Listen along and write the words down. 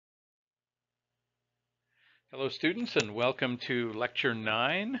Hello students and welcome to lecture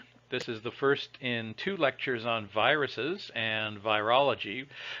 9. This is the first in 2 lectures on viruses and virology.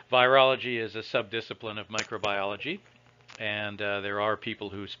 Virology is a subdiscipline of microbiology, and there are people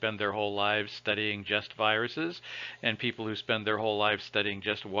who spend their whole lives studying just viruses and people who spend their whole lives studying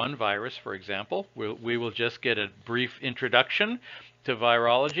just one virus, for example. We will just get a brief introduction to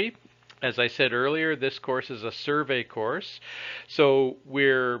virology. As I said earlier, this course is a survey course, so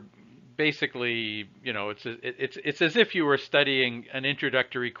we're basically, it's as if you were studying an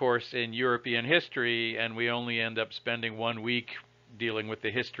introductory course in European history, and we only end up spending 1 week dealing with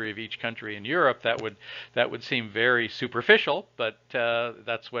the history of each country in Europe. That would seem very superficial, but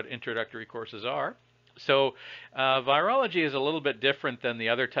that's what introductory courses are. So, virology is a little bit different than the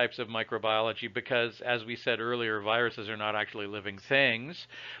other types of microbiology because, as we said earlier, viruses are not actually living things.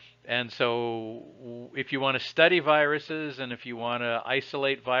 And so, if you want to study viruses and if you want to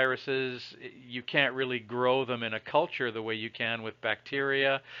isolate viruses, you can't really grow them in a culture the way you can with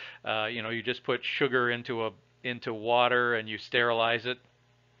bacteria. You just put sugar into water and you sterilize it,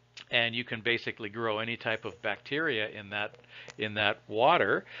 and you can basically grow any type of bacteria in that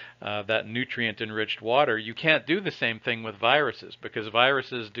water, that nutrient-enriched water. You can't do the same thing with viruses because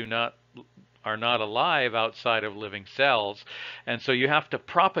viruses are not alive outside of living cells. And so you have to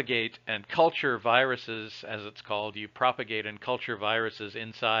propagate and culture viruses, as it's called. You propagate and culture viruses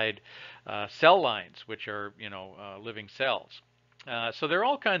inside cell lines, which are, living cells. So there are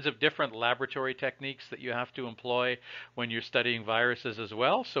all kinds of different laboratory techniques that you have to employ when you're studying viruses as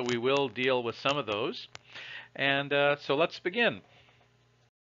well. So we will deal with some of those. And so let's begin.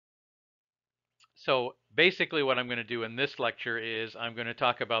 So basically what I'm going to do in this lecture is I'm going to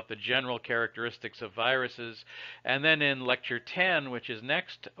talk about the general characteristics of viruses, and then in lecture 10, which is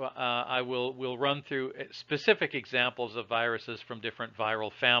next, we'll run through specific examples of viruses from different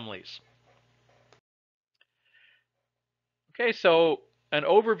viral families. Okay, so an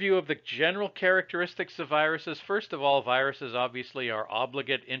overview of the general characteristics of viruses. First of all, viruses obviously are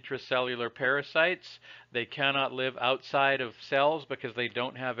obligate intracellular parasites. They cannot live outside of cells because they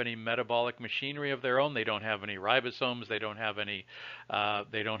don't have any metabolic machinery of their own. They don't have any ribosomes. They don't have any.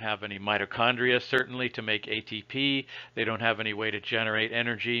 They don't have any mitochondria, certainly, to make ATP. They don't have any way to generate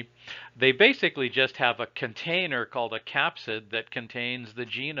energy. They basically just have a container called a capsid that contains the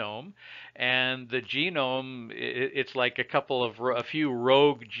genome, and the genome, it's like a few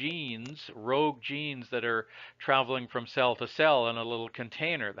rogue genes that are traveling from cell to cell in a little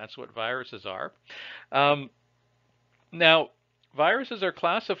container. That's what viruses are. um, Now, viruses are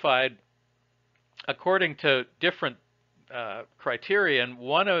classified according to different criteria, and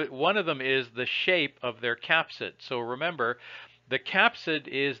one of them is the shape of their capsid. So remember, the capsid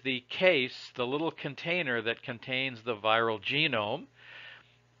is the case, the little container that contains the viral genome.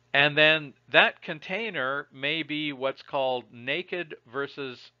 And then that container may be what's called naked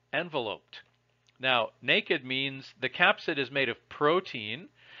versus enveloped. Now, naked means the capsid is made of protein.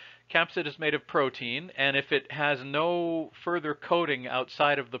 Capsid is made of protein, and if it has no further coating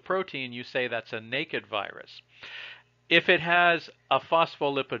outside of the protein, you say that's a naked virus. If it has a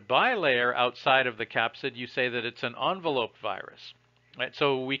phospholipid bilayer outside of the capsid, you say that it's an enveloped virus. Right?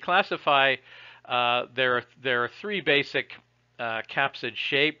 So we classify, there are 3 basic capsid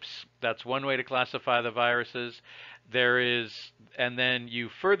shapes. That's one way to classify the viruses. And then you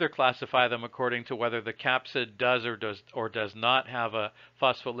further classify them according to whether the capsid does not have a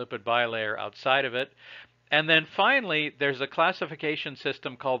phospholipid bilayer outside of it. And then finally, there's a classification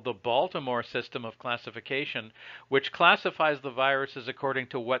system called the Baltimore system of classification, which classifies the viruses according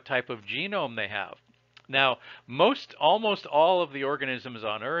to what type of genome they have. Now, almost all of the organisms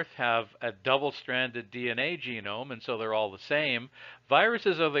on Earth have a double-stranded DNA genome, and so they're all the same.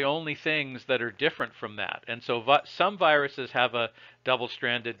 Viruses are the only things that are different from that. And so some viruses have a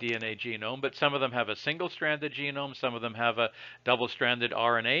double-stranded DNA genome, but some of them have a single-stranded genome, some of them have a double-stranded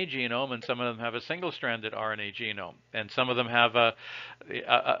RNA genome, and some of them have a single-stranded RNA genome. And some of them have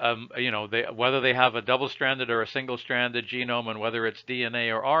whether they have a double-stranded or a single-stranded genome, and whether it's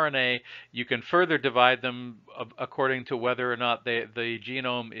DNA or RNA, you can further divide them according to whether or not the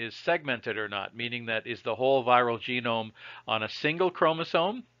genome is segmented or not, meaning that is the whole viral genome on a single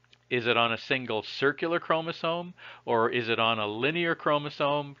chromosome? Is it on a single circular chromosome? Or is it on a linear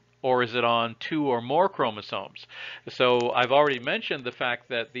chromosome? Or is it on 2 or more chromosomes? So I've already mentioned the fact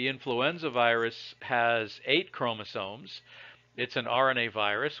that the influenza virus has 8 chromosomes. It's an RNA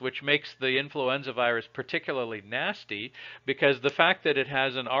virus, which makes the influenza virus particularly nasty because the fact that it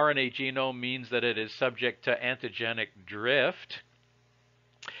has an RNA genome means that it is subject to antigenic drift.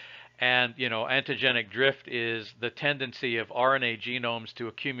 And, antigenic drift is the tendency of RNA genomes to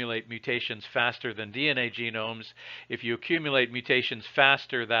accumulate mutations faster than DNA genomes. If you accumulate mutations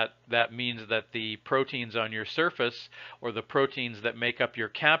faster, that means that the proteins on your surface, or the proteins that make up your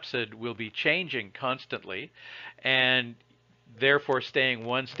capsid, will be changing constantly, and therefore staying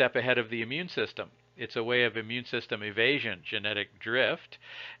one step ahead of the immune system. It's a way of immune system evasion, genetic drift.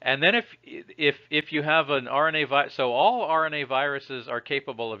 And then if you have an RNA virus, so all RNA viruses are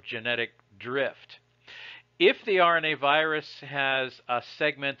capable of genetic drift. If the RNA virus has a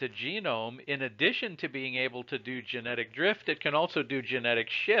segmented genome, in addition to being able to do genetic drift, it can also do genetic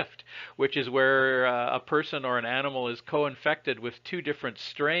shift, which is where a person or an animal is co-infected with two different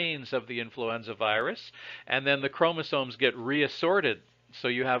strains of the influenza virus, and then the chromosomes get reassorted. So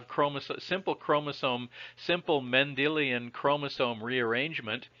you have simple Mendelian chromosome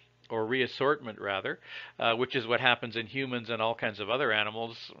rearrangement, or reassortment rather, which is what happens in humans and all kinds of other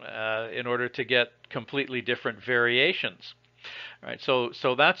animals, in order to get completely different variations. Right,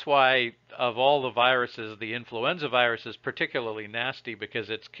 so that's why, of all the viruses, the influenza virus is particularly nasty, because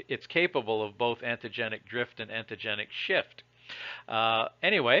it's capable of both antigenic drift and antigenic shift.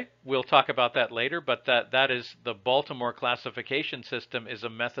 Anyway, we'll talk about that later, but that is the Baltimore classification system, is a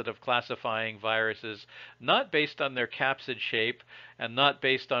method of classifying viruses not based on their capsid shape and not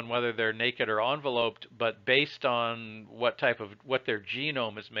based on whether they're naked or enveloped, but based on what their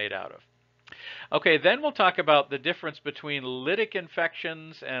genome is made out of. Okay, then we'll talk about the difference between lytic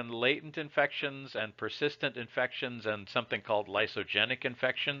infections and latent infections and persistent infections and something called lysogenic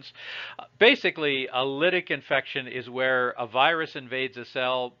infections. Basically, a lytic infection is where a virus invades a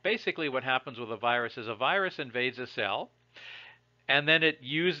cell. Basically, what happens with a virus is a virus invades a cell, and then it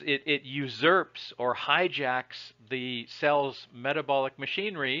usurps or hijacks the cell's metabolic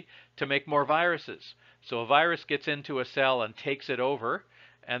machinery to make more viruses. So a virus gets into a cell and takes it over,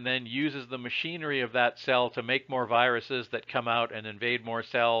 and then uses the machinery of that cell to make more viruses that come out and invade more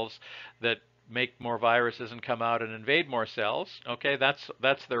cells, that make more viruses and come out and invade more cells. Okay, that's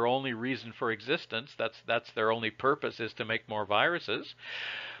their only reason for existence. That's their only purpose, is to make more viruses.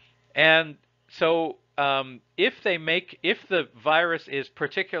 And so if the virus is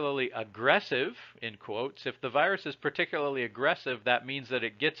particularly aggressive, in quotes, if the virus is particularly aggressive, that means that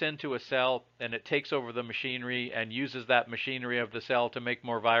it gets into a cell and it takes over the machinery and uses that machinery of the cell to make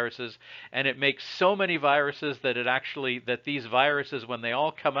more viruses. And it makes so many viruses that these viruses, when they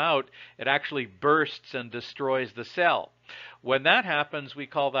all come out, it actually bursts and destroys the cell. When that happens, we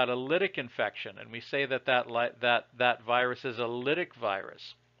call that a lytic infection, and we say that virus is a lytic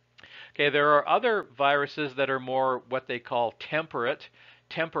virus. Okay, there are other viruses that are more what they call temperate.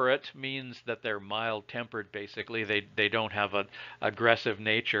 Temperate means that they're mild-tempered, basically. They don't have an aggressive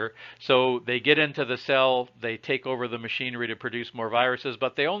nature. So they get into the cell, they take over the machinery to produce more viruses,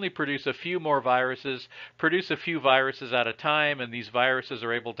 but they only produce a few viruses at a time, and these viruses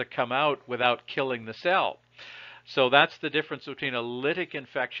are able to come out without killing the cell. So that's the difference between a lytic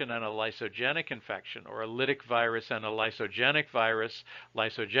infection and a lysogenic infection, or a lytic virus and a lysogenic virus.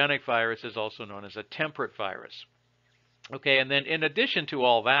 Lysogenic virus is also known as a temperate virus. Okay, and then in addition to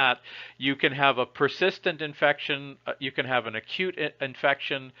all that, you can have a persistent infection, you can have an acute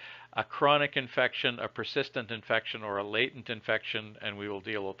infection, a chronic infection, a persistent infection, or a latent infection, and we will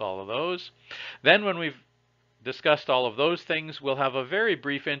deal with all of those. Then when we've discussed all of those things, we'll have a very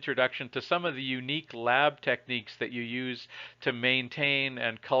brief introduction to some of the unique lab techniques that you use to maintain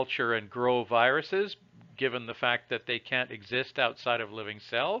and culture and grow viruses, given the fact that they can't exist outside of living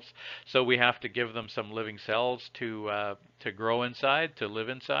cells. So we have to give them some living cells to grow inside, to live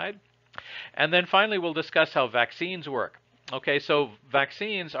inside. And then finally, we'll discuss how vaccines work. Okay, so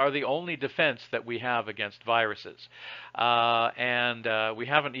vaccines are the only defense that we have against viruses. And we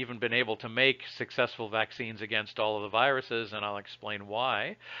haven't even been able to make successful vaccines against all of the viruses, and I'll explain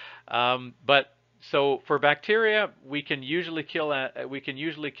why. So for bacteria, we can usually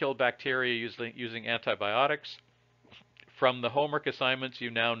kill bacteria using antibiotics. From the homework assignments, you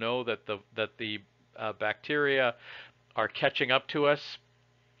now know that the bacteria are catching up to us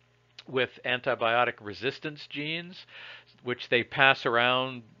with antibiotic resistance genes, which they pass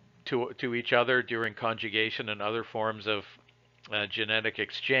around to each other during conjugation and other forms of genetic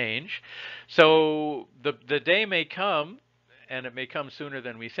exchange. So the day may come, and it may come sooner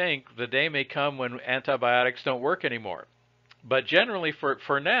than we think, the day may come when antibiotics don't work anymore. But generally,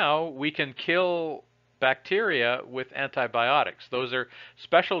 for now, we can kill bacteria with antibiotics. Those are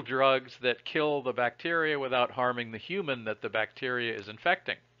special drugs that kill the bacteria without harming the human that the bacteria is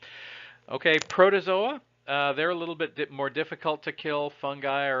infecting. Okay, protozoa, they're a little bit more difficult to kill.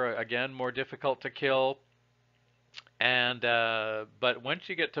 Fungi are, again, more difficult to kill. And but once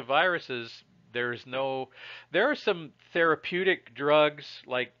you get to viruses, there are some therapeutic drugs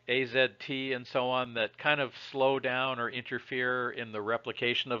like AZT and so on that kind of slow down or interfere in the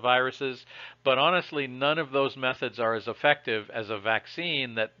replication of viruses. But honestly, none of those methods are as effective as a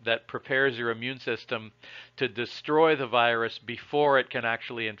vaccine that prepares your immune system to destroy the virus before it can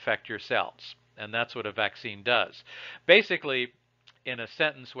actually infect your cells. And that's what a vaccine does. Basically, in a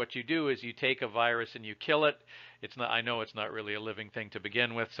sentence, what you do is you take a virus and you kill it. It's not, I know it's not really a living thing to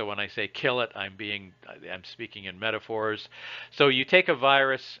begin with, so when I say kill it, I'm speaking in metaphors. So you take a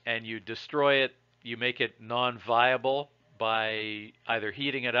virus and you destroy it, you make it non-viable by either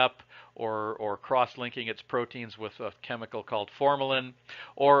heating it up or cross-linking its proteins with a chemical called formalin,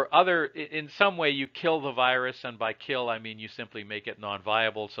 or in some way you kill the virus, and by kill I mean you simply make it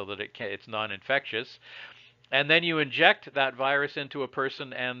non-viable so that it's non-infectious. And then you inject that virus into a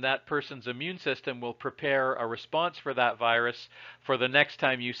person, and that person's immune system will prepare a response for that virus for the next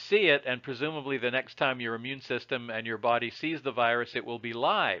time you see it, and presumably the next time your immune system and your body sees the virus, it will be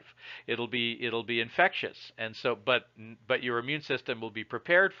live. It'll be infectious. And so but your immune system will be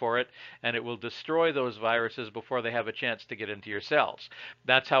prepared for it, and it will destroy those viruses before they have a chance to get into your cells.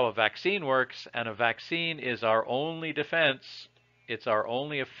 That's how a vaccine works, and a vaccine is our only defense. It's our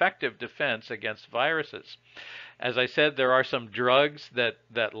only effective defense against viruses. As I said, there are some drugs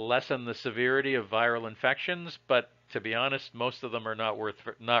that lessen the severity of viral infections, but to be honest, most of them are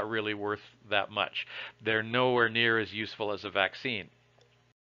not really worth that much. They're nowhere near as useful as a vaccine.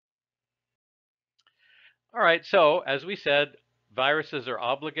 All right, so as we said, viruses are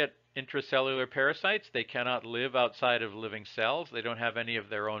obligate intracellular parasites. They cannot live outside of living cells. They don't have any of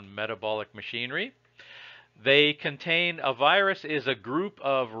their own metabolic machinery. A virus is a group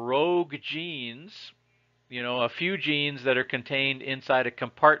of rogue genes, a few genes that are contained inside a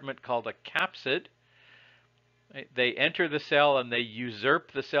compartment called a capsid. Right? They enter the cell and they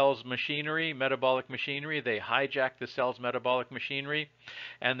usurp the cell's machinery, metabolic machinery. They hijack the cell's metabolic machinery,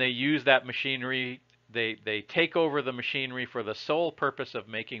 and they use that machinery. They take over the machinery for the sole purpose of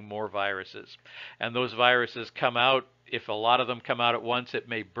making more viruses. And those viruses come out. If a lot of them come out at once, it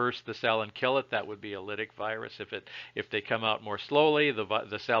may burst the cell and kill it. That would be a lytic virus. If they come out more slowly,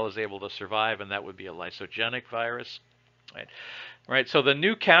 the cell is able to survive, and that would be a lysogenic virus. Right. Right. So the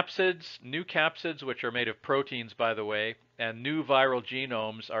new capsids, which are made of proteins, by the way, and new viral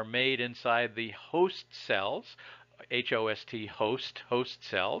genomes are made inside the host cells, host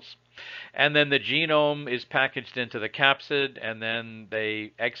cells. And then the genome is packaged into the capsid, and then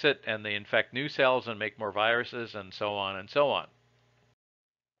they exit and they infect new cells and make more viruses, and so on and so on.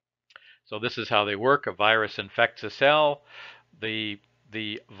 So this is how they work. A virus infects a cell. The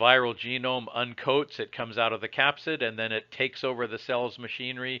viral genome uncoats, it comes out of the capsid, and then it takes over the cell's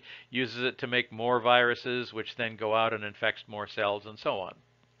machinery, uses it to make more viruses, which then go out and infect more cells, and so on.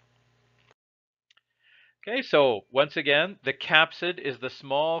 Okay, so once again, the capsid is the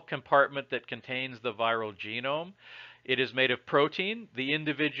small compartment that contains the viral genome. It is made of protein.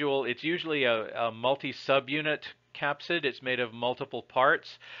 It's usually a multi-subunit capsid. It's made of multiple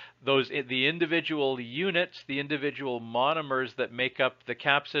parts. The individual units, the individual monomers that make up the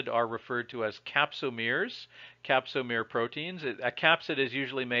capsid are referred to as capsomeres, capsomer proteins. A capsid is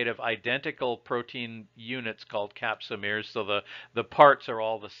usually made of identical protein units called capsomeres, so the parts are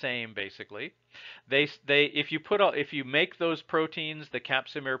all the same basically. If you make those proteins, the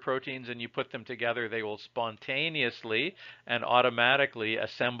capsomer proteins, and you put them together, they will spontaneously and automatically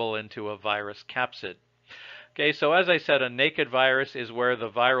assemble into a virus capsid. Okay, so as I said, a naked virus is where the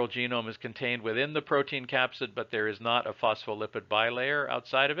viral genome is contained within the protein capsid, but there is not a phospholipid bilayer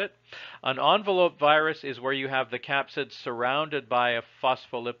outside of it. An envelope virus is where you have the capsid surrounded by a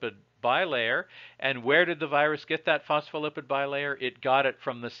phospholipid bilayer. And where did the virus get that phospholipid bilayer? It got it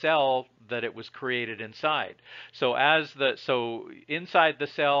from the cell that it was created inside. So inside the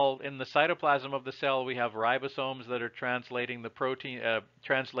cell, in the cytoplasm of the cell, we have ribosomes that are translating the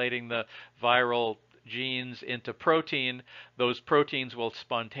viral genes into protein. Those proteins will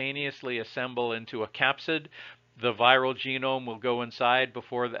spontaneously assemble into a capsid. The viral genome will go inside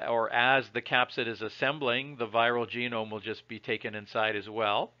or as the capsid is assembling, the viral genome will just be taken inside as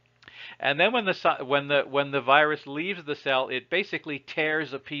well. And then when the virus leaves the cell, it basically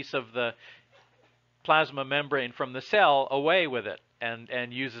tears a piece of the plasma membrane from the cell away with it,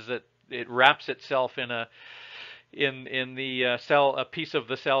 and uses it. It wraps itself in the cell, a piece of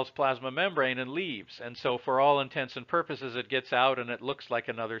the cell's plasma membrane, and leaves. And so for all intents and purposes, it gets out and it looks like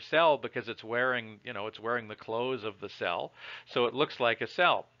another cell because it's wearing the clothes of the cell. So it looks like a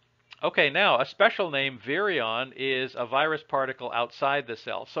cell. Okay, now a special name, virion, is a virus particle outside the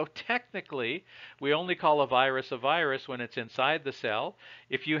cell. So technically, we only call a virus when it's inside the cell.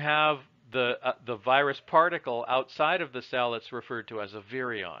 If you have the virus particle outside of the cell, it's referred to as a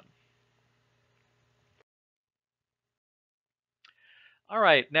virion. All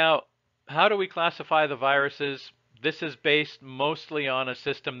right, now how do we classify the viruses? This is based mostly on a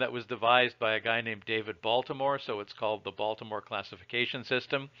system that was devised by a guy named David Baltimore, so it's called the Baltimore Classification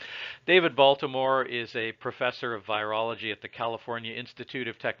System. David Baltimore is a professor of virology at the California Institute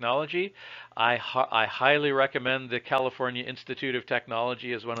of Technology. I highly recommend the California Institute of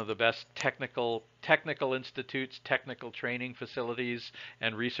Technology as one of the best technical institutes, technical training facilities,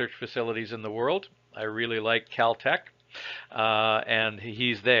 and research facilities in the world. I really like Caltech. And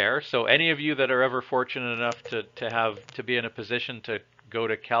he's there. So any of you that are ever fortunate enough to be in a position to go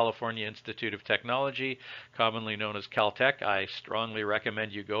to California Institute of Technology, commonly known as Caltech, I strongly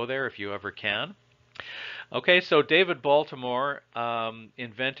recommend you go there if you ever can. Okay, so David Baltimore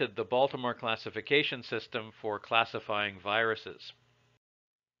invented the Baltimore classification system for classifying viruses.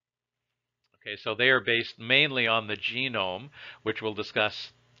 Okay, so they are based mainly on the genome, which we'll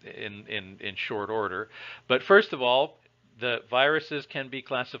discuss in short order. But first of all, the viruses can be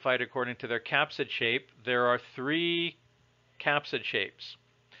classified according to their capsid shape. There are three capsid shapes.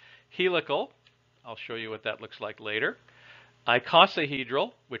 Helical, I'll show you what that looks like later.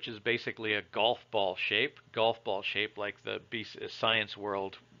 Icosahedral, which is basically a golf ball shape like the Science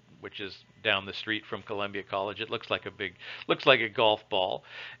World, which is down the street from Columbia College. It looks like a golf ball.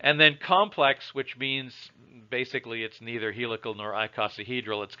 And then complex, which means basically it's neither helical nor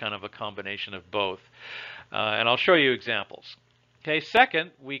icosahedral. It's kind of a combination of both. And I'll show you examples. Okay,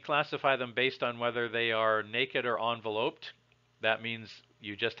 second, we classify them based on whether they are naked or enveloped. That means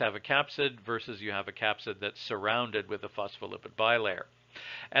you just have a capsid versus you have a capsid that's surrounded with a phospholipid bilayer.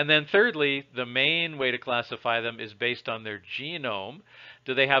 And then thirdly, the main way to classify them is based on their genome.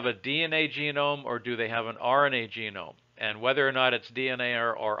 Do they have a DNA genome or do they have an RNA genome? And whether or not it's DNA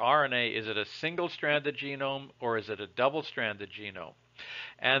or RNA, is it a single-stranded genome or is it a double-stranded genome?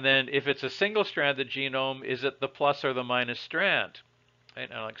 And then if it's a single-stranded genome, is it the plus or the minus strand?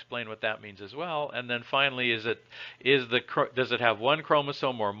 And I'll explain what that means as well. And then finally, does it have one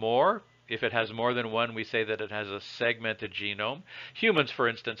chromosome or more? If it has more than one, we say that it has a segmented genome. Humans, for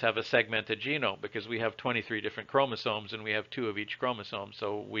instance, have a segmented genome because we have 23 different chromosomes and we have 2 of each chromosome.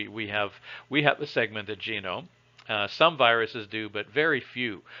 So we have a segmented genome. Some viruses do, but very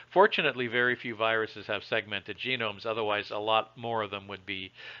few. Fortunately, very few viruses have segmented genomes. Otherwise, a lot more of them would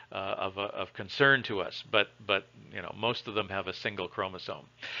be of concern to us. But most of them have a single chromosome.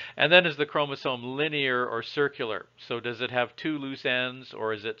 And then is the chromosome linear or circular? So does it have 2 loose ends,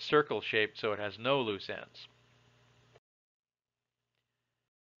 or is it circle-shaped so it has no loose ends?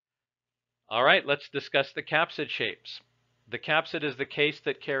 All right, let's discuss the capsid shapes. The capsid is the case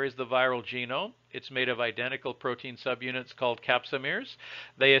that carries the viral genome. It's made of identical protein subunits called capsomeres.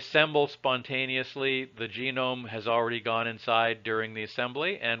 They assemble spontaneously. The genome has already gone inside during the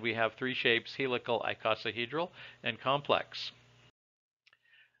assembly, and we have 3 shapes: helical, icosahedral, and complex.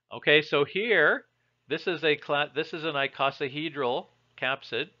 Okay, so here, this is an icosahedral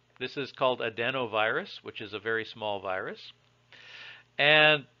capsid. This is called adenovirus, which is a very small virus.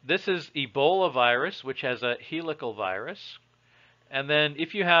 And this is Ebola virus, which has a helical virus. And then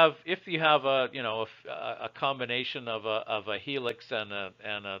if you have a a combination of a helix and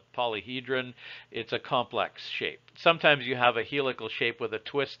a polyhedron, it's a complex shape. Sometimes you have a helical shape with a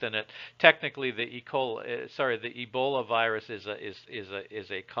twist in it. Technically, the Ebola virus is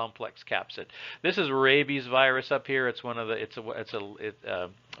a complex capsid. This is rabies virus up here. It's one of the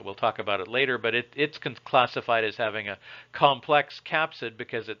we'll talk about it later, but it's classified as having a complex capsid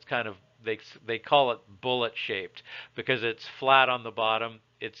because it's kind of they call it bullet shaped because it's flat on the bottom,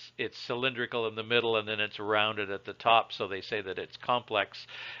 it's cylindrical in the middle, and then it's rounded at the top. So they say that it's complex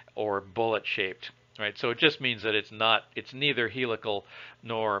or bullet shaped, right? So it just means that it's neither helical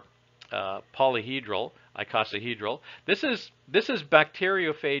nor polyhedral, icosahedral. This is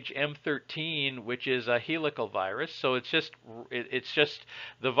bacteriophage M13, which is a helical virus. So it's just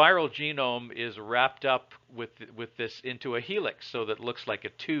the viral genome is wrapped up with this into a helix, so that it looks like a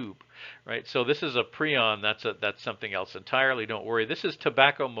tube, right? So this is a prion. That's something else entirely. Don't worry. This is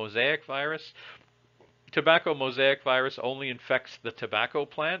tobacco mosaic virus. Tobacco mosaic virus only infects the tobacco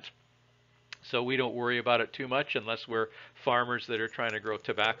plant. So we don't worry about it too much unless we're farmers that are trying to grow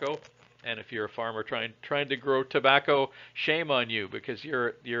tobacco. And if you're a farmer trying to grow tobacco, shame on you because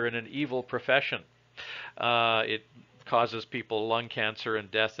you're in an evil profession. It causes people lung cancer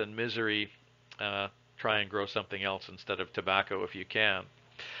and death and misery. Try and grow something else instead of tobacco if you can.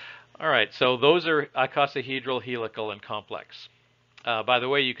 All right, so those are icosahedral, helical, and complex. By the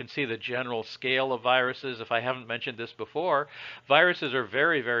way, you can see the general scale of viruses. If I haven't mentioned this before, viruses are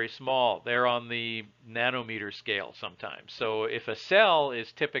very, very small. They're on the nanometer scale sometimes. So if a cell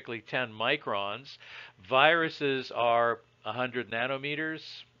is typically 10 microns, viruses are 100 nanometers,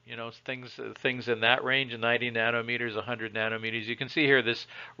 you know, things in that range, 90 nanometers, 100 nanometers. You can see here this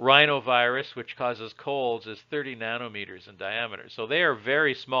rhinovirus, which causes colds, is 30 nanometers in diameter. So they are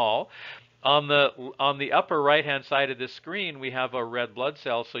very small. On the upper right-hand side of this screen, we have a red blood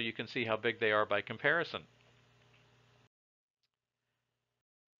cell, so you can see how big they are by comparison.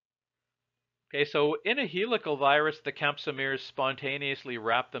 Okay, so in a helical virus, the capsomeres spontaneously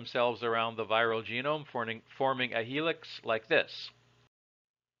wrap themselves around the viral genome, forming a helix like this.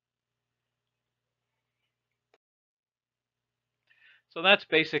 So that's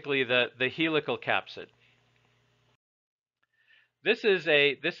basically the helical capsid. These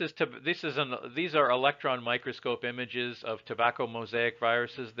are electron microscope images of tobacco mosaic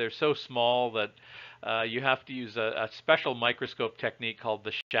viruses. They're so small that you have to use a special microscope technique called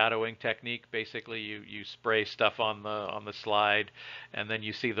the shadowing technique. Basically, you spray stuff on the slide, and then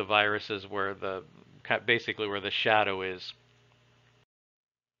you see the viruses where basically where the shadow is.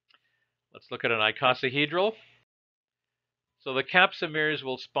 Let's look at an icosahedral. So the capsomeres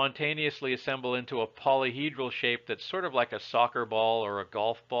will spontaneously assemble into a polyhedral shape that's sort of like a soccer ball or a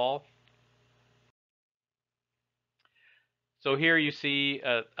golf ball. So here you see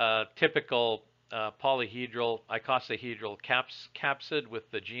a typical polyhedral, icosahedral capsid with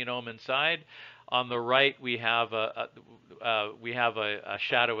the genome inside. On the right, we have a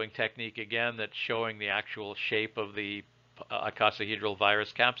shadowing technique again that's showing the actual shape of the icosahedral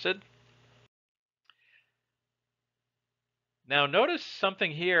virus capsid. Now notice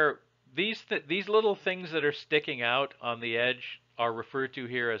something here. These little things that are sticking out on the edge are referred to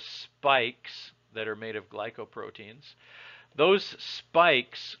here as spikes that are made of glycoproteins. Those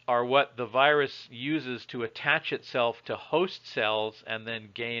spikes are what the virus uses to attach itself to host cells and then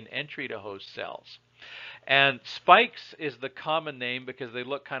gain entry to host cells. And spikes is the common name because they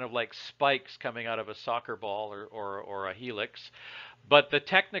look kind of like spikes coming out of a soccer ball or a helix. But the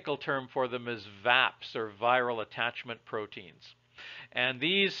technical term for them is VAPs, or viral attachment proteins. And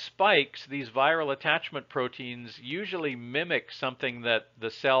these spikes, these viral attachment proteins, usually mimic something that the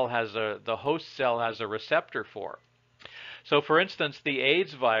host cell has a receptor for. So, for instance, the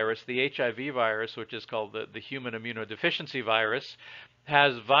AIDS virus, the HIV virus, which is called the human immunodeficiency virus,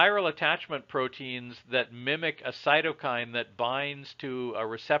 has viral attachment proteins that mimic a cytokine that binds to a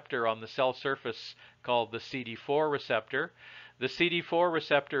receptor on the cell surface called the CD4 receptor. The CD4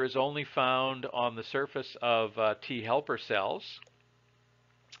 receptor is only found on the surface of T helper cells.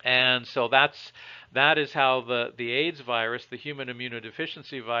 And so that is how the AIDS virus, the human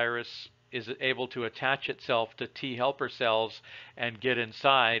immunodeficiency virus, is able to attach itself to T helper cells and get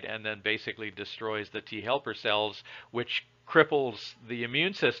inside and then basically destroys the T helper cells, which cripples the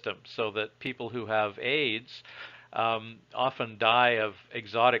immune system so that people who have AIDS often die of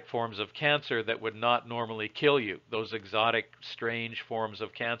exotic forms of cancer that would not normally kill you. Those exotic, strange forms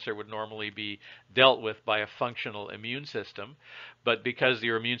of cancer would normally be dealt with by a functional immune system. But because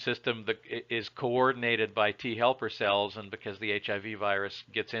your immune system is coordinated by T helper cells, and because the HIV virus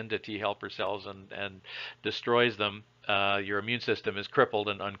gets into T helper cells and destroys them, your immune system is crippled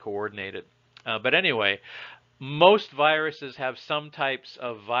and uncoordinated. But anyway, most viruses have some types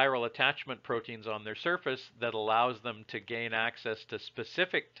of viral attachment proteins on their surface that allows them to gain access to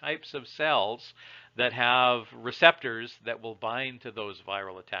specific types of cells that have receptors that will bind to those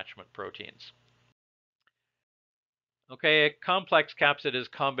viral attachment proteins. Okay, a complex capsid is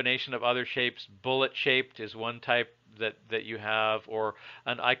a combination of other shapes. Bullet-shaped is one type that you have, or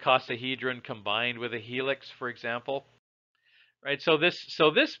an icosahedron combined with a helix, for example. Right. So this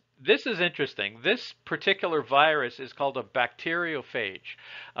is interesting. This particular virus is called a bacteriophage.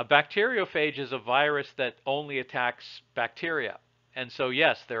 A bacteriophage is a virus that only attacks bacteria. And so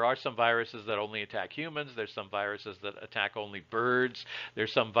yes, there are some viruses that only attack humans. There's some viruses that attack only birds.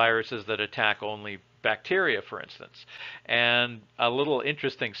 There's some viruses that attack only bacteria, for instance. And a little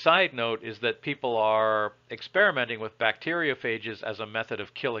interesting side note is that people are experimenting with bacteriophages as a method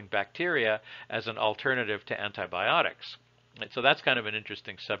of killing bacteria as an alternative to antibiotics. So that's kind of an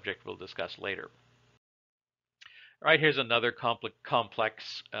interesting subject we'll discuss later. All right, here's another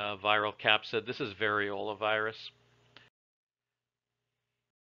complex viral capsid. This is variola virus.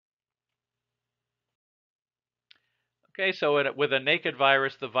 Okay, so with a naked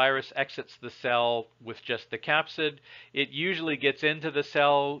virus, the virus exits the cell with just the capsid. It usually gets into the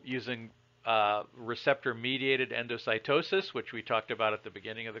cell using receptor-mediated endocytosis, which we talked about at the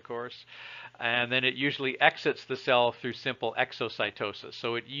beginning of the course. And then it usually exits the cell through simple exocytosis.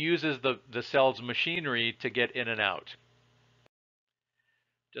 So it uses the cell's machinery to get in and out,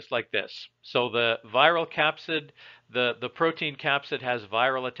 just like this. So the viral capsid, the protein capsid has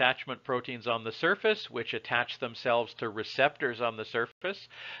viral attachment proteins on the surface, which attach themselves to receptors on the surface.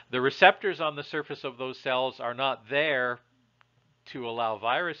 The receptors on the surface of those cells are not there to allow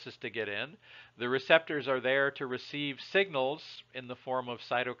viruses to get in. The receptors are there to receive signals in the form of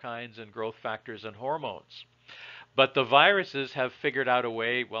cytokines and growth factors and hormones. But the viruses have figured out a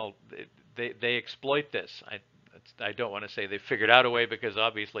way, well, they exploit this. I don't want to say they figured out a way because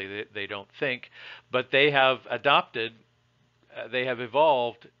obviously they don't think, but they have adopted, they have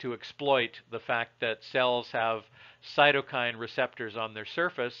evolved to exploit the fact that cells have cytokine receptors on their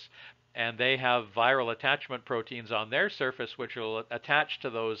surface, and they have viral attachment proteins on their surface which will attach to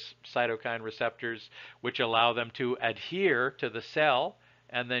those cytokine receptors, which allow them to adhere to the cell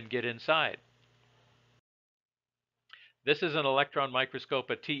and then get inside. This is an electron microscope,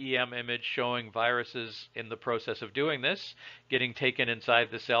 a TEM image showing viruses in the process of doing this, getting taken inside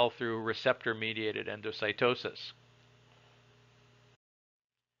the cell through receptor-mediated endocytosis.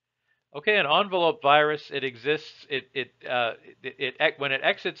 Okay, an envelope virus, it exists, when it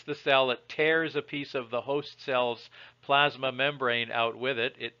exits the cell, it tears a piece of the host cell's plasma membrane out with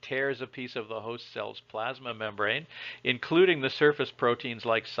it. It tears a piece of the host cell's plasma membrane, including the surface proteins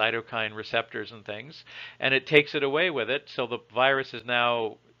like cytokine receptors and things, and it takes it away with it. So the virus is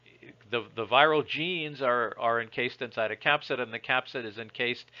now, the viral genes are encased inside a capsid, and the capsid is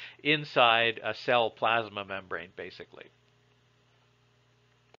encased inside a cell plasma membrane, basically.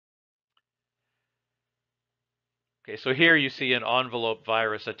 Okay, so here you see an envelope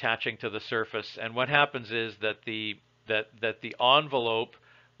virus attaching to the surface, and what happens is that the envelope,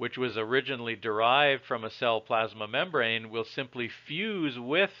 which was originally derived from a cell plasma membrane, will simply fuse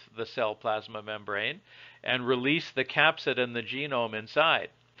with the cell plasma membrane and release the capsid and the genome inside.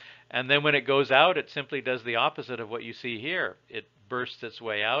 And then when it goes out, it simply does the opposite of what you see here. It bursts its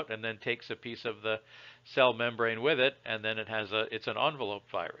way out and then takes a piece of the cell membrane with it, and then it's an envelope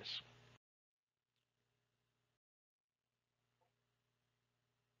virus.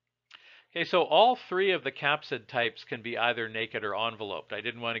 Okay, so all three of the capsid types can be either naked or enveloped. I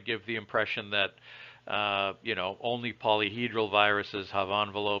didn't want to give the impression that only polyhedral viruses have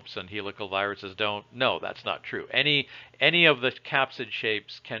envelopes and helical viruses don't. No, that's not true. Any of the capsid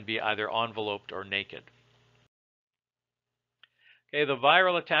shapes can be either enveloped or naked. Okay, the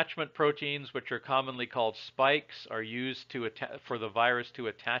viral attachment proteins, which are commonly called spikes, are used for the virus to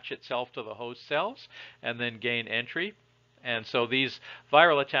attach itself to the host cells and then gain entry. And so these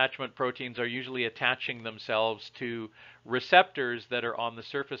viral attachment proteins are usually attaching themselves to receptors that are on the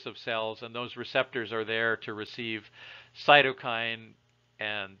surface of cells, and those receptors are there to receive cytokine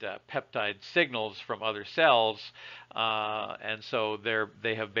and peptide signals from other cells, and so they're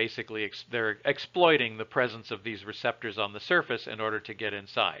exploiting the presence of these receptors on the surface in order to get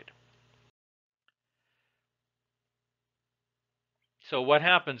inside. So what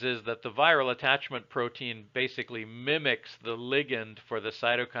happens is that the viral attachment protein basically mimics the ligand for the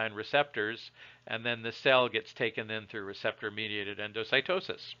cytokine receptors, and then the cell gets taken in through receptor-mediated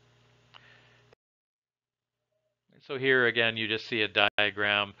endocytosis. So here again, you just see a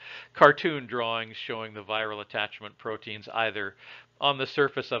diagram, cartoon drawings showing the viral attachment proteins either on the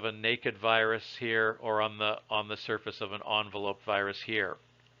surface of a naked virus here or on the surface of an envelope virus here.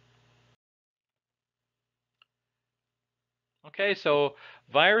 Okay, so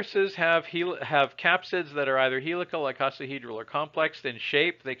viruses have capsids that are either helical, icosahedral, or complex in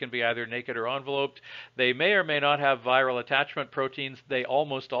shape. They can be either naked or enveloped. They may or may not have viral attachment proteins. They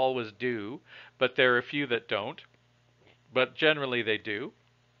almost always do, but there are a few that don't. But generally they do.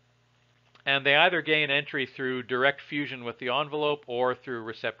 And they either gain entry through direct fusion with the envelope or through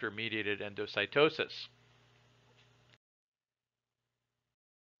receptor-mediated endocytosis.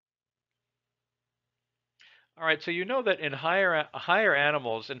 All right, so you know that in higher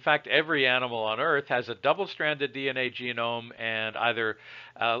animals, in fact, every animal on Earth has a double-stranded DNA genome and either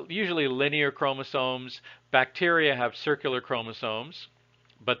usually linear chromosomes. Bacteria have circular chromosomes,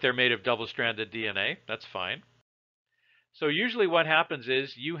 but they're made of double-stranded DNA. That's fine. So usually what happens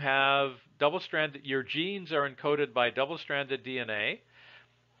is you have your genes are encoded by double-stranded DNA.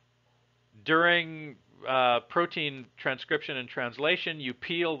 During protein transcription and translation, you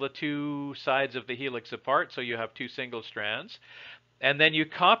peel the two sides of the helix apart, so you have two single strands. And then you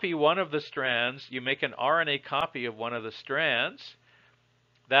copy one of the strands, you make an RNA copy of one of the strands,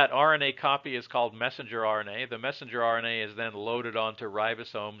 That RNA copy is called messenger RNA. The messenger RNA is then loaded onto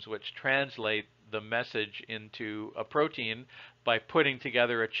ribosomes, which translate the message into a protein by putting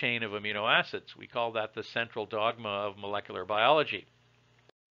together a chain of amino acids. We call that the central dogma of molecular biology.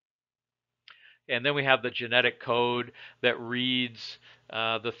 And then we have the genetic code that reads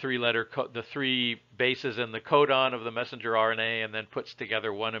the three bases in the codon of the messenger RNA and then puts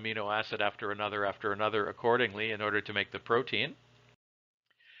together one amino acid after another accordingly in order to make the protein.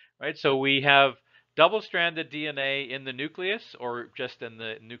 Right? So we have double-stranded DNA in the nucleus or just in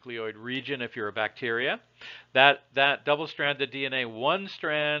the nucleoid region if you're a bacteria. That double-stranded DNA, one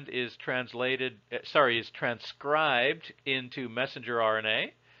strand is transcribed into messenger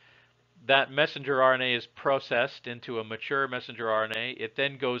RNA. That messenger RNA is processed into a mature messenger RNA. It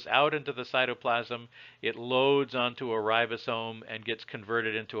then goes out into the cytoplasm. It loads onto a ribosome and gets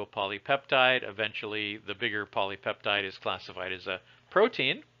converted into a polypeptide. Eventually, the bigger polypeptide is classified as a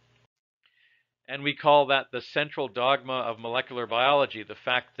protein. And we call that the central dogma of molecular biology, the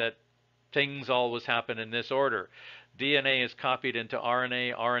fact that things always happen in this order. DNA is copied into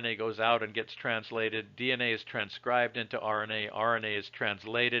RNA, RNA goes out and gets translated, DNA is transcribed into RNA, RNA is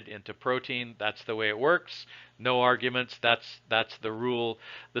translated into protein. That's the way it works. No arguments. That's the rule,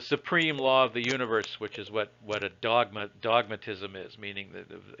 the supreme law of the universe, which is what a dogmatism is, meaning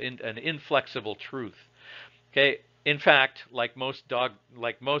an inflexible truth. Okay. In fact, like most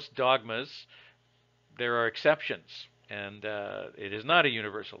dogmas, there are exceptions, and it is not a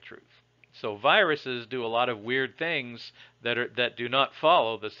universal truth. So viruses do a lot of weird things that do not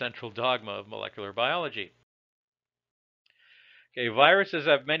follow the central dogma of molecular biology. Okay, viruses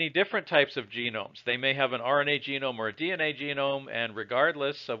have many different types of genomes. They may have an RNA genome or a DNA genome, and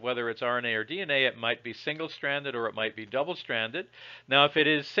regardless of whether it's RNA or DNA, it might be single-stranded or it might be double-stranded. Now, if it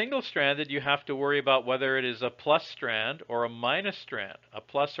is single-stranded, you have to worry about whether it is a plus strand or a minus strand, a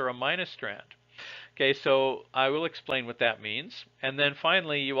plus or a minus strand. Okay, so I will explain what that means. And then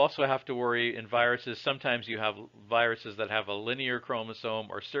finally, you also have to worry in viruses. Sometimes you have viruses that have a linear chromosome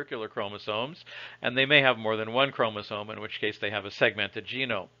or circular chromosomes, and they may have more than one chromosome, in which case they have a segmented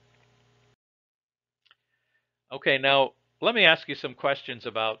genome. Okay, now let me ask you some questions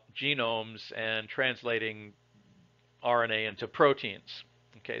about genomes and translating RNA into proteins.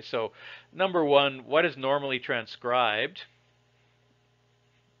 Okay, so number one, what is normally transcribed?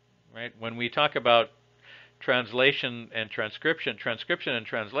 Right? When we talk about translation and transcription and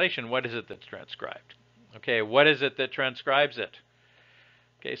translation, what is it that's transcribed? Okay, what is it that transcribes it?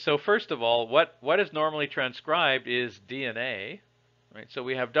 Okay, so first of all, what is normally transcribed is DNA, right? So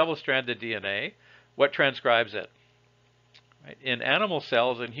we have double-stranded DNA. What transcribes it? Right? In animal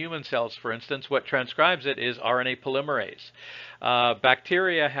cells and human cells, for instance, what transcribes it is RNA polymerase.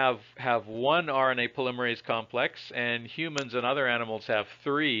 Bacteria have one RNA polymerase complex, and humans and other animals have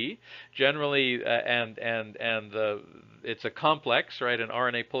three. Generally, it's a complex, right? An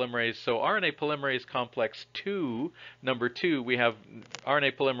RNA polymerase. So RNA polymerase complex 2, number 2, we have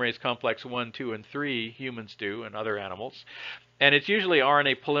RNA polymerase complex 1, 2, and 3. Humans do, and other animals. And it's usually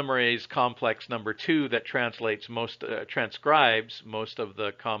RNA polymerase complex number 2 that transcribes most of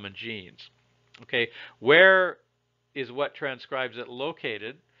the common genes. Okay, where is what transcribes it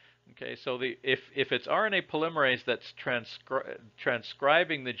located? Okay, so if it's RNA polymerase that's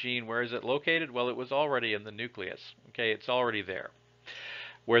transcribing the gene, where is it located? Well, it was already in the nucleus. Okay, it's already there,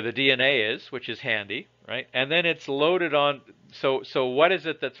 where the DNA is, which is handy, right? And then it's loaded on. So what is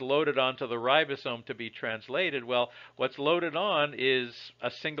it that's loaded onto the ribosome to be translated? Well, what's loaded on is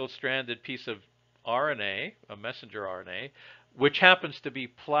a single-stranded piece of RNA, a messenger RNA, which happens to be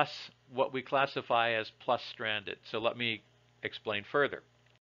plus what we classify as plus-stranded. So let me explain further.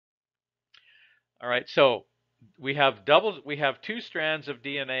 All right, so we have two strands of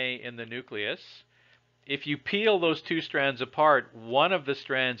DNA in the nucleus. If you peel those two strands apart, one of the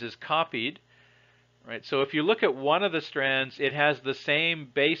strands is copied, right? So if you look at one of the strands, it has the same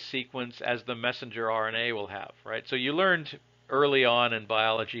base sequence as the messenger RNA will have, right? So you learned early on in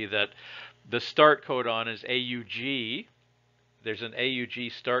biology that the start codon is AUG. There's an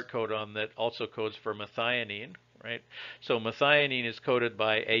AUG start codon that also codes for methionine, right? So methionine is coded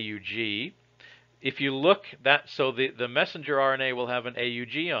by AUG. If you look so the messenger RNA will have an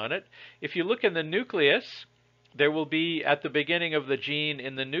AUG on it. If you look in the nucleus, there will be, at the beginning of the gene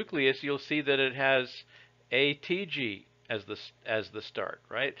in the nucleus, you'll see that it has ATG as the start,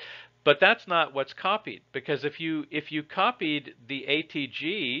 right? But that's not what's copied, because if you copied the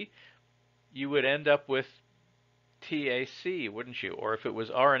ATG, you would end up with TAC, wouldn't you? Or if it was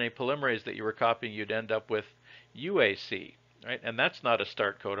RNA polymerase that you were copying, you'd end up with UAC. right? And that's not a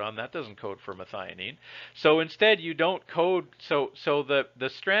start codon. That doesn't code for methionine. So instead, you don't code. So the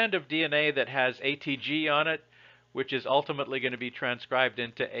strand of DNA that has ATG on it, which is ultimately going to be transcribed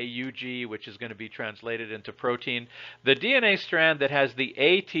into AUG, which is going to be translated into protein. The DNA strand that has the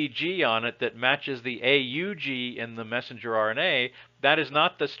ATG on it that matches the AUG in the messenger RNA, that is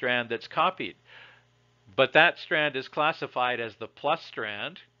not the strand that's copied. But that strand is classified as the plus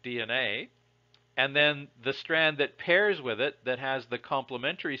strand, DNA, and then the strand that pairs with it that has the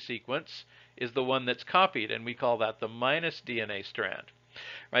complementary sequence is the one that's copied, and we call that the minus DNA strand.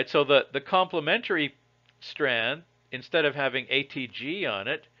 Right? So the complementary strand, instead of having ATG on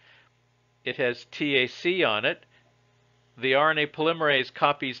it, it has TAC on it. The RNA polymerase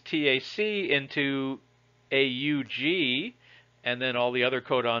copies TAC into AUG, and then all the other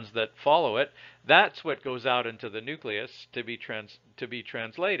codons that follow it. That's what goes out into the nucleus to be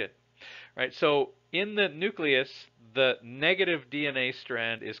translated. Right? So in the nucleus, the negative DNA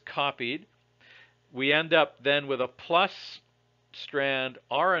strand is copied. We end up then with a plus strand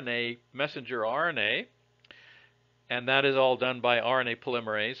RNA, messenger RNA, and that is all done by RNA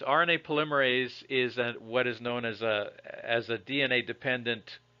polymerase. RNA polymerase is what is known as a DNA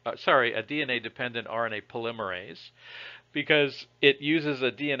dependent, a DNA dependent RNA polymerase, because it uses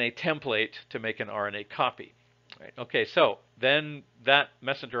a DNA template to make an RNA copy. Right. Okay, so then that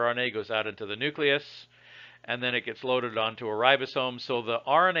messenger RNA goes out into the nucleus, and then it gets loaded onto a ribosome. So the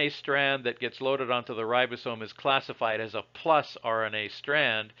RNA strand that gets loaded onto the ribosome is classified as a plus RNA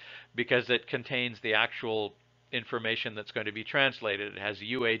strand because it contains the actual information that's going to be translated. It has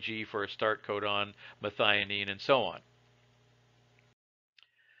UAG for a start codon, methionine, and so on.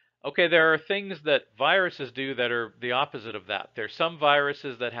 Okay, there are things that viruses do that are the opposite of that. There's some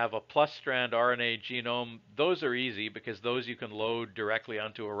viruses that have a plus strand RNA genome. Those are easy because those you can load directly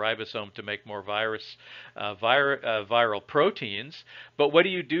onto a ribosome to make more viral proteins. But what do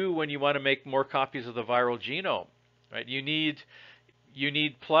you do when you want to make more copies of the viral genome? Right? You need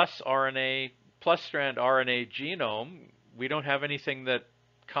plus strand RNA genome. We don't have anything that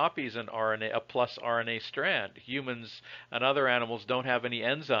copies a plus RNA strand. Humans and other animals don't have any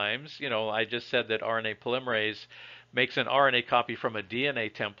enzymes. You know, I just said that RNA polymerase makes an RNA copy from a DNA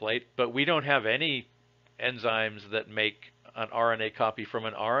template, but we don't have any enzymes that make an RNA copy from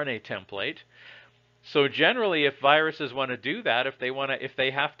an RNA template. So generally, if viruses want to do that, if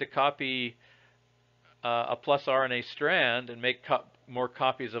they have to copy a plus RNA strand and make more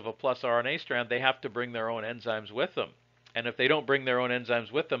copies of a plus RNA strand, they have to bring their own enzymes with them. And if they don't bring their own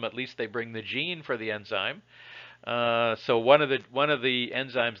enzymes with them, at least they bring the gene for the enzyme. So one of the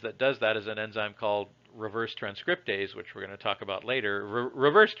enzymes that does that is an enzyme called reverse transcriptase, which we're going to talk about later.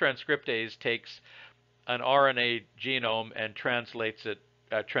 Reverse transcriptase takes an RNA genome and transcribes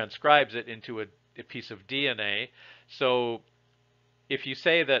it into a piece of DNA. So if you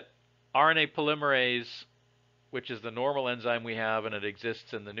say that RNA polymerase, which is the normal enzyme we have, and it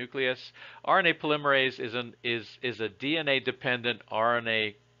exists in the nucleus. RNA polymerase is a DNA-dependent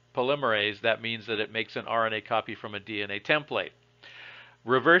RNA polymerase. That means that it makes an RNA copy from a DNA template.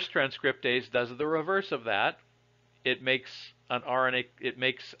 Reverse transcriptase does the reverse of that. It makes a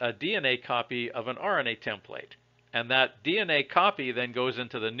DNA copy of an RNA template. And that DNA copy then goes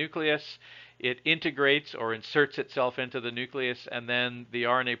into the nucleus. It integrates or inserts itself into the nucleus, and then the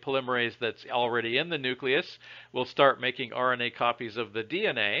RNA polymerase that's already in the nucleus will start making RNA copies of the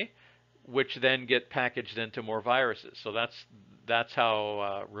DNA, which then get packaged into more viruses. So that's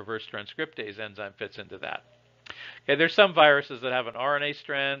how reverse transcriptase enzyme fits into that. Okay, there's some viruses that have an RNA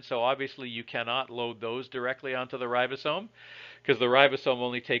strand, so obviously you cannot load those directly onto the ribosome because the ribosome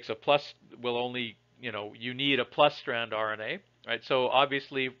only takes you need a plus strand RNA. Right, so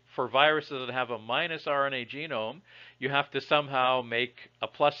obviously for viruses that have a minus RNA genome, you have to somehow make a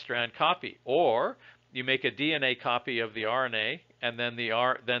plus strand copy, or you make a DNA copy of the RNA, and then the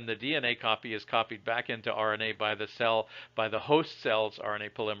DNA copy is copied back into RNA by the host cell's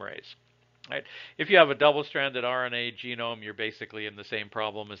RNA polymerase. Right? If you have a double-stranded RNA genome, you're basically in the same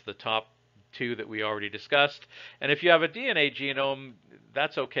problem as the top two that we already discussed. And if you have a DNA genome,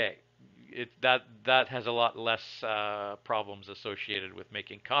 that's okay. That has a lot less problems associated with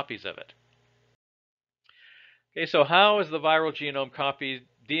making copies of it. Okay, so how is the viral genome copied?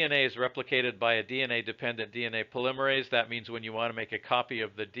 DNA is replicated by a DNA-dependent DNA polymerase. That means when you want to make a copy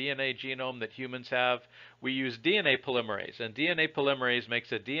of the DNA genome that humans have, we use DNA polymerase. And DNA polymerase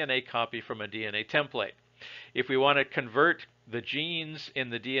makes a DNA copy from a DNA template. If we want to convert the genes in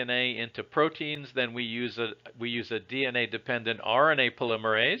the DNA into proteins, then we use a DNA-dependent RNA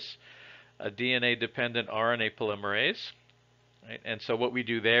polymerase. A DNA-dependent RNA polymerase. Right? And so what we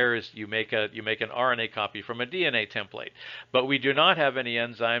do there is you make an RNA copy from a DNA template. But we do not have any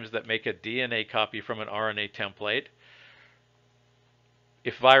enzymes that make a DNA copy from an RNA template.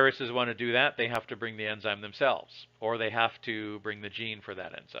 If viruses want to do that, they have to bring the enzyme themselves, or they have to bring the gene for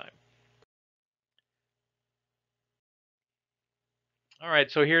that enzyme. All right,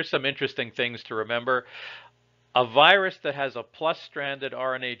 so here's some interesting things to remember. A virus that has a plus-stranded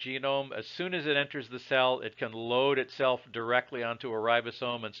RNA genome, as soon as it enters the cell, it can load itself directly onto a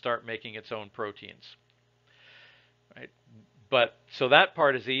ribosome and start making its own proteins. Right? But so that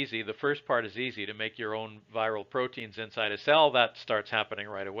part is easy. The first part is easy, to make your own viral proteins inside a cell. That starts happening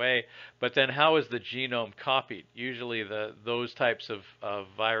right away. But then how is the genome copied? Usually those types of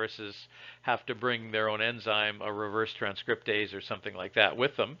viruses have to bring their own enzyme, a reverse transcriptase or something like that,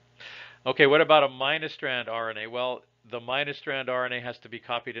 with them. Okay, what about a minus strand RNA? Well, the minus strand RNA has to be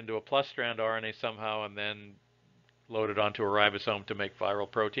copied into a plus strand RNA somehow and then loaded onto a ribosome to make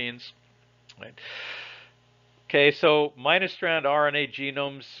viral proteins. Right? Okay, so minus strand RNA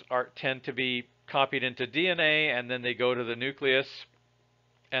genomes tend to be copied into DNA, and then they go to the nucleus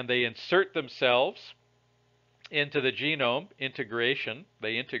and they insert themselves into the genome. Integration,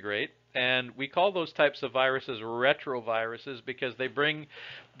 they integrate. And we call those types of viruses retroviruses because they bring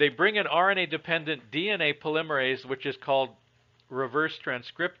an RNA-dependent DNA polymerase, which is called reverse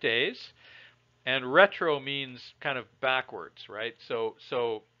transcriptase. And retro means kind of backwards, right?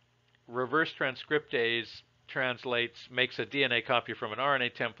 So reverse transcriptase makes a DNA copy from an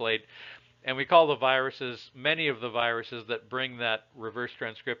RNA template, and we call the viruses, many of the viruses that bring that reverse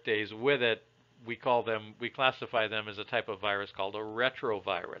transcriptase with it, we classify them as a type of virus called a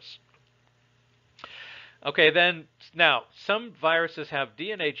retrovirus. Okay, then now some viruses have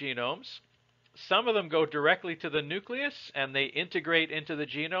DNA genomes. Some of them go directly to the nucleus and they integrate into the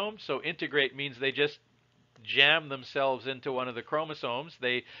genome. So integrate means they just jam themselves into one of the chromosomes.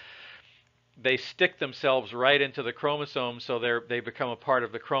 They stick themselves right into the chromosome, so they become a part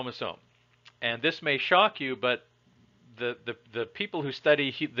of the chromosome. And this may shock you, but the people who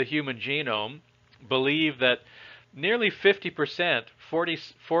study the human genome believe that nearly 50%,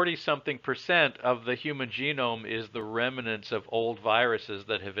 40 something percent of the human genome is the remnants of old viruses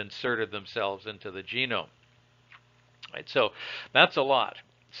that have inserted themselves into the genome. Right, so that's a lot.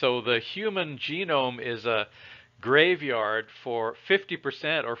 So the human genome is a graveyard for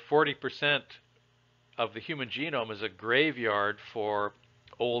 50% or 40% of the human genome is a graveyard for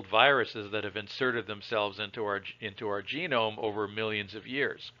old viruses that have inserted themselves into our genome over millions of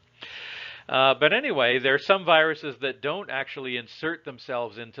years. But anyway, there are some viruses that don't actually insert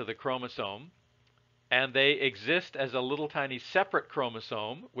themselves into the chromosome, and they exist as a little tiny separate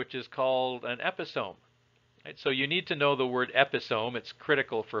chromosome, which is called an episome. Right? So you need to know the word episome. It's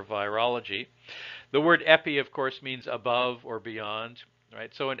critical for virology. The word epi, of course, means above or beyond.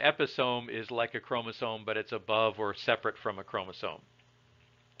 Right? So an episome is like a chromosome, but it's above or separate from a chromosome.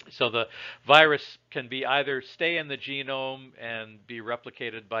 So the virus can be either stay in the genome and be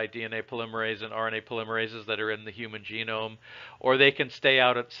replicated by DNA polymerase and RNA polymerases that are in the human genome, or they can stay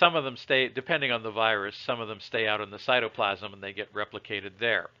out. Some of them stay, depending on the virus, some of them stay out in the cytoplasm and they get replicated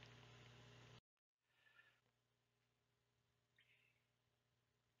there.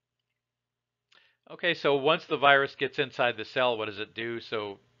 Okay, so once the virus gets inside the cell, what does it do?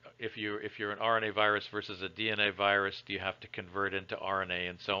 So if you're an RNA virus versus a DNA virus, do you have to convert into RNA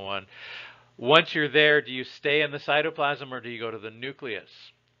and so on? Once you're there, do you stay in the cytoplasm or do you go to the nucleus?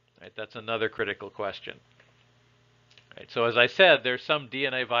 Right, that's another critical question. Right, so as I said, there's some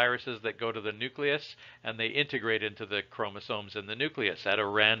DNA viruses that go to the nucleus and they integrate into the chromosomes in the nucleus at a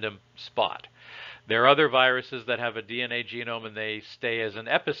random spot. There are other viruses that have a DNA genome and they stay as an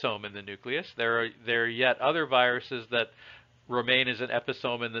episome in the nucleus. There are yet other viruses that remain as an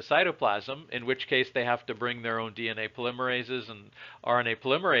episome in the cytoplasm, in which case they have to bring their own DNA polymerases and RNA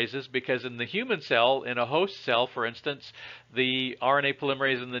polymerases, because in the human cell, in a host cell, for instance, the RNA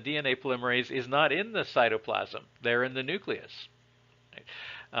polymerase and the DNA polymerase is not in the cytoplasm. They're in the nucleus.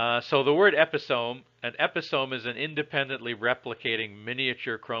 So the word episome, an episome is an independently replicating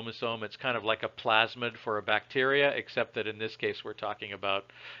miniature chromosome. It's kind of like a plasmid for a bacteria, except that in this case we're talking about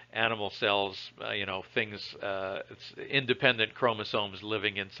animal cells, things, it's independent chromosomes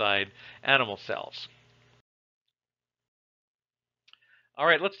living inside animal cells. All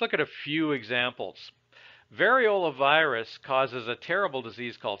right, let's look at a few examples. Variola virus causes a terrible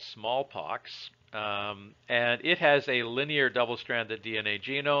disease called smallpox, and it has a linear double-stranded DNA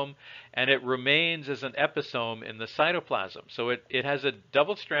genome, and it remains as an episome in the cytoplasm. So it has a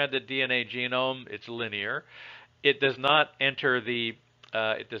double-stranded DNA genome. It's linear. It does not enter the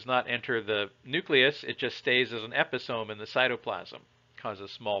It does not enter the nucleus. It just stays as an episome in the cytoplasm.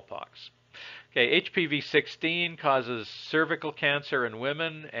 Causes smallpox. Okay, HPV-16 causes cervical cancer in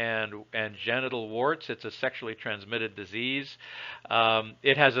women and genital warts. It's a sexually transmitted disease.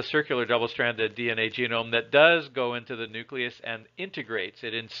 It has a circular double-stranded DNA genome that does go into the nucleus and integrates.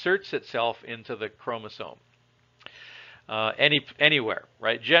 It inserts itself into the chromosome. Anywhere,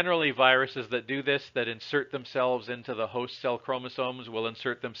 right? Generally, viruses that do this, that insert themselves into the host cell chromosomes, will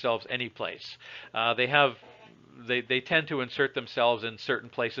insert themselves any place. They tend to insert themselves in certain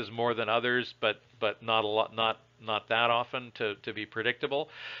places more than others, but not a lot, not that often to be predictable.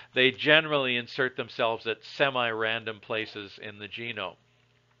 They generally insert themselves at semi-random places in the genome.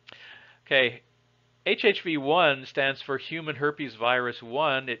 Okay. HHV1 stands for human herpes virus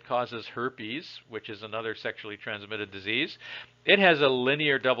 1. It causes herpes, which is another sexually transmitted disease. It has a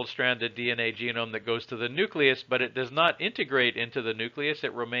linear double-stranded DNA genome that goes to the nucleus, but it does not integrate into the nucleus.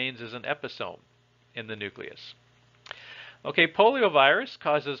 It remains as an episome in the nucleus. Okay, poliovirus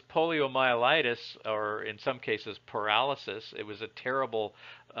causes poliomyelitis, or in some cases paralysis. It was a terrible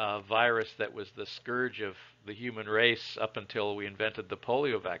virus that was the scourge of the human race up until we invented the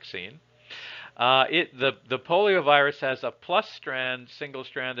polio vaccine. The poliovirus has a plus strand,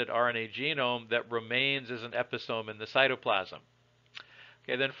 single-stranded RNA genome that remains as an episome in the cytoplasm.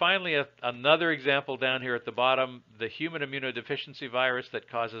 Okay, then finally, another example down here at the bottom, the human immunodeficiency virus that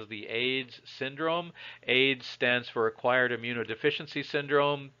causes the AIDS syndrome. AIDS stands for acquired immunodeficiency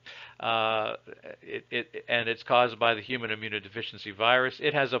syndrome, and it's caused by the human immunodeficiency virus.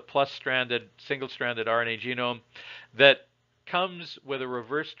 It has a plus-stranded, single-stranded RNA genome that comes with a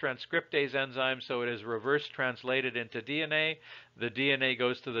reverse transcriptase enzyme, so it is reverse translated into DNA. The DNA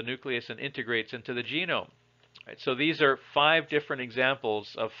goes to the nucleus and integrates into the genome. Right, so these are 5 different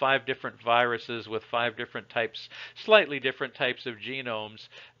examples of 5 different viruses with 5 different types, slightly different types of genomes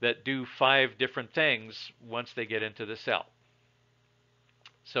that do 5 different things once they get into the cell.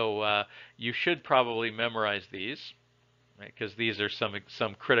 So you should probably memorize these, because these are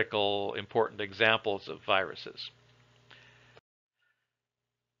some critical, important examples of viruses.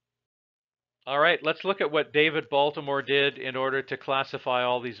 All right, let's look at what David Baltimore did in order to classify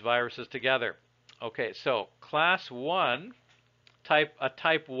all these viruses together. Okay, so class 1, a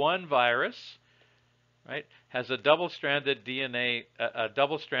type 1 virus, right, has a double-stranded DNA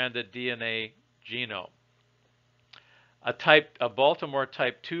genome. A Baltimore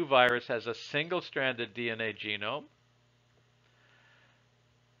type 2 virus has a single-stranded DNA genome.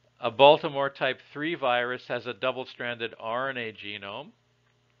 A Baltimore type 3 virus has a double-stranded RNA genome.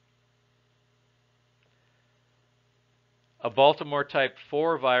 A Baltimore type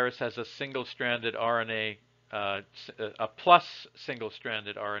 4 virus has a single-stranded RNA, a plus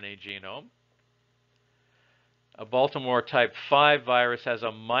single-stranded RNA genome. A Baltimore type 5 virus has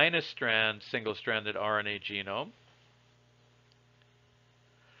a minus strand single-stranded RNA genome.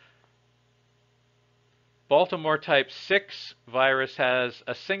 Baltimore type 6 virus has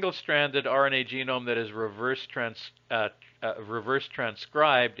a single-stranded RNA genome that is reverse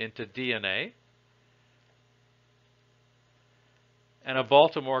transcribed into DNA. And a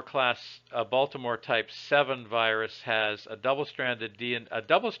Baltimore type 7 virus has a double-stranded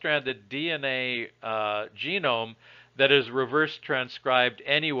DNA genome that is reverse transcribed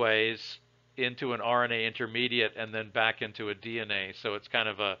anyways into an RNA intermediate and then back into a DNA. So it's kind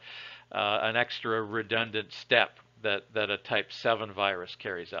of an extra redundant step that a type 7 virus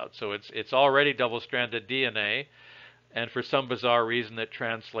carries out. So it's already double-stranded DNA, and for some bizarre reason it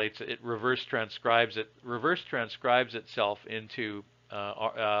reverse transcribes itself into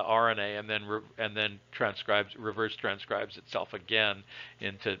RNA, and then reverse transcribes itself again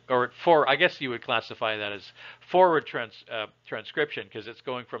into, I guess you would classify that as forward transcription, because it's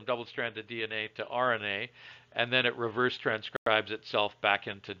going from double-stranded DNA to RNA, and then it reverse transcribes itself back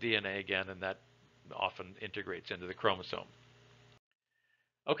into DNA again, and that often integrates into the chromosome.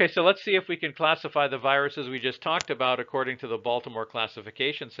 Okay, so let's see if we can classify the viruses we just talked about according to the Baltimore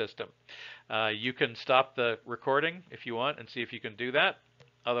classification system. You can stop the recording if you want and see if you can do that.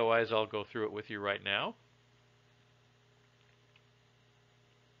 Otherwise, I'll go through it with you right now.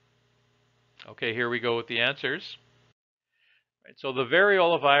 Okay, here we go with the answers. Right, so the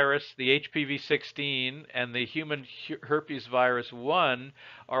variola virus, the HPV-16, and the human herpes virus 1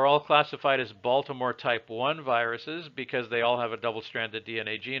 are all classified as Baltimore type 1 viruses because they all have a double-stranded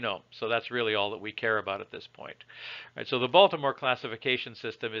DNA genome. So that's really all that we care about at this point. Right, so the Baltimore classification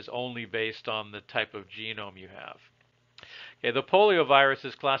system is only based on the type of genome you have. Okay, the poliovirus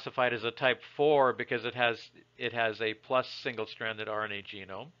is classified as a type 4 because it has a plus single-stranded RNA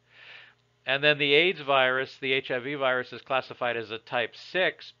genome. And then the AIDS virus, the HIV virus, is classified as a type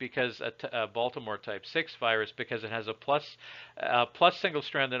 6 because a Baltimore type 6 virus because it has a plus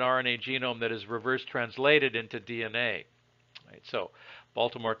single-stranded RNA genome that is reverse translated into DNA. Right? So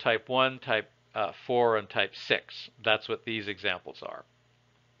Baltimore type 1, type 4, and type 6. That's what these examples are.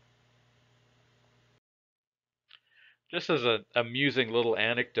 Just as an amusing little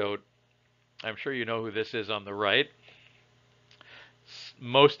anecdote, I'm sure you know who this is on the right.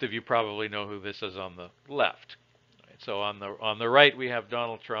 Most of you probably know who this is on the left. So on the right we have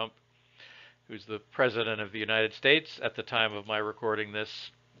Donald Trump, who's the president of the United States at the time of my recording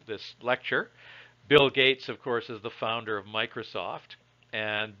this lecture. Bill Gates, of course, is the founder of Microsoft,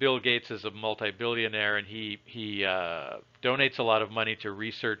 and Bill Gates is a multi-billionaire, and he donates a lot of money to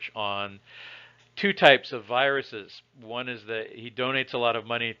research on two types of viruses. One is that he donates a lot of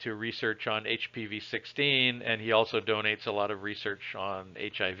money to research on HPV-16, and he also donates a lot of research on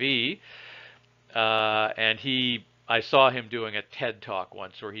HIV. I saw him doing a TED Talk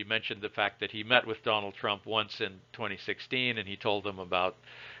once where he mentioned the fact that he met with Donald Trump once in 2016, and he told him about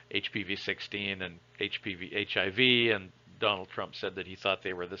HPV-16 and HIV, and Donald Trump said that he thought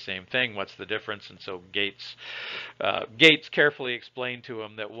they were the same thing. What's the difference? And so Gates carefully explained to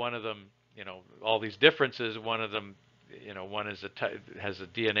him that one of them, all these differences, one of them, one is has a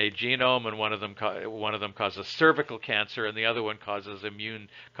DNA genome, and one of them causes cervical cancer, and the other one causes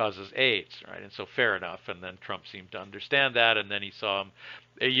AIDS, right? And so fair enough. And then Trump seemed to understand that, and then he saw him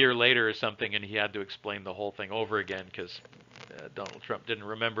a year later or something, and he had to explain the whole thing over again because Donald Trump didn't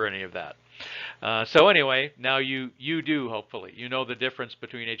remember any of that. So anyway, now you do, hopefully you know the difference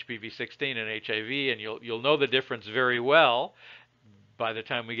between HPV-16 and HIV, and you'll know the difference very well by the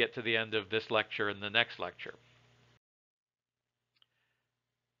time we get to the end of this lecture and the next lecture.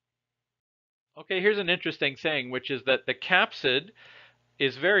 Okay, here's an interesting thing, which is that the capsid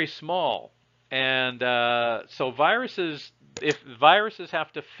is very small. And so if viruses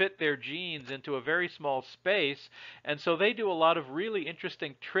have to fit their genes into a very small space, and so they do a lot of really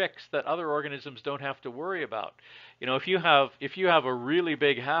interesting tricks that other organisms don't have to worry about. If you have a really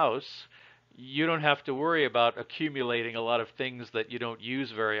big house, you don't have to worry about accumulating a lot of things that you don't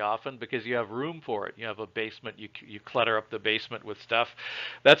use very often because you have room for it. You have a basement, you clutter up the basement with stuff.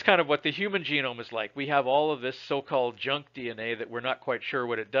 That's kind of what the human genome is like. We have all of this so-called junk DNA that we're not quite sure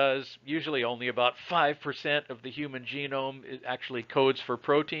what it does. Usually only about 5% of the human genome actually codes for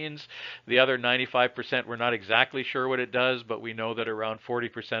proteins. The other 95% we're not exactly sure what it does, but we know that around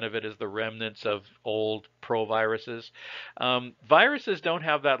 40% of it is the remnants of old proviruses. Viruses don't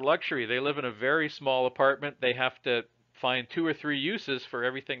have that luxury. They live in a very small apartment. They have to find 2 or 3 uses for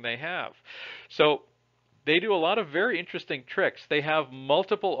everything they have. So they do a lot of very interesting tricks. They have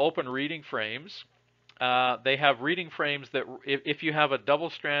multiple open reading frames. They have reading frames that if you have a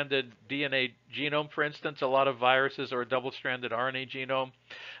double-stranded DNA genome, for instance, a lot of viruses, or a double-stranded RNA genome,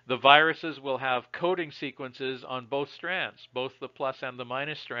 the viruses will have coding sequences on both strands. Both the plus and the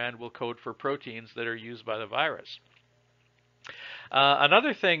minus strand will code for proteins that are used by the virus.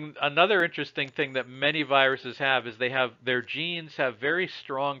 Another interesting thing that many viruses have is their genes have very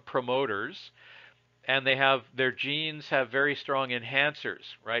strong promoters, and their genes have very strong enhancers,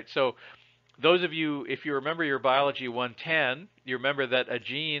 right? So those of you, if you remember your biology 110, you remember that a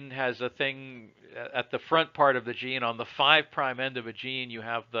gene has a thing at the front part of the gene. On the 5' end of a gene, you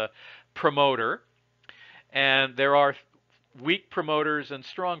have the promoter, and there are weak promoters and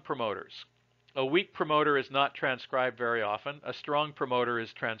strong promoters. A weak promoter is not transcribed very often. A strong promoter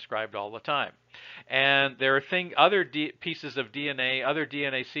is transcribed all the time. And there are other pieces of DNA, other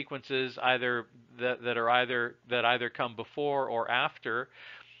DNA sequences that either come before or after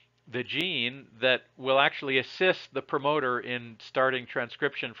the gene that will actually assist the promoter in starting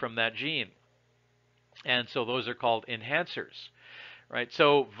transcription from that gene. And so those are called enhancers. Right?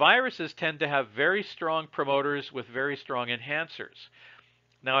 So viruses tend to have very strong promoters with very strong enhancers.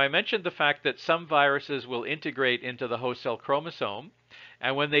 Now, I mentioned the fact that some viruses will integrate into the host cell chromosome,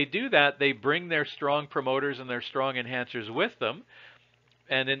 and when they do that, they bring their strong promoters and their strong enhancers with them.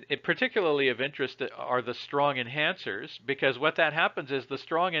 And particularly of interest are the strong enhancers, because what that happens is the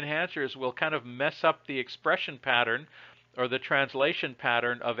strong enhancers will kind of mess up the expression pattern or the translation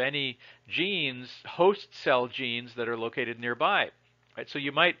pattern of any genes, host cell genes that are located nearby. Right, so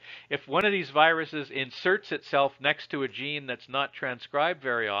you might, if one of these viruses inserts itself next to a gene that's not transcribed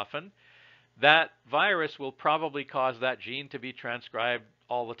very often, that virus will probably cause that gene to be transcribed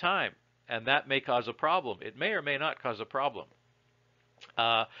all the time. And that may cause a problem. It may or may not cause a problem.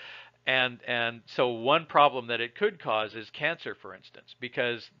 And so one problem that it could cause is cancer, for instance,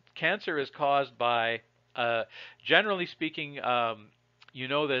 because cancer is caused by, generally speaking, you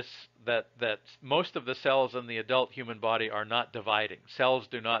know this, that most of the cells in the adult human body are not dividing. Cells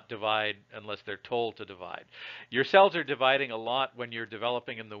do not divide unless they're told to divide. Your cells are dividing a lot when you're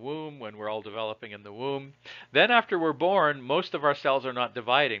developing in the womb, when we're all developing in the womb. Then after we're born, most of our cells are not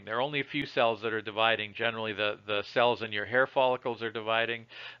dividing. There are only a few cells that are dividing. Generally, the cells in your hair follicles are dividing.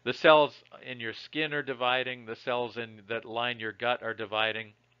 The cells in your skin are dividing. The cells that line your gut are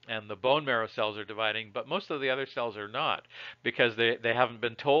dividing, and the bone marrow cells are dividing, but most of the other cells are not because they haven't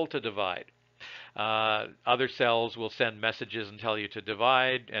been told to divide. Other cells will send messages and tell you to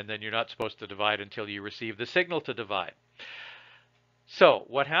divide, and then you're not supposed to divide until you receive the signal to divide. So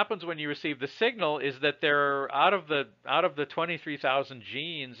what happens when you receive the signal is that out of the 23,000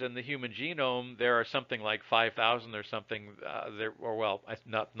 genes in the human genome, there are something like 5,000 or something there, or well,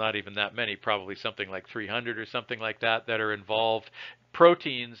 not even that many, probably something like 300 or something like that are involved.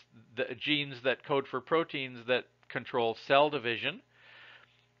 Proteins, the genes that code for proteins that control cell division.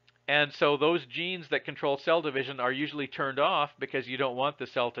 And so those genes that control cell division are usually turned off because you don't want the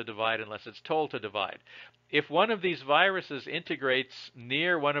cell to divide unless it's told to divide. If one of these viruses integrates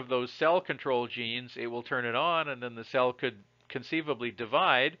near one of those cell control genes, it will turn it on, and then the cell could conceivably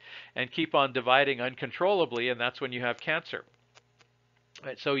divide and keep on dividing uncontrollably, and that's when you have cancer.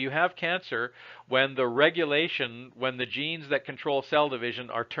 Right, so you have cancer when when the genes that control cell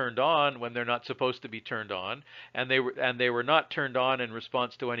division are turned on when they're not supposed to be turned on, and they were not turned on in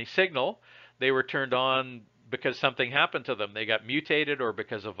response to any signal. They were turned on because something happened to them. They got mutated or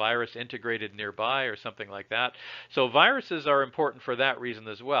because a virus integrated nearby or something like that. So viruses are important for that reason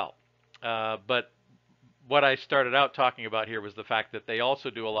as well. But what I started out talking about here was the fact that they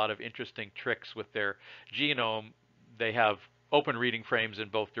also do a lot of interesting tricks with their genome. They have open reading frames in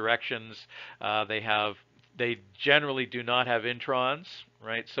both directions. They generally do not have introns,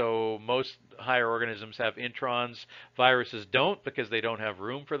 right? So most higher organisms have introns. Viruses don't because they don't have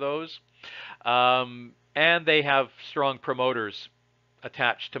room for those. And they have strong promoters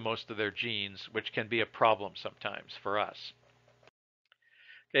attached to most of their genes, which can be a problem sometimes for us.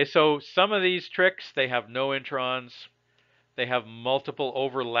 Okay, so some of these tricks, they have no introns. They have multiple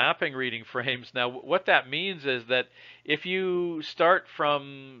overlapping reading frames. Now, what that means is that if you start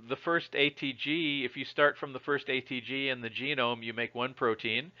from the first ATG, if you start from the first ATG in the genome, you make one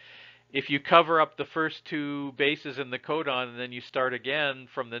protein. If you cover up the first two bases in the codon and then you start again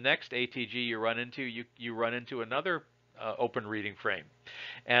from the next ATG you run into another open reading frame.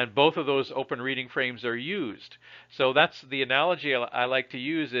 And both of those open reading frames are used. So that's the analogy I like to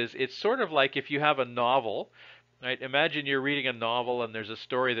use is it's sort of like if you have a novel. Right? Imagine you're reading a novel and there's a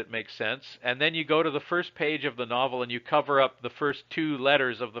story that makes sense, and then you go to the first page of the novel and you cover up the first two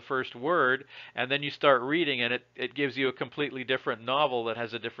letters of the first word, and then you start reading, and it gives you a completely different novel that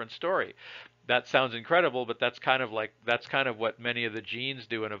has a different story. That sounds incredible, but that's kind of what many of the genes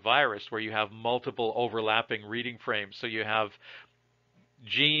do in a virus, where you have multiple overlapping reading frames. So you have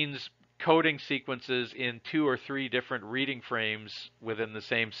genes coding sequences in 2 or 3 different reading frames within the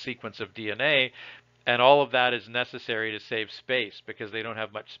same sequence of DNA. And all of that is necessary to save space because they don't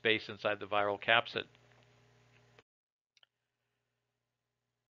have much space inside the viral capsid.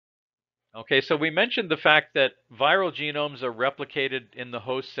 Okay, so we mentioned the fact that viral genomes are replicated in the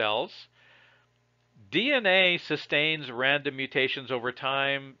host cells. DNA sustains random mutations over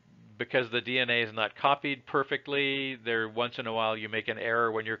time because the DNA is not copied perfectly. Once in a while you make an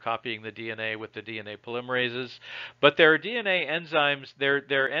error when you're copying the DNA with the DNA polymerases. But there are DNA enzymes, there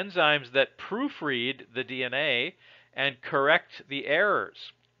are enzymes that proofread the DNA and correct the errors.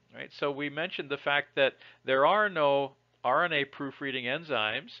 Right? So we mentioned the fact that there are no RNA proofreading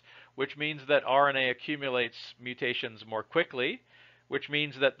enzymes, which means that RNA accumulates mutations more quickly, which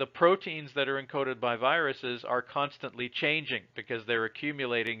means that the proteins that are encoded by viruses are constantly changing because they're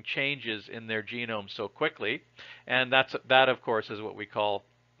accumulating changes in their genome so quickly. And that of course is what we call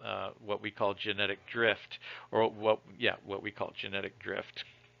genetic drift, or what we call genetic drift.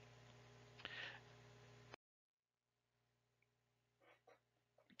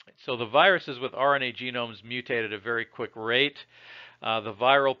 So the viruses with RNA genomes mutate at a very quick rate. The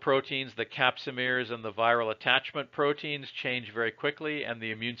viral proteins, the capsomeres and the viral attachment proteins change very quickly, and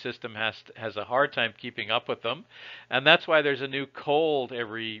the immune system has a hard time keeping up with them. And that's why there's a new cold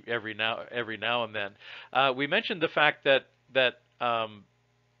every now and then. We mentioned the fact that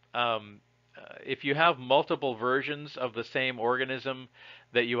if you have multiple versions of the same organism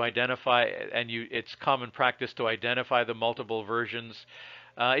that you identify, and it's common practice to identify the multiple versions.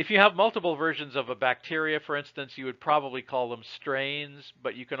 If you have multiple versions of a bacteria, for instance, you would probably call them strains,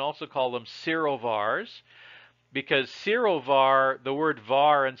 but you can also call them serovars, because serovar, the word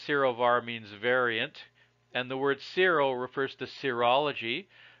var in serovar means variant, and the word sero refers to serology.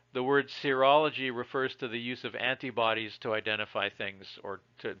 The word serology refers to the use of antibodies to identify things, or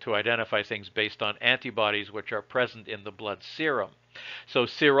to identify things based on antibodies which are present in the blood serum. So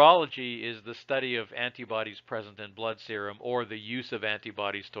serology is the study of antibodies present in blood serum, or the use of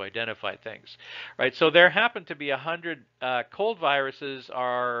antibodies to identify things, right? So there happen to be 100 cold viruses.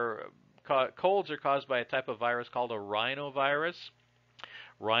 Colds are caused by a type of virus called a rhinovirus.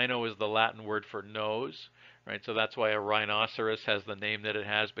 Rhino is the Latin word for nose, right? So that's why a rhinoceros has the name that it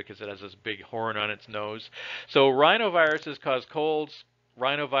has, because it has this big horn on its nose. So rhinoviruses cause colds.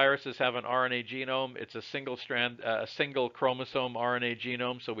 Rhinoviruses have an RNA genome. It's a single chromosome RNA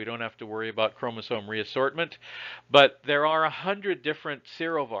genome, so we don't have to worry about chromosome reassortment. But there are 100 different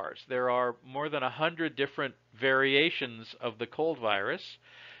serovars. There are more than 100 different variations of the cold virus.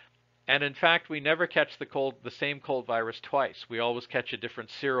 And in fact, we never catch the same cold virus twice. We always catch a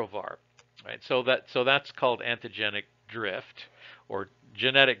different serovar, right? So that's called antigenic drift, or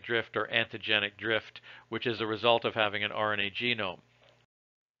genetic drift, or antigenic drift, which is a result of having an RNA genome.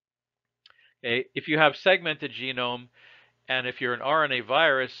 Okay, if you have segmented genome, and if you're an RNA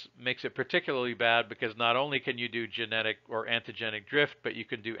virus, makes it particularly bad, because not only can you do genetic or antigenic drift, but you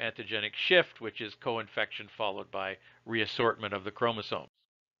can do antigenic shift, which is co-infection followed by reassortment of the chromosomes.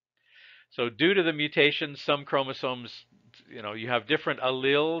 So due to the mutations, some chromosomes, you have different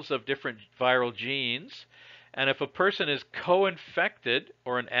alleles of different viral genes. And if a person is co-infected,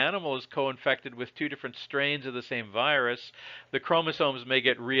 or an animal is co-infected with two different strains of the same virus, the chromosomes may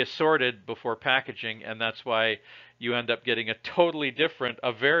get reassorted before packaging, and that's why you end up getting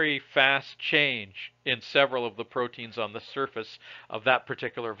a very fast change in several of the proteins on the surface of that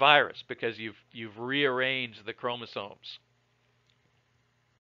particular virus, because you've rearranged the chromosomes.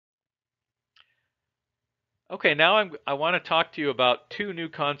 Okay, now I want to talk to you about two new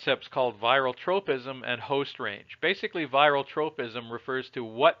concepts called viral tropism and host range. Basically, viral tropism refers to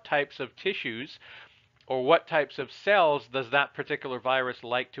what types of tissues or what types of cells does that particular virus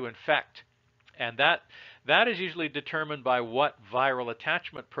like to infect. And that is usually determined by what viral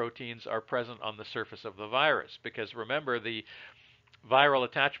attachment proteins are present on the surface of the virus. Because remember, the viral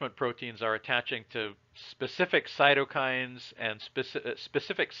attachment proteins are attaching to specific cytokines and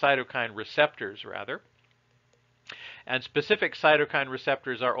specific cytokine receptors, rather. And specific cytokine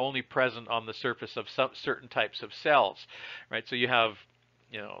receptors are only present on the surface of certain types of cells, right? So you have,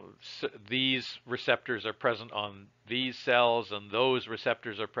 these receptors are present on these cells, and those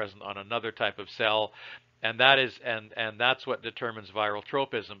receptors are present on another type of cell. And that's what determines viral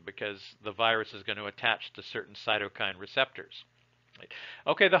tropism, because the virus is going to attach to certain cytokine receptors. Right?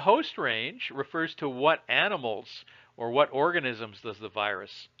 Okay, the host range refers to what animals or what organisms does the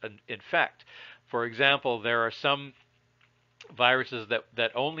virus infect. For example, there are some viruses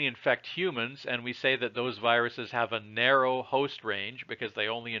that only infect humans, and we say that those viruses have a narrow host range because they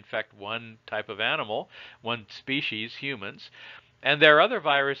only infect one type of animal, one species, humans. And there are other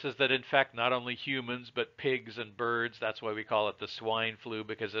viruses that infect not only humans, but pigs and birds. That's why we call it the swine flu,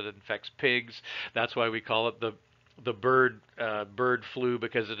 because it infects pigs. That's why we call it the bird flu,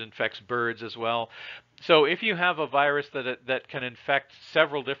 because it infects birds as well. So if you have a virus that can infect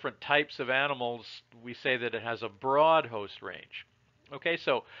several different types of animals, we say that it has a broad host range. Okay,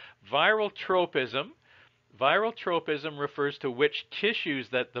 so viral tropism. Viral tropism refers to which tissues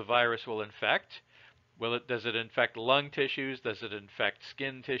that the virus will infect. Does it infect lung tissues? Does it infect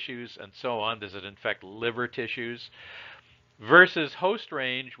skin tissues? And so on. Does it infect liver tissues? Versus host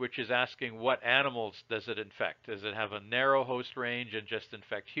range, which is asking what animals does it infect. Does it have a narrow host range and just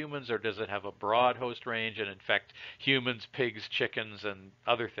infect humans, or does it have a broad host range and infect humans, pigs, chickens, and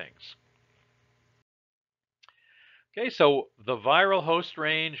other things? Okay, so the viral host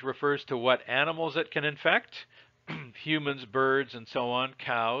range refers to what animals it can infect, humans, birds, and so on,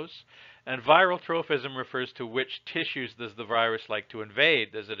 cows. And viral tropism refers to which tissues does the virus like to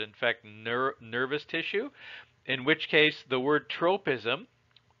invade. Does it infect nervous tissue? In which case, the word tropism,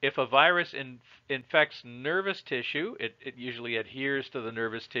 if a virus infects nervous tissue, it usually adheres to the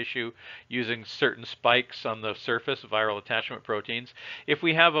nervous tissue using certain spikes on the surface, viral attachment proteins. If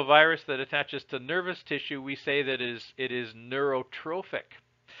we have a virus that attaches to nervous tissue, we say that it is neurotrophic.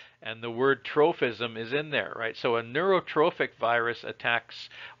 And the word tropism is in there, right? So a neurotrophic virus attacks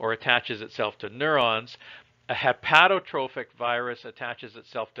or attaches itself to neurons. A hepatotrophic virus attaches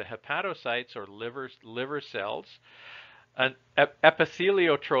itself to hepatocytes or liver cells. An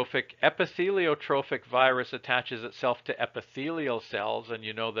epitheliotropic virus attaches itself to epithelial cells, and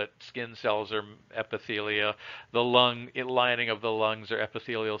you know that skin cells are epithelia. The lining of the lungs are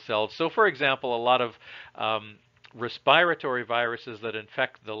epithelial cells. So, for example, a lot of respiratory viruses that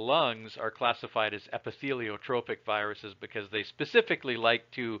infect the lungs are classified as epitheliotropic viruses because they specifically like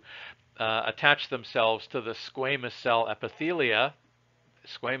to attach themselves to the squamous cell epithelia,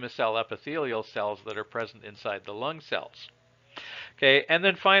 squamous cell epithelial cells that are present inside the lung cells. Okay, and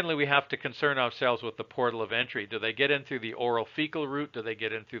then finally we have to concern ourselves with the portal of entry. Do they get in through the oral fecal route? Do they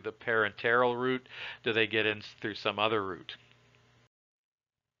get in through the parenteral route? Do they get in through some other route?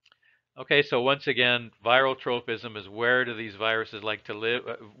 Okay, so once again, viral tropism is where do these viruses like to live?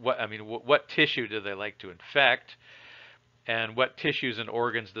 What tissue do they like to infect? And what tissues and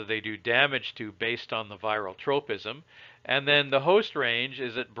organs do they do damage to based on the viral tropism? And then the host range,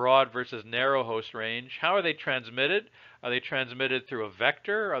 is it broad versus narrow host range? How are they transmitted? Are they transmitted through a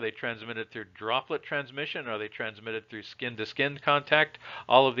vector? Are they transmitted through droplet transmission? Are they transmitted through skin-to-skin contact?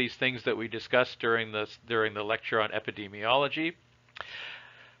 All of these things that we discussed during the lecture on epidemiology.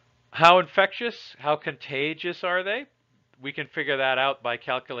 How infectious, how contagious are they? We can figure that out by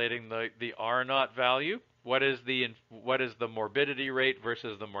calculating the R naught value. What is the morbidity rate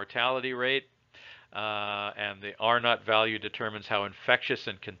versus the mortality rate? And the R naught value determines how infectious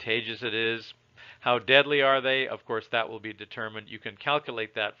and contagious it is. How deadly are they? Of course, that will be determined. You can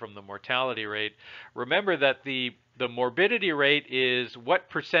calculate that from the mortality rate. Remember that the morbidity rate is what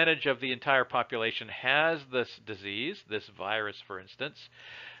percentage of the entire population has this disease, this virus, for instance.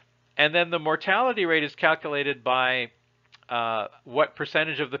 And then the mortality rate is calculated by what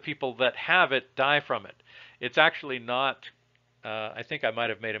percentage of the people that have it die from it. It's actually not, I think I might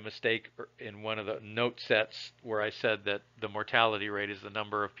have made a mistake in one of the note sets where I said that the mortality rate is the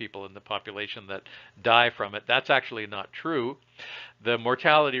number of people in the population that die from it. That's actually not true. The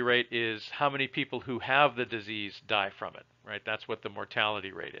mortality rate is how many people who have the disease die from it, right? That's what the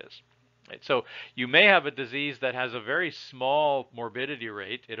mortality rate is. Right? So you may have a disease that has a very small morbidity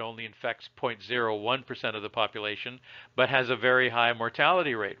rate. It only infects 0.01% of the population, but has a very high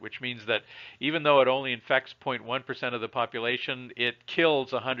mortality rate, which means that even though it only infects 0.1% of the population, it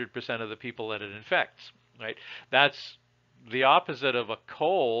kills 100% of the people that it infects. Right? That's the opposite of a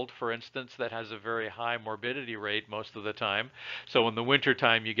cold, for instance, that has a very high morbidity rate most of the time. So in the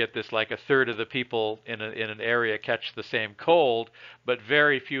wintertime, you get this like a third of the people in an area catch the same cold, but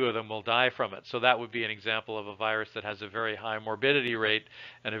very few of them will die from it. So that would be an example of a virus that has a very high morbidity rate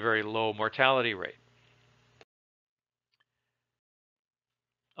and a very low mortality rate.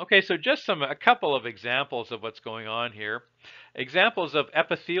 Okay, so just a couple of examples of what's going on here. Examples of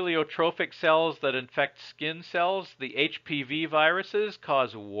epitheliotropic cells that infect skin cells. The HPV viruses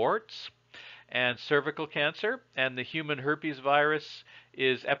cause warts and cervical cancer, and the human herpes virus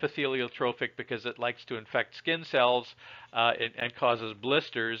is epitheliotropic because it likes to infect skin cells and causes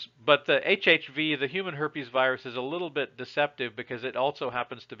blisters. But the HHV, the human herpes virus, is a little bit deceptive because it also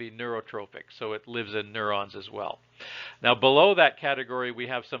happens to be neurotropic, so it lives in neurons as well. Now, below that category, we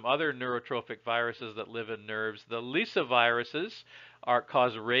have some other neurotropic viruses that live in nerves. The Lissa viruses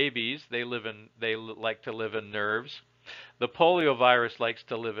cause rabies. They like to live in nerves. The poliovirus likes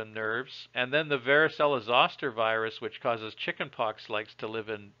to live in nerves, and then the varicella zoster virus, which causes chickenpox, likes to live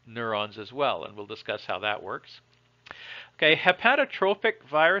in neurons as well, and we'll discuss how that works. Okay, hepatotropic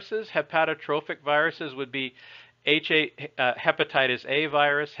viruses. Hepatotropic viruses would be hepatitis A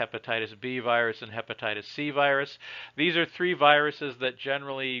virus, hepatitis B virus, and hepatitis C virus. These are three viruses that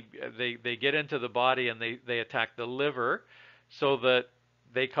generally they get into the body and they attack the liver, so that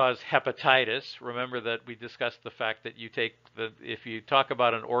they cause hepatitis. Remember that we discussed the fact that if you talk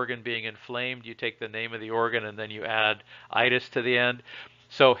about an organ being inflamed, you take the name of the organ and then you add itis to the end.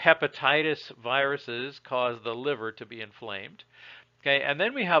 So hepatitis viruses cause the liver to be inflamed. Okay, and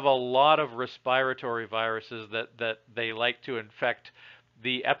then we have a lot of respiratory viruses that they like to infect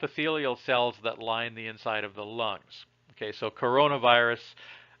the epithelial cells that line the inside of the lungs. Okay, so coronavirus,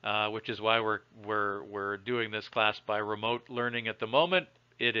 which is why we're doing this class by remote learning at the moment.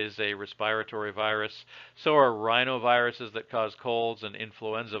 It is a respiratory virus. So are rhinoviruses that cause colds, and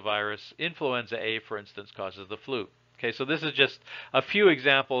influenza virus. Influenza A, for instance, causes the flu. Okay, so this is just a few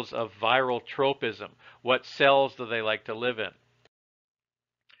examples of viral tropism. What cells do they like to live in?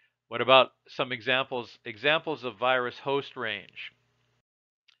 What about some examples of virus host range?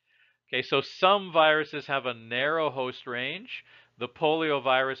 Okay, so some viruses have a narrow host range. The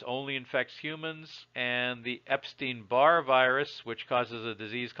poliovirus only infects humans, and the Epstein-Barr virus, which causes a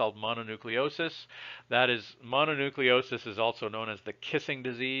disease called mononucleosis. Mononucleosis is also known as the kissing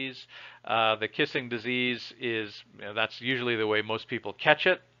disease. The kissing disease that's usually the way most people catch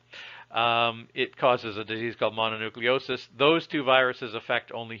it. it causes a disease called mononucleosis. Those two viruses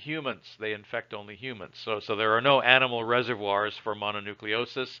affect only humans. They infect only humans. So there are no animal reservoirs for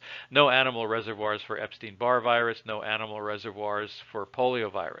mononucleosis, no animal reservoirs for Epstein-Barr virus, no animal reservoirs for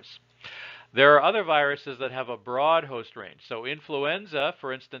poliovirus. There are other viruses that have a broad host range. So influenza,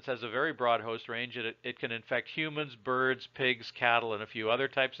 for instance, has a very broad host range. It can infect humans, birds, pigs, cattle, and a few other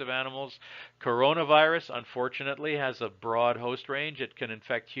types of animals. Coronavirus, unfortunately, has a broad host range. It can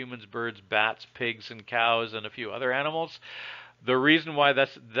infect humans, birds, bats, pigs, and cows, and a few other animals. The reason why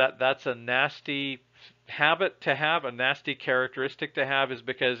that's a nasty habit to have, a nasty characteristic to have, is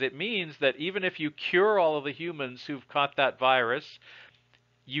because it means that even if you cure all of the humans who've caught that virus,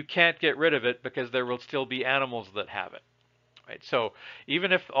 you can't get rid of it because there will still be animals that have it. Right? So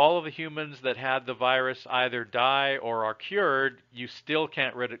even if all of the humans that had the virus either die or are cured, you still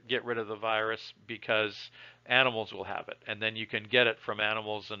can't get rid of the virus because animals will have it. And then you can get it from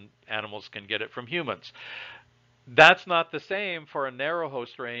animals and animals can get it from humans. That's not the same for a narrow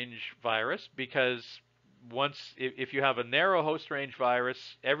host range virus because if you have a narrow host range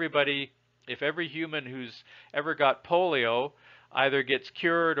virus, if every human who's ever got polio either gets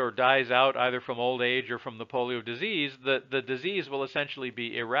cured or dies out either from old age or from the polio disease, the disease will essentially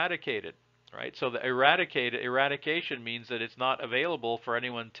be eradicated, right? So the eradication means that it's not available for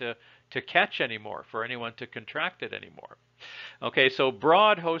anyone to catch anymore, for anyone to contract it anymore. Okay, so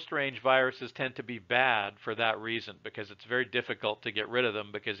broad host range viruses tend to be bad for that reason, because it's very difficult to get rid of them,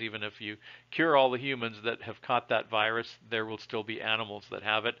 because even if you cure all the humans that have caught that virus, there will still be animals that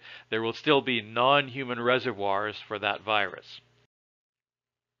have it. There will still be non-human reservoirs for that virus.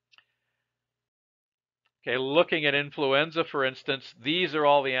 Okay, looking at influenza, for instance, these are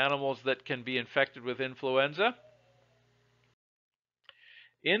all the animals that can be infected with influenza.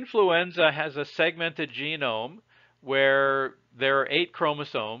 Influenza has a segmented genome where there are 8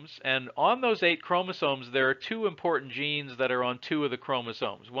 chromosomes, and on those 8 chromosomes there are 2 important genes that are on 2 of the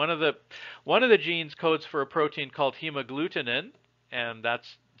chromosomes. One of the genes codes for a protein called hemagglutinin, and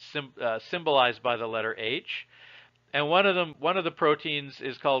that's symbolized by the letter H. And one of the proteins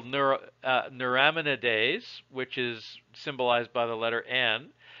is called neuraminidase, which is symbolized by the letter N.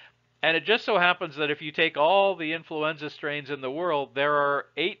 And it just so happens that if you take all the influenza strains in the world, there are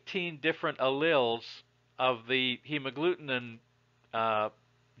 18 different alleles of the hemagglutinin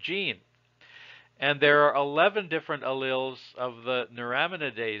gene. And there are 11 different alleles of the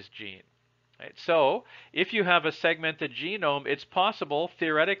neuraminidase gene. Right? So if you have a segmented genome, it's possible,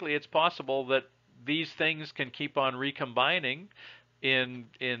 theoretically it's possible, that these things can keep on recombining in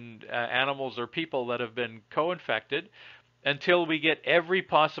animals or people that have been co-infected, until we get every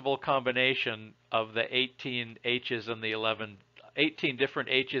possible combination of the 18 H's and the 18 different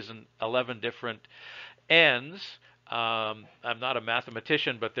H's and 11 different N's. I'm not a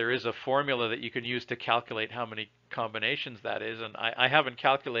mathematician, but there is a formula that you can use to calculate how many combinations that is, and I haven't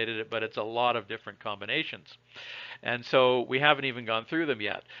calculated it, but it's a lot of different combinations. And so we haven't even gone through them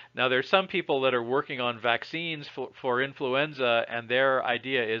yet. Now, there's some people that are working on vaccines for influenza, and their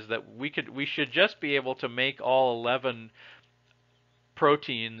idea is that we should just be able to make all 11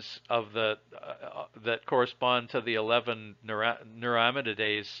 proteins of that correspond to the 11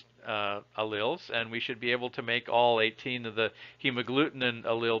 neuraminidase alleles, and we should be able to make all 18 of the hemagglutinin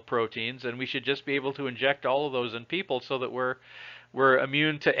allele proteins, and we should just be able to inject all of those in people so that we're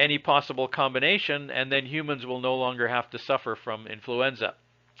immune to any possible combination, and then humans will no longer have to suffer from influenza.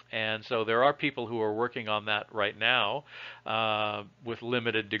 And so there are people who are working on that right now with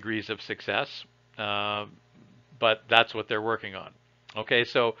limited degrees of success, but that's what they're working on. Okay,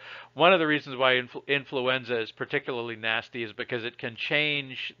 so one of the reasons why influenza is particularly nasty is because it can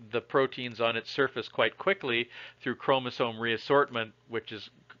change the proteins on its surface quite quickly through chromosome reassortment, which is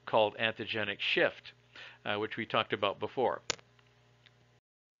called antigenic shift, which we talked about before.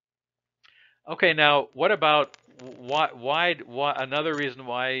 Okay, now what about why another reason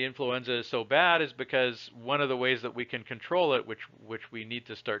why influenza is so bad is because one of the ways that we can control it, which we need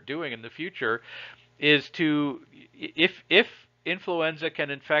to start doing in the future, is to if influenza can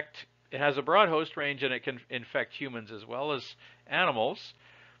infect, it has a broad host range and it can infect humans as well as animals,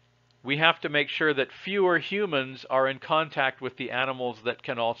 we have to make sure that fewer humans are in contact with the animals that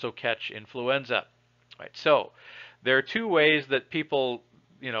can also catch influenza. Right? So there are 2 ways that people,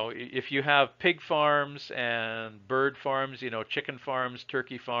 if you have pig farms and bird farms, chicken farms,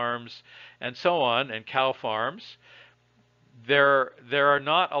 turkey farms, and so on, and cow farms, there are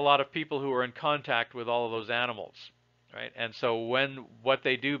not a lot of people who are in contact with all of those animals. Right? And so what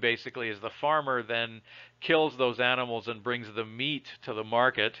they do basically is the farmer then kills those animals and brings the meat to the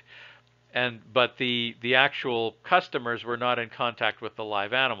market, but the actual customers were not in contact with the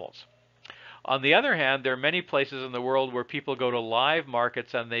live animals. On the other hand, there are many places in the world where people go to live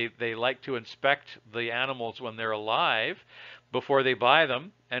markets and they like to inspect the animals when they're alive before they buy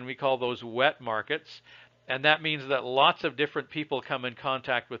them, and we call those wet markets. And that means that lots of different people come in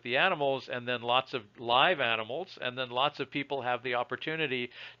contact with the animals, and then lots of live animals, and then lots of people have the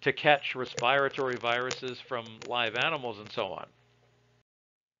opportunity to catch respiratory viruses from live animals and so on.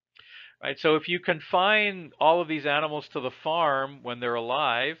 Right? So if you confine all of these animals to the farm when they're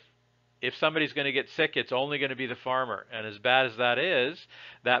alive, if somebody's going to get sick, it's only going to be the farmer. And as bad as that is,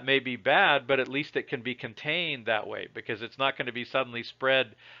 that may be bad, but at least it can be contained that way because it's not going to be suddenly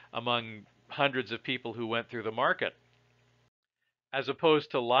spread among hundreds of people who went through the market. As opposed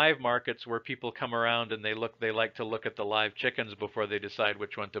to live markets where people come around and they like to look at the live chickens before they decide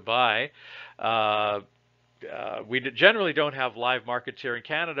which one to buy. We generally don't have live markets here in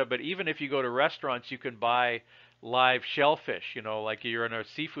Canada, but even if you go to restaurants, you can buy live shellfish. You know, like you're in a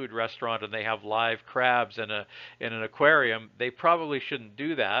seafood restaurant and they have live crabs in an aquarium. They probably shouldn't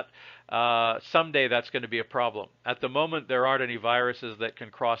do that. Someday that's going to be a problem. At the moment, there aren't any viruses that can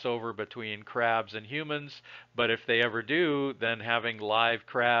cross over between crabs and humans, but if they ever do, then having live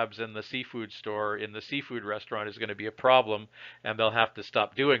crabs in the seafood store, in the seafood restaurant is going to be a problem, and they'll have to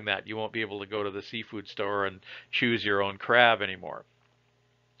stop doing that. You won't be able to go to the seafood store and choose your own crab anymore.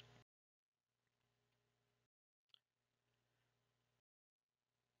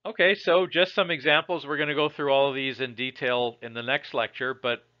 Okay, so just some examples. We're going to go through all of these in detail in the next lecture,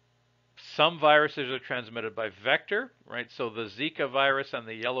 but some viruses are transmitted by vector, right? So the Zika virus and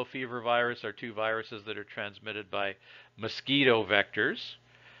the yellow fever virus are two viruses that are transmitted by mosquito vectors.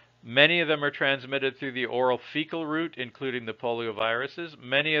 Many of them are transmitted through the oral fecal route, including the polioviruses.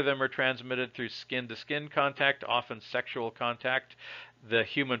 Many of them are transmitted through skin-to-skin contact, often sexual contact. The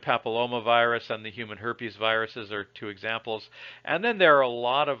human papillomavirus and the human herpes viruses are two examples. And then there are a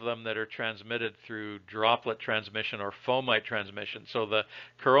lot of them that are transmitted through droplet transmission or fomite transmission. So the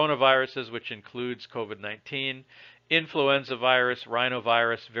coronaviruses, which includes COVID-19, influenza virus,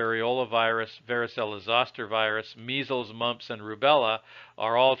 rhinovirus, variola virus, varicella zoster virus, measles, mumps, and rubella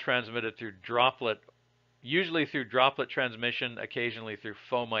are all transmitted through droplet, usually through droplet transmission, occasionally through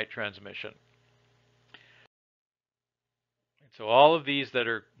fomite transmission. So all of these that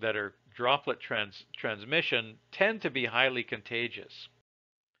are droplet transmission tend to be highly contagious.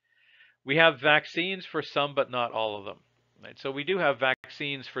 We have vaccines for some, but not all of them. Right? So we do have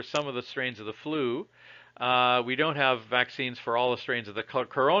vaccines for some of the strains of the flu. We don't have vaccines for all the strains of the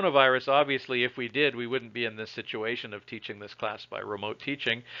coronavirus. Obviously, if we did, we wouldn't be in this situation of teaching this class by remote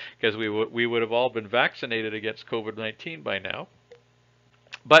teaching because we would have all been vaccinated against COVID-19 by now.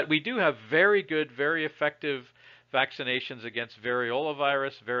 But we do have very good, very effective vaccinations against variola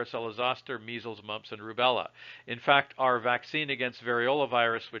virus, varicella zoster, measles, mumps, and rubella. In fact, our vaccine against variola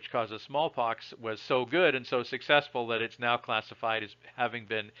virus, which causes smallpox, was so good and so successful that it's now classified as having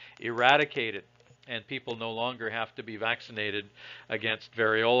been eradicated. And people no longer have to be vaccinated against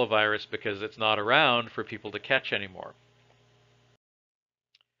variola virus because it's not around for people to catch anymore.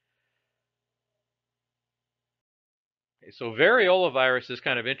 So variola virus is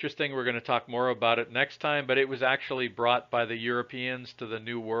kind of interesting. We're going to talk more about it next time, but it was actually brought by the Europeans to the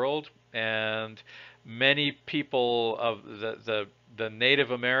New World, and many people of the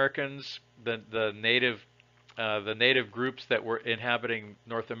Native Americans, the native groups that were inhabiting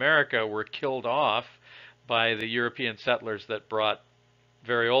North America were killed off by the European settlers that brought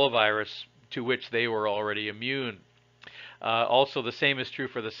variola virus to which they were already immune. Also, the same is true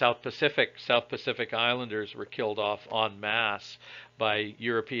for the South Pacific. South Pacific Islanders were killed off en masse by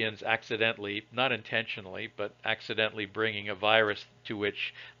Europeans accidentally, not intentionally, but accidentally bringing a virus to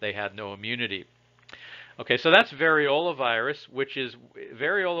which they had no immunity. Okay, so that's variola virus,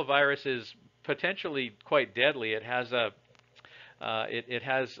 variola virus is potentially quite deadly. It has a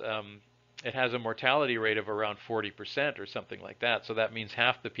it has a mortality rate of around 40% or something like that. So that means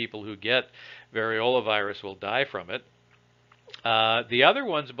half the people who get variola virus will die from it. The other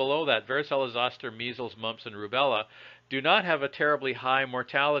ones below that, varicella zoster, measles, mumps, and rubella, do not have a terribly high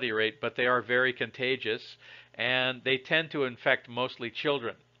mortality rate, but they are very contagious, and they tend to infect mostly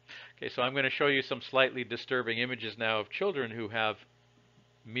children. Okay, so I'm going to show you some slightly disturbing images now of children who have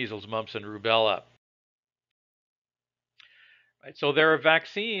measles, mumps, and rubella. Right, so there are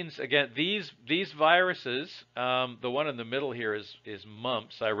vaccines again. These viruses. The one in the middle here is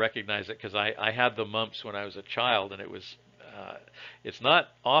mumps. I recognize it because I had the mumps when I was a child, and it was. It's not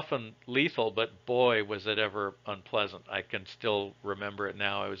often lethal, but boy, was it ever unpleasant. I can still remember it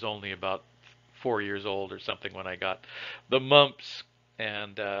now. I was only about 4 years old or something when I got the mumps,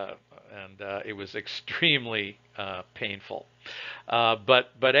 and it was extremely painful.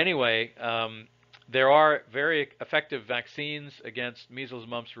 But anyway, there are very effective vaccines against measles,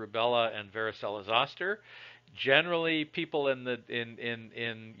 mumps, rubella, and varicella zoster. Generally, people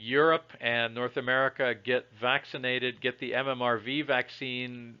in Europe and North America get vaccinated, get the MMRV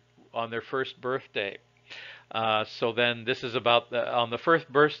vaccine on their first birthday. So then this is about on the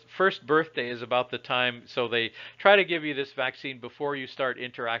first birthday is about the time. So they try to give you this vaccine before you start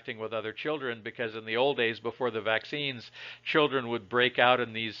interacting with other children, because in the old days, before the vaccines, children would break out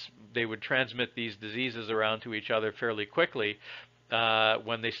in they would transmit these diseases around to each other fairly quickly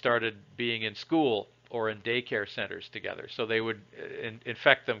when they started being in school or in daycare centers together. So they would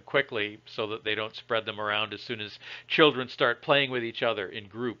infect them quickly so that they don't spread them around as soon as children start playing with each other in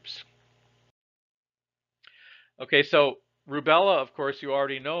groups. Okay, so rubella, of course, you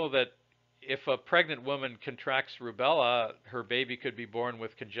already know that if a pregnant woman contracts rubella, her baby could be born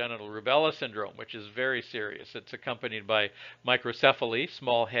with congenital rubella syndrome, which is very serious. It's accompanied by microcephaly,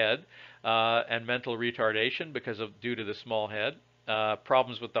 small head, and mental retardation due to the small head.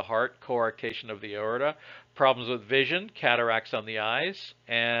 Problems with the heart, coarctation of the aorta, problems with vision, cataracts on the eyes,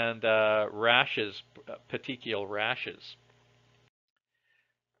 and rashes, petechial rashes.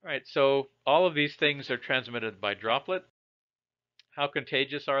 All right, so all of these things are transmitted by droplet. How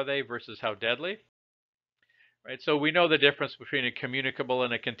contagious are they versus how deadly? Right, so we know the difference between a communicable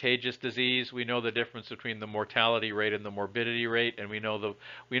and a contagious disease. We know the difference between the mortality rate and the morbidity rate, and we know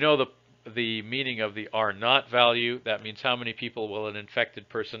the meaning of the R naught value. That means how many people will an infected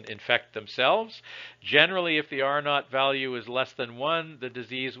person infect themselves. Generally, if the R naught value is less than 1, the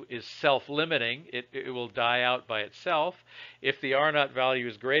disease is self-limiting. It will die out by itself. If the R naught value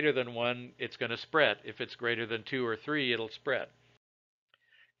is greater than 1, it's going to spread. If it's greater than 2 or 3, it'll spread.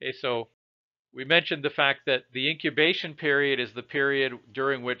 Okay, so we mentioned the fact that the incubation period is the period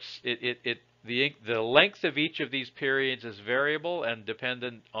during which the length of each of these periods is variable and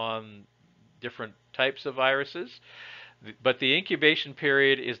dependent on different types of viruses. But the incubation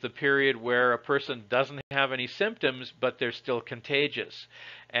period is the period where a person doesn't have any symptoms, but they're still contagious.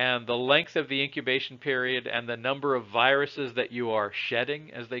 And the length of the incubation period and the number of viruses that you are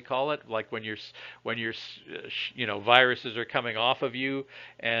shedding, as they call it, like when viruses are coming off of you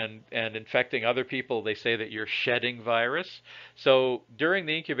and infecting other people, they say that you're shedding virus. So during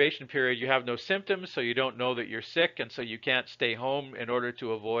the incubation period, you have no symptoms, so you don't know that you're sick, and so you can't stay home in order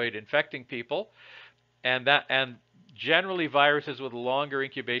to avoid infecting people. And generally viruses with longer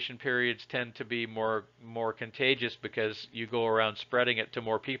incubation periods tend to be more contagious because you go around spreading it to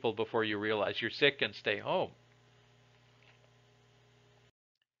more people before you realize you're sick and stay home.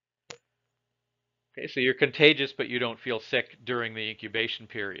 Okay, so you're contagious, but you don't feel sick during the incubation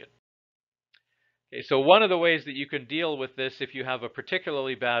period. Okay, so one of the ways that you can deal with this if you have a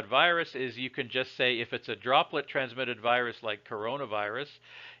particularly bad virus is you can just say, if it's a droplet transmitted virus like coronavirus,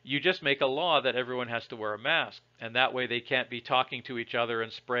 you just make a law that everyone has to wear a mask. And that way they can't be talking to each other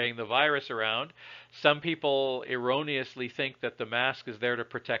and spraying the virus around. Some people erroneously think that the mask is there to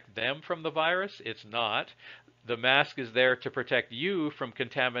protect them from the virus. It's not. The mask is there to protect you from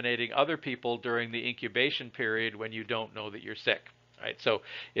contaminating other people during the incubation period when you don't know that you're sick. Right? So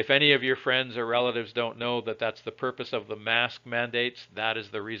if any of your friends or relatives don't know that that's the purpose of the mask mandates, that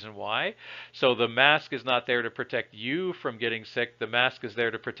is the reason why. So the mask is not there to protect you from getting sick. The mask is there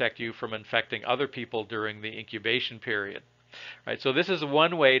to protect you from infecting other people during the incubation period. Right? So this is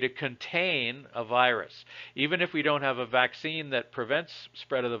one way to contain a virus. Even if we don't have a vaccine that prevents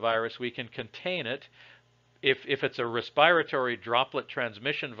spread of the virus, we can contain it. If it's a respiratory droplet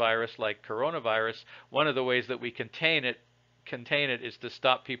transmission virus like coronavirus, one of the ways that we contain it is to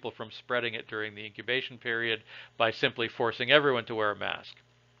stop people from spreading it during the incubation period by simply forcing everyone to wear a mask.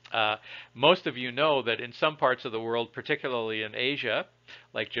 Most of you know that in some parts of the world, particularly in Asia,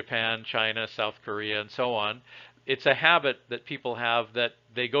 like Japan, China, South Korea, and so on, it's a habit that people have that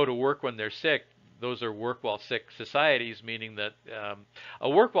they go to work when they're sick. Those are work while sick societies, meaning that a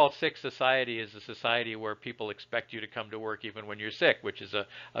work while sick society is a society where people expect you to come to work even when you're sick, which is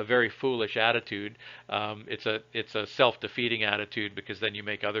a very foolish attitude. It's a self-defeating attitude because then you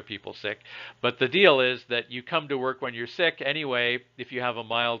make other people sick. But the deal is that you come to work when you're sick anyway. If you have a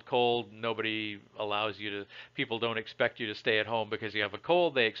mild cold, people don't expect you to stay at home because you have a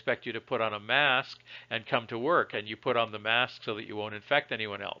cold. They expect you to put on a mask and come to work, and you put on the mask so that you won't infect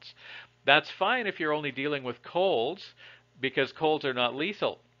anyone else. That's fine if you're only dealing with colds, because colds are not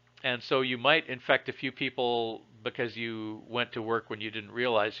lethal. And so you might infect a few people because you went to work when you didn't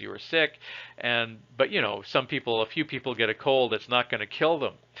realize you were sick. But a few people get a cold, it's not going to kill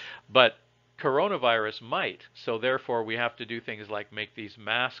them. But coronavirus might. So therefore, we have to do things like make these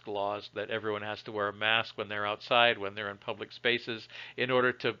mask laws that everyone has to wear a mask when they're outside, when they're in public spaces, in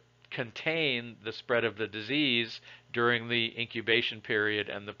order to contain the spread of the disease during the incubation period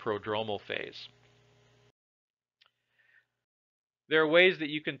and the prodromal phase. There are ways that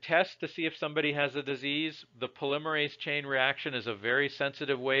you can test to see if somebody has a disease. The polymerase chain reaction is a very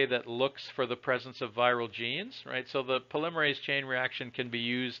sensitive way that looks for the presence of viral genes, right? So the polymerase chain reaction can be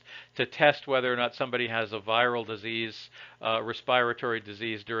used to test whether or not somebody has a viral disease, respiratory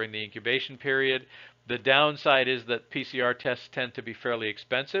disease during the incubation period. The downside is that PCR tests tend to be fairly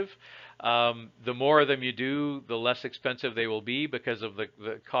expensive. The more of them you do, the less expensive they will be because of the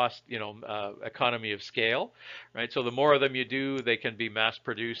cost, economy of scale, right? So the more of them you do, they can be mass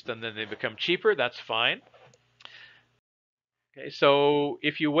produced and then they become cheaper. That's fine. Okay, so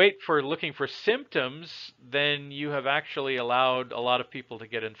if you wait for looking for symptoms, then you have actually allowed a lot of people to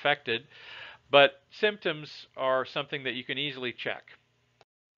get infected. But symptoms are something that you can easily check.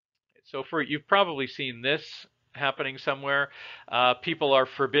 So you've probably seen this happening somewhere. People are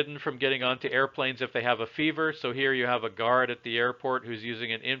forbidden from getting onto airplanes if they have a fever. So here you have a guard at the airport who's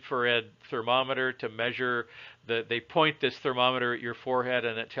using an infrared thermometer to measure they point this thermometer at your forehead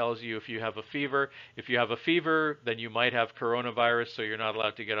and it tells you if you have a fever. If you have a fever, then you might have coronavirus, so you're not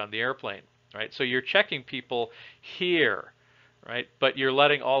allowed to get on the airplane, right? So you're checking people here, right? But you're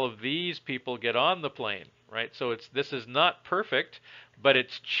letting all of these people get on the plane, right? So this is not perfect, but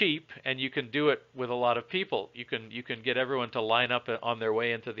it's cheap and you can do it with a lot of people. You can get everyone to line up on their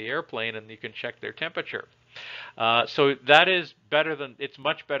way into the airplane and you can check their temperature. So that is it's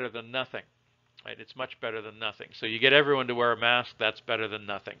much better than nothing. Right? It's much better than nothing. So you get everyone to wear a mask, that's better than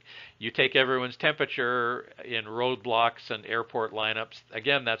nothing. You take everyone's temperature in roadblocks and airport lineups,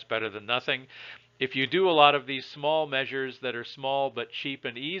 again, that's better than nothing. If you do a lot of these small measures that are small but cheap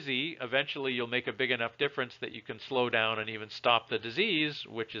and easy, eventually you'll make a big enough difference that you can slow down and even stop the disease,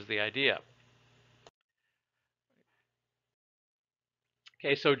 which is the idea.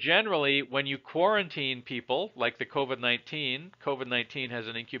 Okay, so generally, when you quarantine people, like the COVID-19 has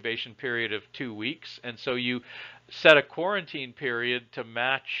an incubation period of 2 weeks, and so you set a quarantine period to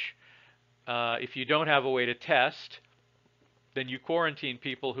match, if you don't have a way to test, then you quarantine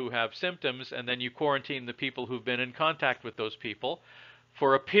people who have symptoms, and then you quarantine the people who've been in contact with those people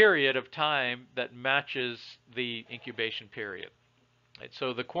for a period of time that matches the incubation period. Right?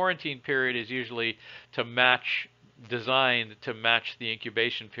 So the quarantine period is usually designed to match the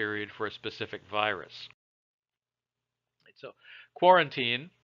incubation period for a specific virus. Right? So quarantine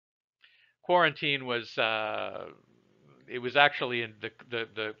was it was actually in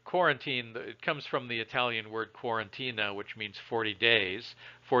the quarantine. It comes from the Italian word quarantina, which means 40 days.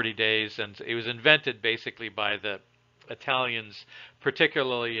 40 days, and it was invented basically by the Italians,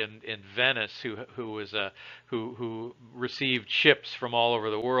 particularly in Venice, who received ships from all over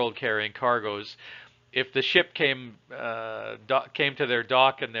the world carrying cargoes. If the ship came to their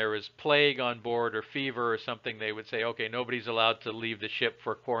dock and there was plague on board or fever or something, they would say, okay, nobody's allowed to leave the ship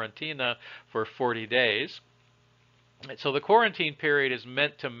for quarantina for 40 days. So the quarantine period is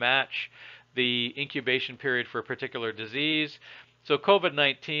meant to match the incubation period for a particular disease. So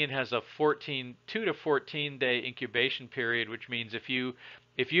COVID-19 has a 2 to 14 day incubation period, which means if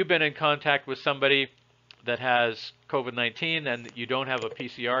you've been in contact with somebody that has COVID-19 and you don't have a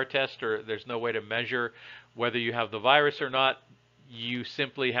PCR test or there's no way to measure whether you have the virus or not, you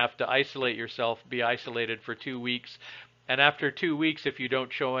simply have to isolate yourself, be isolated for 2 weeks. And after 2 weeks, if you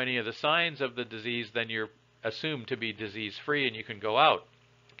don't show any of the signs of the disease, then you're assumed to be disease-free and you can go out.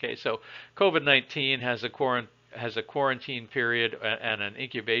 Okay, so COVID-19 has a quarantine period and an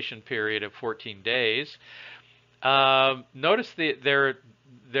incubation period of 14 days. Notice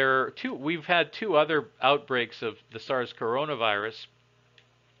we've had 2 other outbreaks of the SARS coronavirus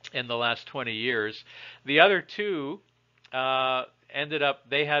in the last 20 years. The other 2 ended up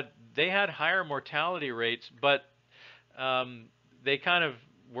they had higher mortality rates, but they kind of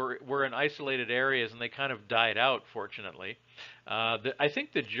were in isolated areas and they kind of died out, fortunately. I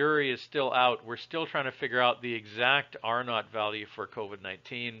think the jury is still out. We're still trying to figure out the exact R0 value for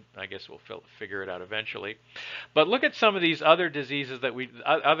COVID-19. I guess we'll figure it out eventually. But look at some of these other diseases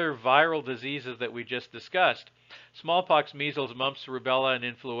other viral diseases that we just discussed. Smallpox, measles, mumps, rubella, and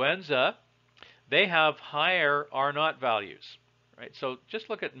influenza, they have higher R0 values. Right? So just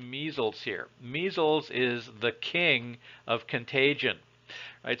look at measles here. Measles is the king of contagion.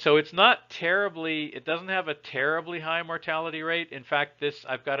 Right, so it's not terribly, it doesn't have a terribly high mortality rate. In fact, this,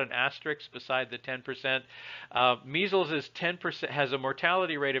 I've got an asterisk beside the 10%. Measles is 10%, has a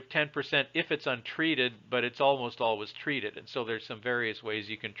mortality rate of 10% if it's untreated, but it's almost always treated. And so there's some various ways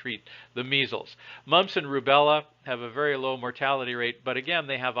you can treat the measles. Mumps and rubella have a very low mortality rate, but again,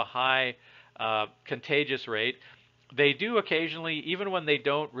 they have a high contagious rate. They do occasionally, even when they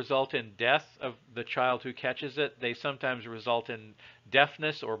don't result in death of the child who catches it, they sometimes result in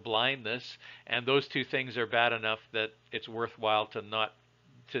deafness or blindness, and those two things are bad enough that it's worthwhile to not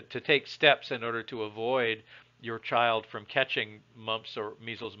to take steps in order to avoid your child from catching mumps or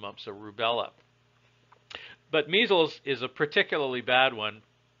measles, mumps, or rubella. But measles is a particularly bad one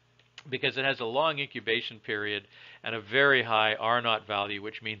because it has a long incubation period and a very high R naught value,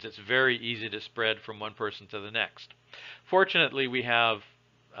 which means it's very easy to spread from one person to the next. Fortunately, we have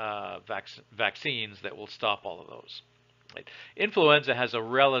vaccines that will stop all of those. Right. Influenza has a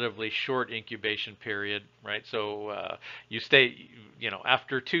relatively short incubation period, right? So you stay,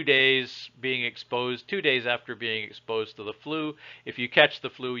 after 2 days being exposed, 2 days after being exposed to the flu, if you catch the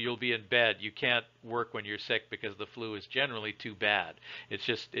flu, you'll be in bed. You can't work when you're sick because the flu is generally too bad. It's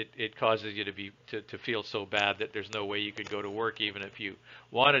just it causes you to feel so bad that there's no way you could go to work even if you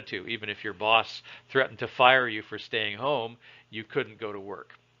wanted to. Even if your boss threatened to fire you for staying home, you couldn't go to work.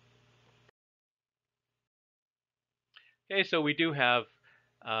 Okay, so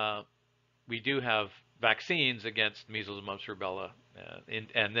uh, we do have vaccines against measles, mumps, rubella,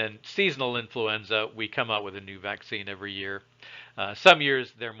 and then seasonal influenza. We come out with a new vaccine every year. Some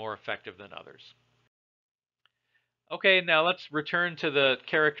years they're more effective than others. Okay, now let's return to the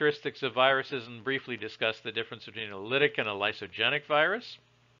characteristics of viruses and briefly discuss the difference between a lytic and a lysogenic virus.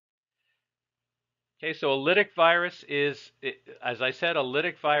 Okay, so a lytic virus is, as I said, a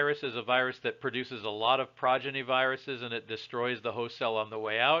lytic virus is a virus that produces a lot of progeny viruses and it destroys the host cell on the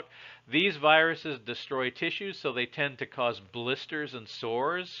way out. These viruses destroy tissues, so they tend to cause blisters and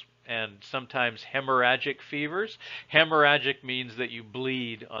sores and sometimes hemorrhagic fevers. Hemorrhagic means that you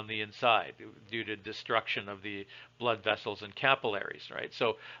bleed on the inside due to destruction of the blood vessels and capillaries, right?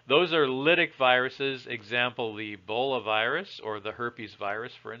 So those are lytic viruses. Example, the Ebola virus or the herpes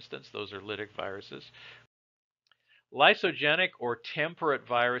virus, for instance. Those are lytic viruses. Lysogenic or temperate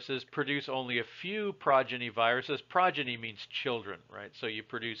viruses produce only a few progeny viruses. Progeny means children, right? So you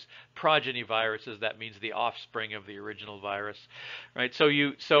produce progeny viruses. That means the offspring of the original virus, right? So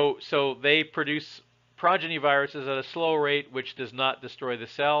they produce progeny viruses at a slow rate, which does not destroy the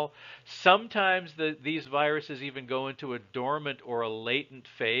cell. Sometimes these viruses even go into a dormant or a latent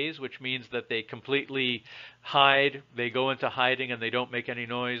phase, which means that they completely hide. They go into hiding and they don't make any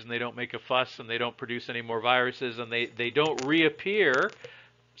noise and they don't make a fuss and they don't produce any more viruses and they don't reappear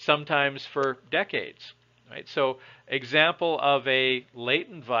sometimes for decades. Right? So example of a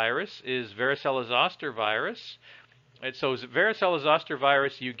latent virus is varicella zoster virus. And so varicella zoster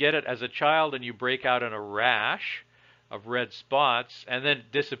virus, you get it as a child and you break out in a rash of red spots and then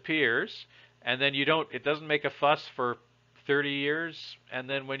it disappears. And then it doesn't make a fuss for 30 years. And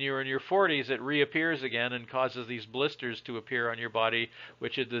then when you're in your 40s, it reappears again and causes these blisters to appear on your body,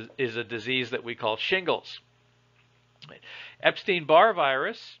 which is a disease that we call shingles. Epstein-Barr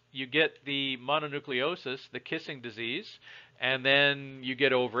virus, you get the mononucleosis, the kissing disease, and then you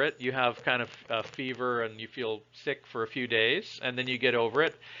get over it. You have kind of a fever and you feel sick for a few days, and then you get over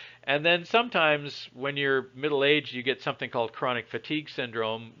it. And then sometimes when you're middle-aged, you get something called chronic fatigue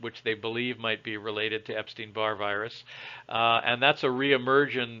syndrome, which they believe might be related to Epstein-Barr virus, and that's a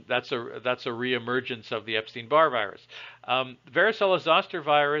reemergence. That's a reemergence of the Epstein-Barr virus. Varicella zoster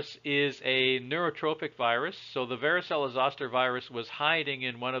virus is a neurotropic virus. So the varicella zoster virus was hiding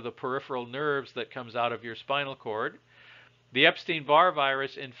in one of the peripheral nerves that comes out of your spinal cord. The Epstein-Barr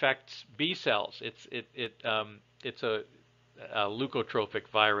virus infects B cells. It's a leukotropic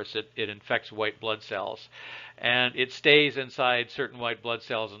virus. It infects white blood cells, and it stays inside certain white blood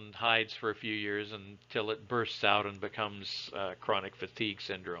cells and hides for a few years until it bursts out and becomes chronic fatigue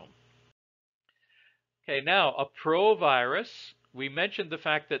syndrome. Okay, now a provirus. We mentioned the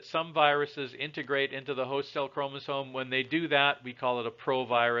fact that some viruses integrate into the host cell chromosome. When they do that, we call it a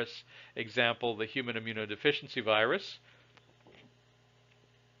provirus. Example, the human immunodeficiency virus.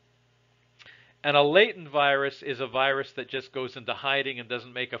 And a latent virus is a virus that just goes into hiding and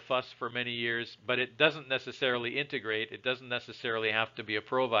doesn't make a fuss for many years, but it doesn't necessarily integrate. It doesn't necessarily have to be a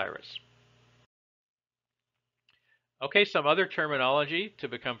provirus. Okay, some other terminology to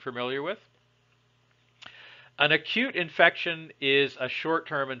become familiar with. An acute infection is a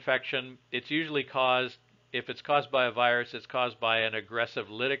short-term infection. It's usually caused, if it's caused by a virus, it's caused by an aggressive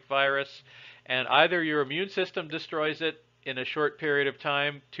lytic virus. And either your immune system destroys it in a short period of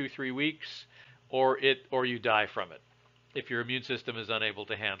time, 2, 3 weeks, or you die from it if your immune system is unable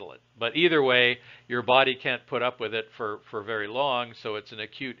to handle it. But either way, your body can't put up with it for very long, so it's an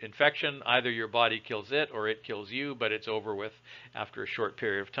acute infection. Either your body kills it or it kills you, but it's over with after a short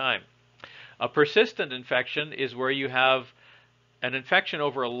period of time. A persistent infection is where you have an infection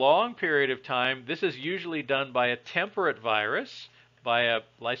over a long period of time. This is usually done by a temperate virus, by a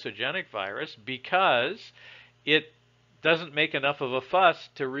lysogenic virus, because it doesn't make enough of a fuss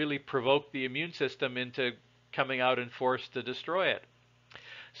to really provoke the immune system into coming out in force to destroy it.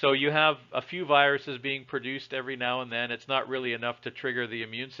 So you have a few viruses being produced every now and then. It's not really enough to trigger the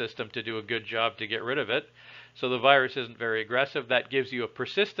immune system to do a good job to get rid of it. So the virus isn't very aggressive. That gives you a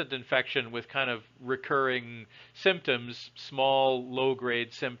persistent infection with kind of recurring symptoms, small,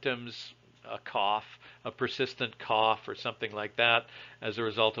 low-grade symptoms, a cough, a persistent cough or something like that as a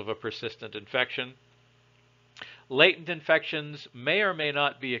result of a persistent infection. Latent infections may or may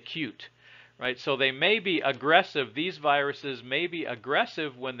not be acute. Right? So they may be aggressive. These viruses may be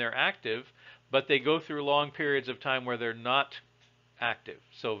aggressive when they're active, but they go through long periods of time where they're not active.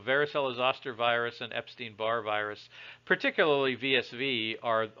 So varicella-zoster virus and Epstein-Barr virus, particularly VSV,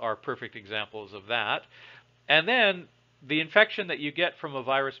 are perfect examples of that. And then the infection that you get from a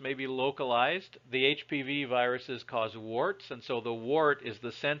virus may be localized. The HPV viruses cause warts, and so the wart is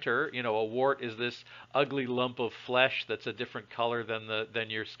the center. You know, a wart is this ugly lump of flesh that's a different color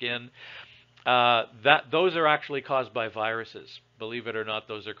than your skin. Those are actually caused by viruses. Believe it or not,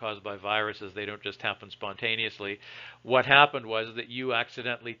 those are caused by viruses. They don't just happen spontaneously. What happened was that you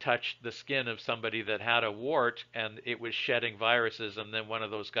accidentally touched the skin of somebody that had a wart, and it was shedding viruses, and then one of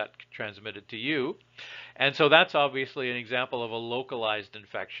those got transmitted to you. And so that's obviously an example of a localized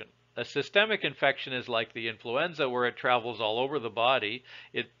infection. A systemic infection is like the influenza, where it travels all over the body.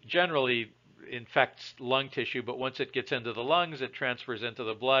 It generally infects lung tissue, but once it gets into the lungs, it transfers into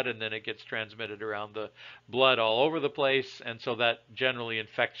the blood, and then it gets transmitted around the blood all over the place, and so that generally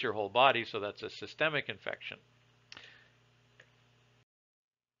infects your whole body, so that's a systemic infection.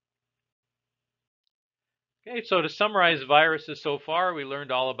 Okay, so to summarize viruses so far, we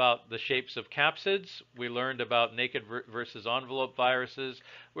learned all about the shapes of capsids. We learned about naked versus envelope viruses.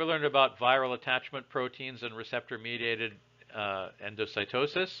 We learned about viral attachment proteins and receptor-mediated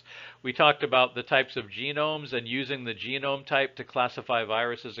endocytosis. We talked about the types of genomes and using the genome type to classify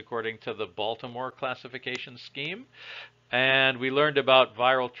viruses according to the Baltimore classification scheme. And we learned about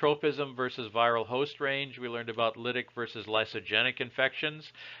viral tropism versus viral host range. We learned about lytic versus lysogenic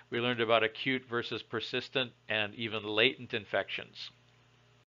infections. We learned about acute versus persistent and even latent infections.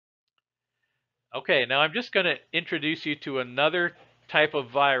 Okay, now I'm just going to introduce you to another type of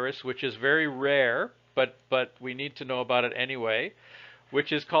virus, which is very rare, but we need to know about it anyway,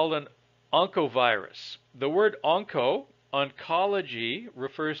 which is called an oncovirus. The word oncology,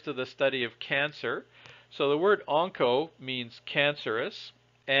 refers to the study of cancer. So the word onco means cancerous,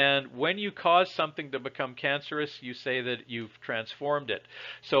 and when you cause something to become cancerous, you say that you've transformed it.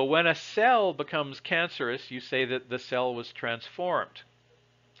 So when a cell becomes cancerous, you say that the cell was transformed.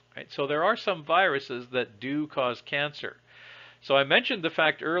 Right? So there are some viruses that do cause cancer. So I mentioned the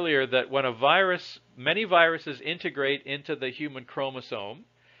fact earlier that when many viruses integrate into the human chromosome.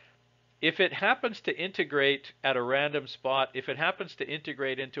 If it happens to integrate at a random spot, if it happens to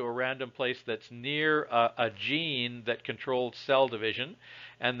integrate into a random place that's near a gene that controls cell division,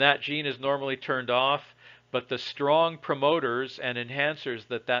 and that gene is normally turned off, but the strong promoters and enhancers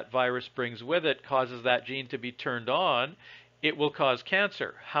that virus brings with it causes that gene to be turned on, it will cause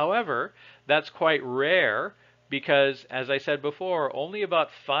cancer. However, that's quite rare because, as I said before, only about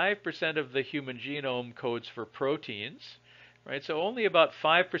 5% of the human genome codes for proteins. Right? So only about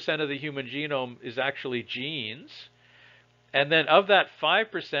 5% of the human genome is actually genes. And then of that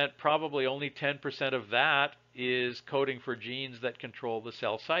 5%, probably only 10% of that is coding for genes that control the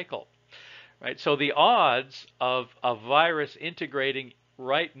cell cycle. Right? So the odds of a virus integrating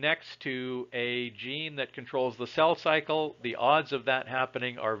right next to a gene that controls the cell cycle, the odds of that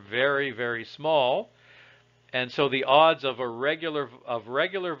happening are very, very small. And so the odds of a regular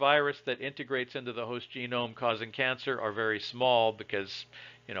virus that integrates into the host genome causing cancer are very small because,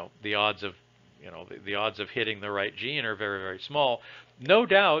 the odds of hitting the right gene are very, very small. No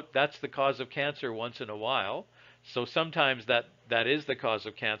doubt that's the cause of cancer once in a while. So sometimes that is the cause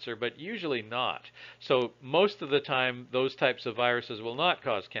of cancer, but usually not. So most of the time, those types of viruses will not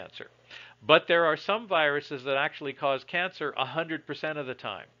cause cancer. But there are some viruses that actually cause cancer 100% of the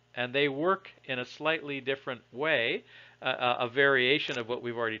time. And they work in a slightly different way, a variation of what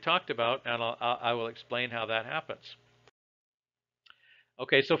we've already talked about, and I will explain how that happens.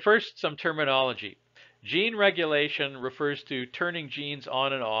 Okay, so first, some terminology. Gene regulation refers to turning genes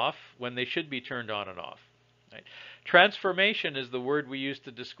on and off when they should be turned on and off. Right? Transformation is the word we use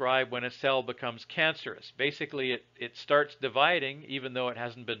to describe when a cell becomes cancerous. Basically, it starts dividing even though it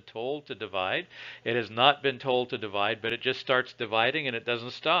hasn't been told to divide. It has not been told to divide, but it just starts dividing and it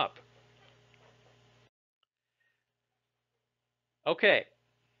doesn't stop. Okay,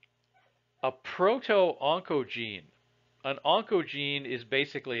 a proto-oncogene. An oncogene is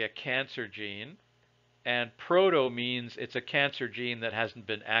basically a cancer gene, and proto means it's a cancer gene that hasn't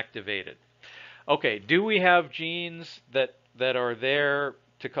been activated. Okay, do we have genes that are there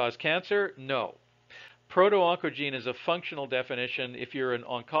to cause cancer? No. Proto-oncogene is a functional definition. If you're an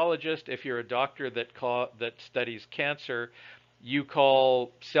oncologist, if you're a doctor that studies cancer, you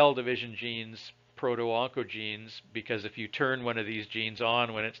call cell division genes proto-oncogenes because if you turn one of these genes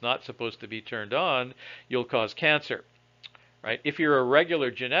on when it's not supposed to be turned on, you'll cause cancer. Right? If you're a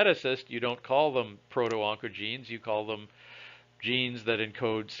regular geneticist, you don't call them proto-oncogenes, you call them genes that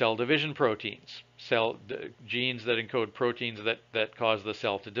encode cell division proteins, genes that encode proteins that cause the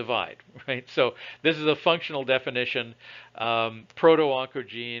cell to divide, right? So this is a functional definition.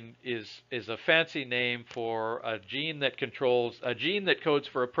 Proto-oncogene is a fancy name for a gene that codes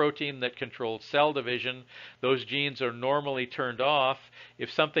for a protein that controls cell division. Those genes are normally turned off.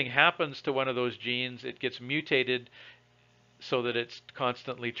 If something happens to one of those genes, it gets mutated so that it's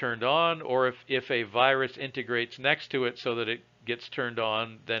constantly turned on, or if a virus integrates next to it so that it gets turned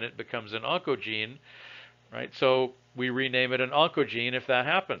on, then it becomes an oncogene, right? So we rename it an oncogene if that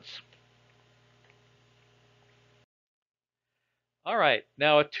happens. All right,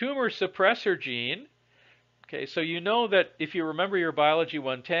 now a tumor suppressor gene. Okay, so you know that if you remember your Biology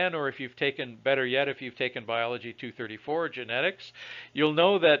 110, or if you've taken, better yet, if you've taken Biology 234, genetics, you'll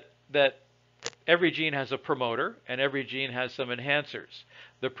know that every gene has a promoter and every gene has some enhancers.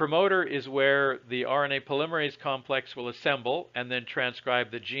 The promoter is where the RNA polymerase complex will assemble and then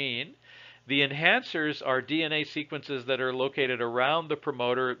transcribe the gene. The enhancers are DNA sequences that are located around the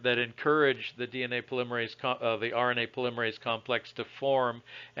promoter that encourage the the RNA polymerase complex to form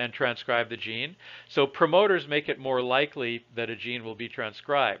and transcribe the gene. So promoters make it more likely that a gene will be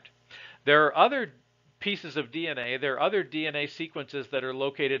transcribed. There are other pieces of DNA, there are other DNA sequences that are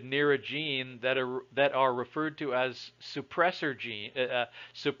located near a gene that are referred to as suppressor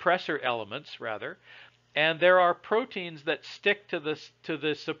elements rather. And there are proteins that stick to the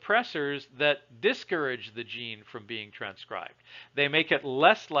suppressors that discourage the gene from being transcribed. They make it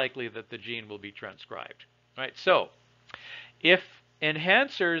less likely that the gene will be transcribed. Right? So, if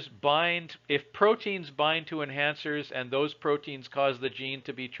proteins bind to enhancers and those proteins cause the gene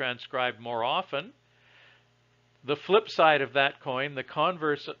to be transcribed more often, the flip side of that coin, the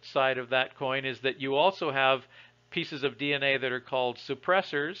converse side of that coin, is that you also have pieces of DNA that are called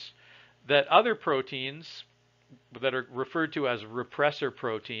suppressors, that other proteins that are referred to as repressor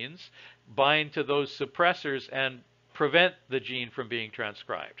proteins bind to those suppressors and prevent the gene from being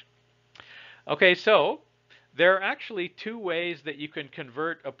transcribed. Okay, so there are actually two ways that you can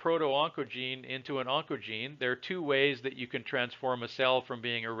convert a proto-oncogene into an oncogene. There are two ways that you can transform a cell from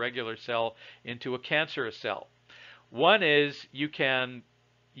being a regular cell into a cancerous cell. One is you can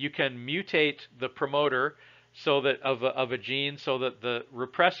mutate the promoter so that of a gene so that the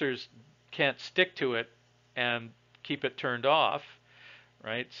repressors can't stick to it and keep it turned off,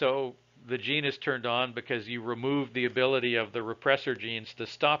 right? So the gene is turned on because you remove the ability of the repressor genes to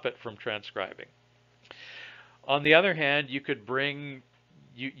stop it from transcribing. On the other hand, you could mutate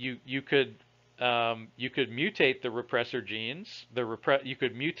the repressor genes. You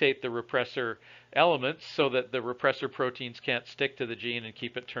could mutate the repressor elements so that the repressor proteins can't stick to the gene and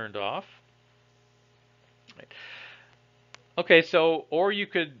keep it turned off. Right. Okay, so or you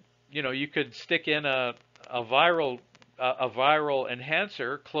could stick in a viral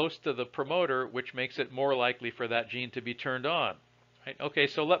enhancer close to the promoter, which makes it more likely for that gene to be turned on. Right? Okay,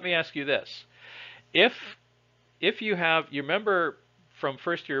 so let me ask you this: if you remember from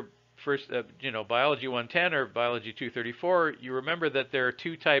Biology 110 or Biology 234, you remember that there are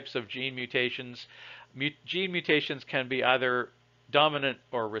two types of gene mutations. Gene mutations can be either dominant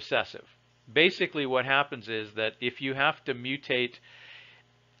or recessive. Basically, what happens is that if you have to mutate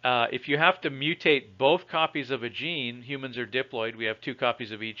both copies of a gene, humans are diploid, we have two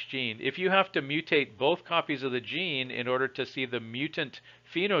copies of each gene. If you have to mutate both copies of the gene in order to see the mutant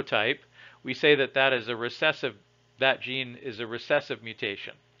phenotype, we say that that gene is a recessive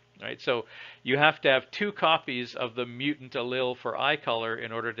mutation. Right? So you have to have two copies of the mutant allele for eye color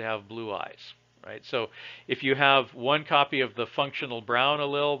in order to have blue eyes. right? So if you have one copy of the functional brown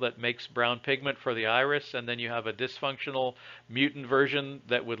allele that makes brown pigment for the iris, and then you have a dysfunctional mutant version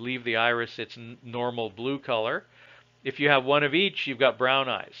that would leave the iris its normal blue color, if you have one of each, you've got brown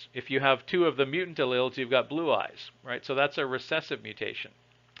eyes. If you have two of the mutant alleles, you've got blue eyes, right? So that's a recessive mutation.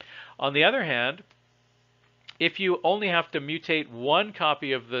 On the other hand, if you only have to mutate one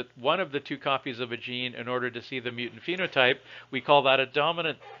of the two copies of a gene in order to see the mutant phenotype, we call that a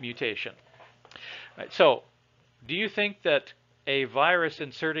dominant mutation. Right, so do you think that a virus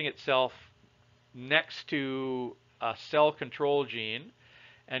inserting itself next to a cell control gene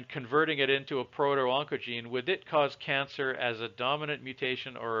and converting it into a proto-oncogene, would it cause cancer as a dominant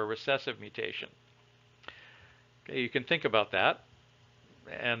mutation or a recessive mutation? Okay, you can think about that,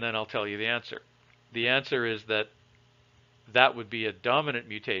 and then I'll tell you the answer. The answer is that that would be a dominant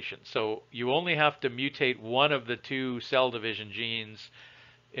mutation. So you only have to mutate one of the two cell division genes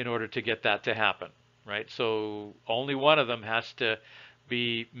in order to get that to happen, right? So only one of them has to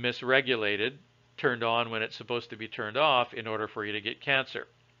be misregulated, turned on when it's supposed to be turned off in order for you to get cancer.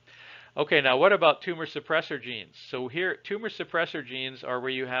 Okay, now what about tumor suppressor genes? So here, tumor suppressor genes are where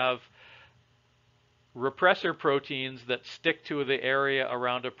you have repressor proteins that stick to the area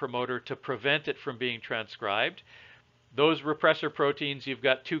around a promoter to prevent it from being transcribed. Those repressor proteins, you've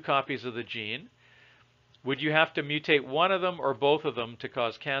got two copies of the gene. Would you have to mutate one of them or both of them to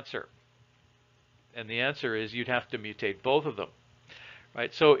cause cancer? And the answer is you'd have to mutate both of them.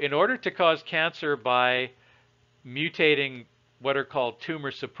 Right? So in order to cause cancer by mutating what are called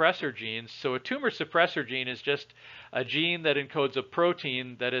tumor suppressor genes, so a tumor suppressor gene is just a gene that encodes a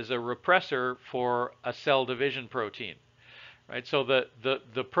protein that is a repressor for a cell division protein. Right? So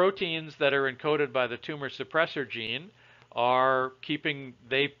the proteins that are encoded by the tumor suppressor gene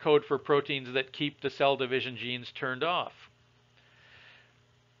they code for proteins that keep the cell division genes turned off.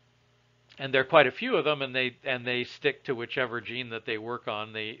 And there are quite a few of them, and they stick to whichever gene that they work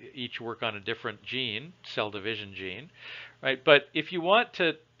on. They each work on a different gene, cell division gene, right? But if you want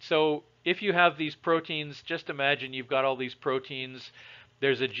to, so if you have these proteins, just imagine you've got all these proteins.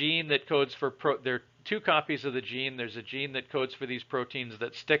 There's a gene that codes for there are two copies of the gene. There's a gene that codes for these proteins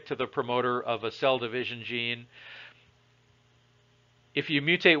that stick to the promoter of a cell division gene. If you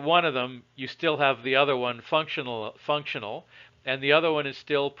mutate one of them, you still have the other one functional, and the other one is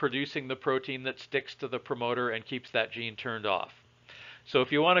still producing the protein that sticks to the promoter and keeps that gene turned off. So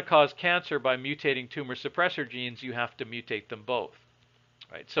if you want to cause cancer by mutating tumor suppressor genes, you have to mutate them both.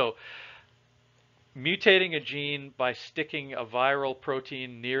 Right? So mutating a gene by sticking a viral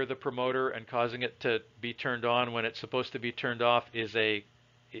protein near the promoter and causing it to be turned on when it's supposed to be turned off is a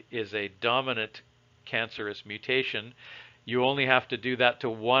dominant cancerous mutation. You only have to do that to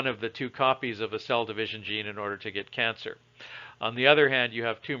one of the two copies of a cell division gene in order to get cancer. On the other hand, you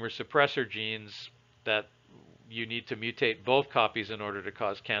have tumor suppressor genes that you need to mutate both copies in order to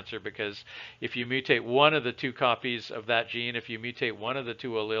cause cancer, because if you mutate one of the two copies of that gene, if you mutate one of the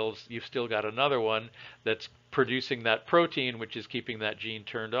two alleles, you've still got another one that's producing that protein, which is keeping that gene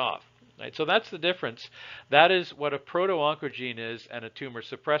turned off. Right? So that's the difference. That is what a proto-oncogene is and a tumor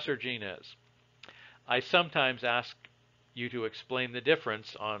suppressor gene is. I sometimes ask you to explain the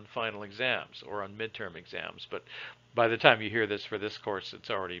difference on final exams or on midterm exams, but by the time you hear this for this course,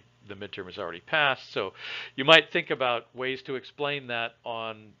 the midterm is already passed. So you might think about ways to explain that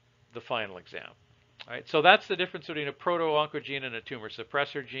on the final exam. All right, so that's the difference between a proto-oncogene and a tumor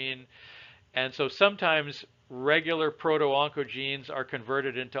suppressor gene. And so sometimes regular proto-oncogenes are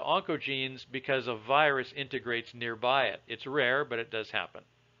converted into oncogenes because a virus integrates nearby it. It's rare, but it does happen.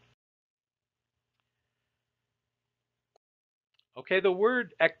 Okay, the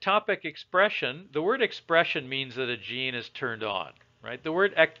word ectopic expression, the word expression means that a gene is turned on, right? The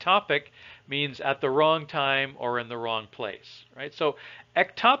word ectopic means at the wrong time or in the wrong place, right? So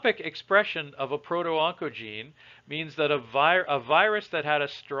ectopic expression of a proto-oncogene means that a virus that had a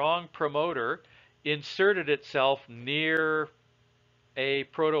strong promoter inserted itself near a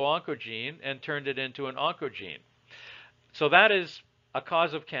proto-oncogene and turned it into an oncogene. So that is a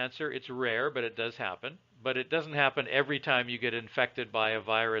cause of cancer. It's rare, but it does happen. But it doesn't happen every time you get infected by a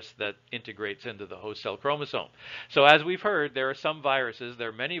virus that integrates into the host cell chromosome. So as we've heard, there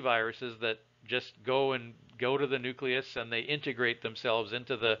are many viruses that just go to the nucleus and they integrate themselves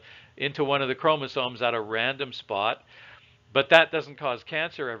into one of the chromosomes at a random spot. But that doesn't cause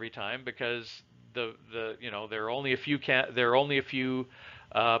cancer every time, because there are only a few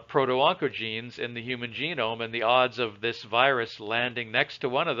proto-oncogenes in the human genome, and the odds of this virus landing next to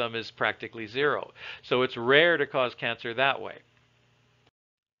one of them is practically zero. So it's rare to cause cancer that way.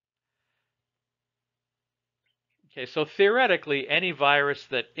 Okay, so theoretically, any virus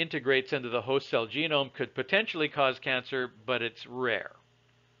that integrates into the host cell genome could potentially cause cancer, but it's rare.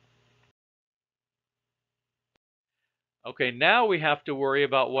 Okay, now we have to worry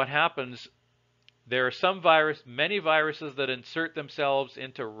about what happens. There are many viruses that insert themselves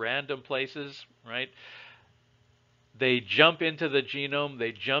into random places, right? They jump into the genome,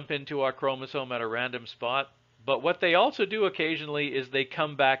 they jump into our chromosome at a random spot. But what they also do occasionally is they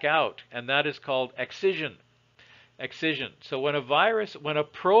come back out, and that is called excision. Excision. So when a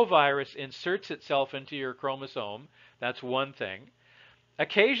provirus inserts itself into your chromosome, that's one thing.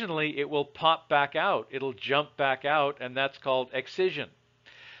 Occasionally it will pop back out. It'll jump back out, and that's called excision.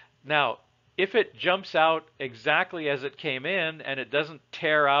 Now, if it jumps out exactly as it came in and it doesn't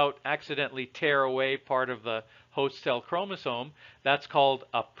accidentally tear away part of the host cell chromosome, that's called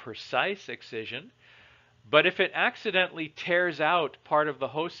a precise excision. But if it accidentally tears out part of the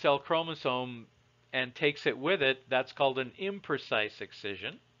host cell chromosome and takes it with it, that's called an imprecise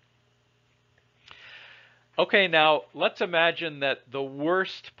excision. Okay, now let's imagine that the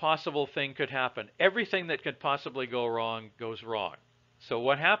worst possible thing could happen. Everything that could possibly go wrong goes wrong. So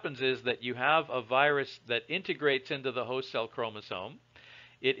what happens is that you have a virus that integrates into the host cell chromosome.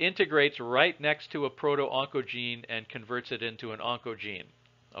 It integrates right next to a proto-oncogene and converts it into an oncogene.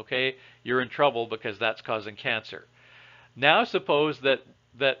 Okay, you're in trouble because that's causing cancer. Now suppose that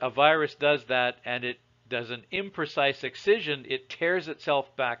a virus does that and it does an imprecise excision. It tears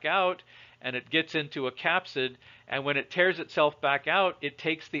itself back out and it gets into a capsid, and when it tears itself back out, it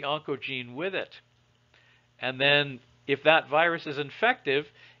takes the oncogene with it. And then if that virus is infective,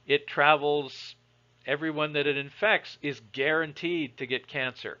 it travels, everyone that it infects is guaranteed to get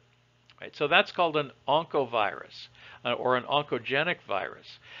cancer. Right? So that's called an oncovirus or an oncogenic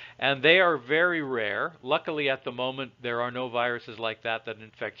virus. And they are very rare. Luckily, at the moment, there are no viruses like that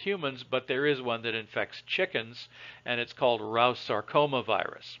infect humans, but there is one that infects chickens, and it's called Rous sarcoma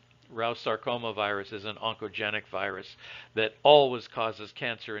virus. Rous sarcoma virus is an oncogenic virus that always causes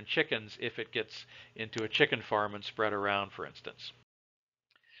cancer in chickens if it gets into a chicken farm and spread around, for instance.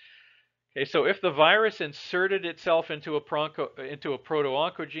 Okay, so if the virus inserted itself into a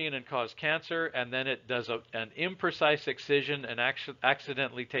proto-oncogene and caused cancer, and then it does an imprecise excision and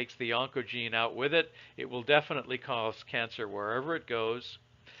accidentally takes the oncogene out with it, it will definitely cause cancer wherever it goes.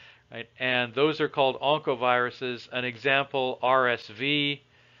 Right? And those are called oncoviruses. An example, RSV,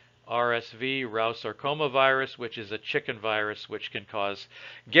 Rous sarcoma virus, which is a chicken virus, which can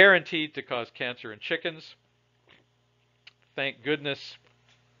guaranteed to cause cancer in chickens. Thank goodness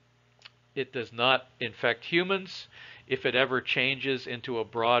it does not infect humans. If it ever changes into a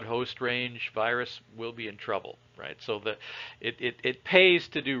broad host range virus, we'll be in trouble, right? So it pays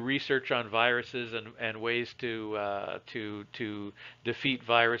to do research on viruses and ways to defeat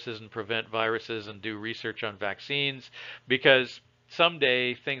viruses and prevent viruses and do research on vaccines, because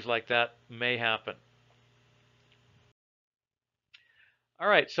someday things like that may happen. All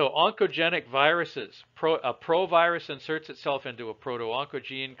right, so oncogenic viruses. A provirus inserts itself into a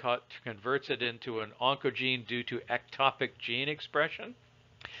proto-oncogene, converts it into an oncogene due to ectopic gene expression.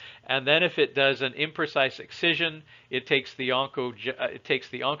 And then if it does an imprecise excision, it takes the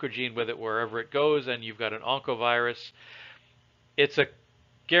oncogene with it wherever it goes, and you've got an oncovirus. It's a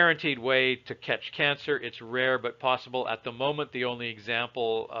guaranteed way to catch cancer. It's rare but possible. At the moment, the only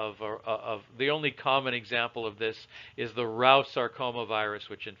common example of this is the Rous sarcoma virus,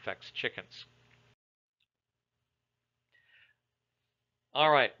 which infects chickens.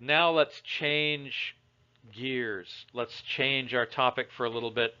 All right, now let's change gears. Let's change our topic for a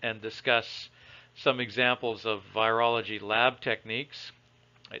little bit and discuss some examples of virology lab techniques.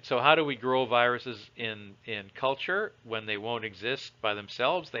 Right, so how do we grow viruses in culture when they won't exist by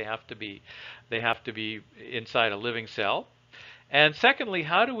themselves? They have to be inside a living cell. And secondly,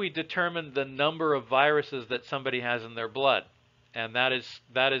 how do we determine the number of viruses that somebody has in their blood? And that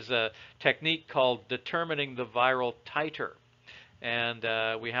is a technique called determining the viral titer. And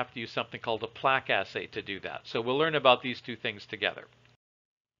we have to use something called a plaque assay to do that. So we'll learn about these two things together.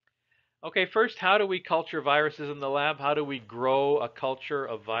 Okay, first, how do we culture viruses in the lab? How do we grow a culture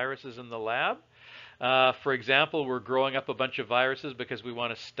of viruses in the lab? For example, we're growing up a bunch of viruses because we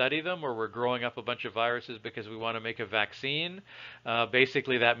want to study them, or we're growing up a bunch of viruses because we want to make a vaccine.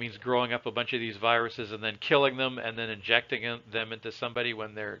 Basically, that means growing up a bunch of these viruses and then killing them and then injecting them into somebody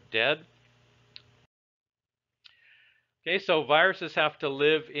when they're dead. Okay, so viruses have to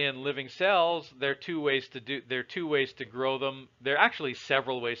live in living cells. There are two ways to grow them. There are actually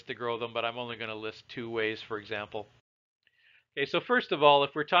several ways to grow them, but I'm only going to list two ways, for example. Okay, so first of all,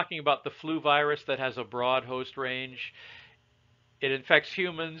 if we're talking about the flu virus that has a broad host range, It infects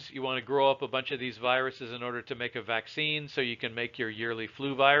humans. You want to grow up a bunch of these viruses in order to make a vaccine so you can make your yearly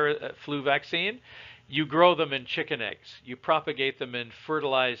flu vaccine. You grow them in chicken eggs. You propagate them in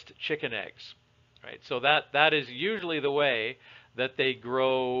fertilized chicken eggs, right? So that is usually the way that they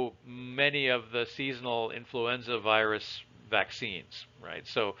grow many of the seasonal influenza virus vaccines, right?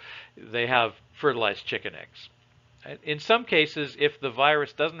 So they have fertilized chicken eggs. In some cases, if the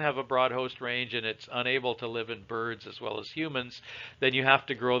virus doesn't have a broad host range and it's unable to live in birds as well as humans, then you have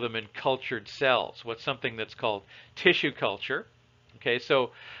to grow them in cultured cells. What's something that's called tissue culture. Okay,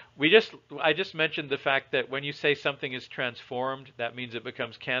 so I just mentioned the fact that when you say something is transformed, that means it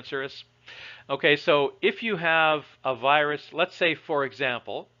becomes cancerous. Okay, so if you have a virus, let's say for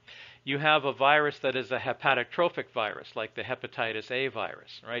example, you have a virus that is a hepatotrophic virus, like the hepatitis A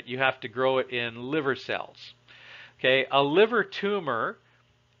virus, right? You have to grow it in liver cells. Okay, a liver tumor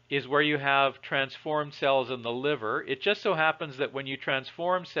is where you have transformed cells in the liver. It just so happens that when you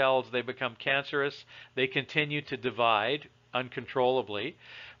transform cells, they become cancerous. They continue to divide uncontrollably.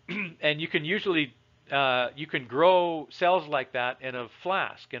 And you can usually, you can grow cells like that in a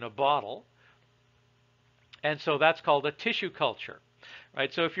flask, in a bottle. And so that's called a tissue culture,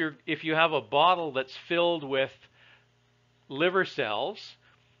 right? So if you have a bottle that's filled with liver cells,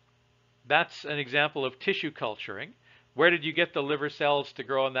 that's an example of tissue culturing. Where did you get the liver cells to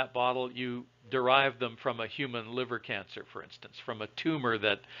grow in that bottle? You derived them from a human liver cancer, for instance, from a tumor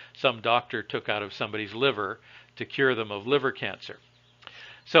that some doctor took out of somebody's liver to cure them of liver cancer.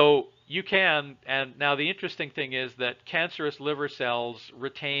 So you can, and now the interesting thing is that cancerous liver cells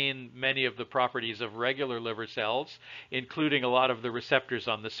retain many of the properties of regular liver cells, including a lot of the receptors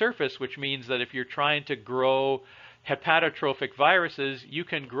on the surface, which means that if you're trying to grow hepatotrophic viruses, you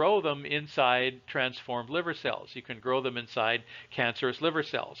can grow them inside transformed liver cells. You can grow them inside cancerous liver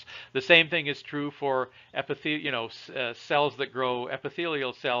cells. The same thing is true for cells that grow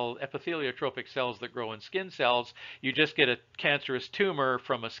epitheliotropic cells that grow in skin cells. You just get a cancerous tumor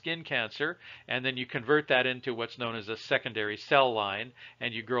from a skin cancer, and then you convert that into what's known as a secondary cell line,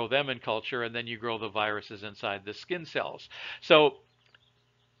 and you grow them in culture, and then you grow the viruses inside the skin cells. So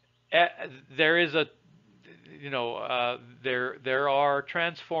there is a there are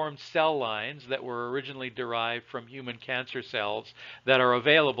transformed cell lines that were originally derived from human cancer cells that are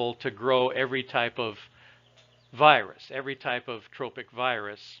available to grow every type of virus, every type of tropic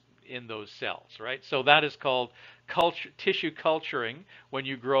virus in those cells, right? So that is called tissue culturing, when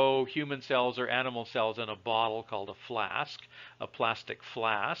you grow human cells or animal cells in a bottle called a flask, a plastic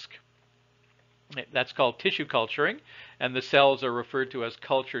flask. That's called tissue culturing, and the cells are referred to as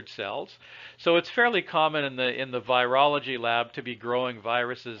cultured cells. So it's fairly common in the virology lab to be growing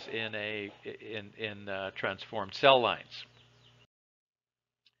viruses in transformed cell lines.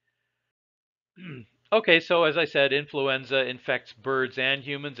 Okay, so as I said, influenza infects birds and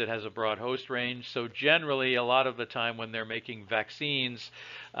humans. It has a broad host range. So generally, a lot of the time when they're making vaccines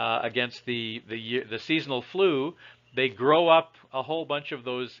against the seasonal flu, they grow up a whole bunch of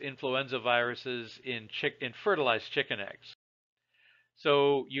those influenza viruses in fertilized chicken eggs.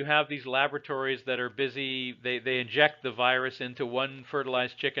 So you have these laboratories that are busy. They inject the virus into one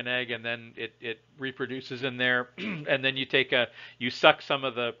fertilized chicken egg, and then it reproduces in there. And then you suck some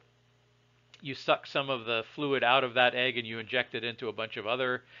of the fluid out of that egg and you inject it into a bunch of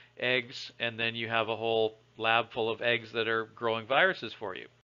other eggs, and then you have a whole lab full of eggs that are growing viruses for you.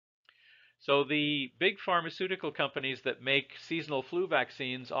 So the big pharmaceutical companies that make seasonal flu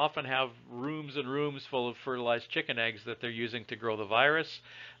vaccines often have rooms and rooms full of fertilized chicken eggs that they're using to grow the virus.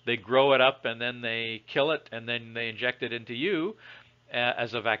 They grow it up and then they kill it and then they inject it into you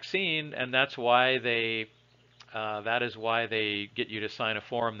as a vaccine, and that is why they get you to sign a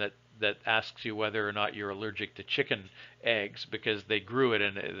form that asks you whether or not you're allergic to chicken eggs, because they grew it,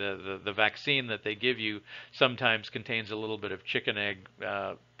 and the vaccine that they give you sometimes contains a little bit of chicken egg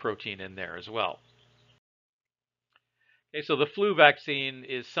protein in there as well. Okay, so the flu vaccine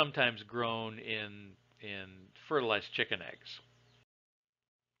is sometimes grown in fertilized chicken eggs.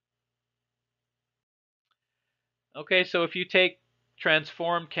 Okay, so if you take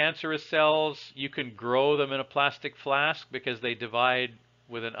transformed cancerous cells, you can grow them in a plastic flask because they divide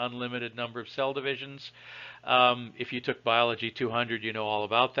with an unlimited number of cell divisions. If you took Biology 200, you know all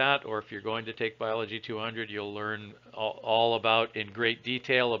about that, or if you're going to take Biology 200, you'll learn all about, in great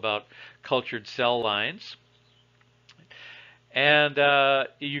detail, about cultured cell lines. And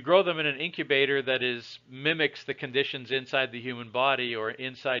you grow them in an incubator that mimics the conditions inside the human body or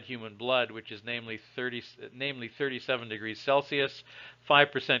inside human blood, which is namely 37 degrees Celsius,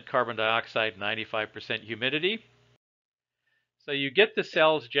 5% carbon dioxide, 95% humidity. So you get the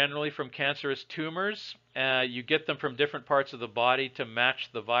cells generally from cancerous tumors. You get them from different parts of the body to match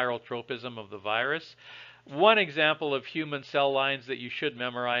the viral tropism of the virus. One example of human cell lines that you should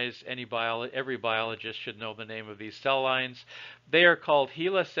memorize, every biologist should know the name of these cell lines. They are called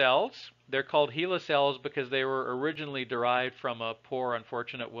HeLa cells. They're called HeLa cells because they were originally derived from a poor,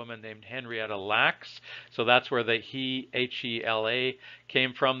 unfortunate woman named Henrietta Lacks. So that's where the Hela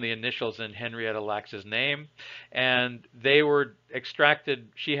came from, the initials in Henrietta Lacks's name. And they were extracted.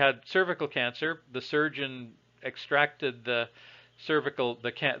 She had cervical cancer. The surgeon extracted the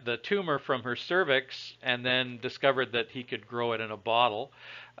tumor from her cervix and then discovered that he could grow it in a bottle.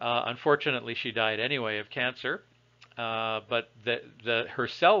 Unfortunately, she died anyway of cancer. But her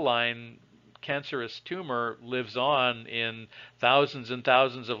cell line cancerous tumor lives on in thousands and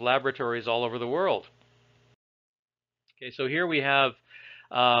thousands of laboratories all over the world. Okay, so here we have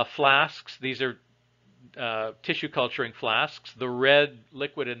flasks. These are tissue culturing flasks. The red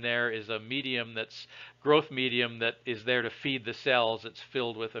liquid in there is a medium that's growth medium that is there to feed the cells. It's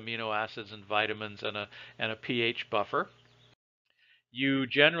filled with amino acids and vitamins and a pH buffer. You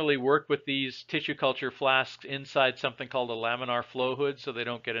generally work with these tissue culture flasks inside something called a laminar flow hood so they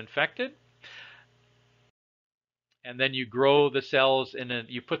don't get infected. And then you grow the cells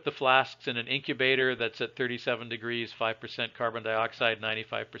you put the flasks in an incubator that's at 37 degrees, 5% carbon dioxide,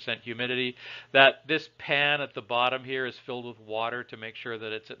 95% humidity. This pan at the bottom here is filled with water to make sure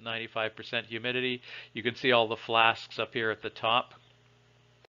that it's at 95% humidity. You can see all the flasks up here at the top.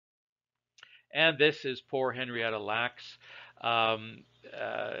 And this is poor Henrietta Lacks.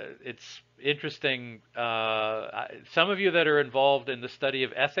 It's interesting. Some of you that are involved in the study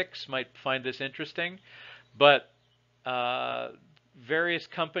of ethics might find this interesting, but various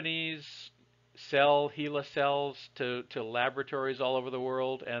companies sell HeLa cells to laboratories all over the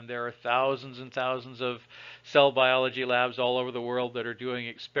world, and there are thousands and thousands of cell biology labs all over the world that are doing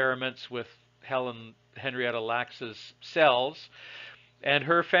experiments with Henrietta Lacks's cells. And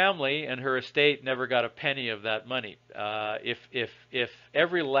her family and her estate never got a penny of that money. If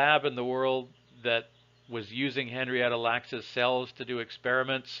every lab in the world that was using Henrietta Lacks's cells to do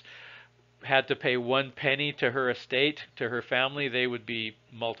experiments had to pay 1 penny to her estate, to her family, they would be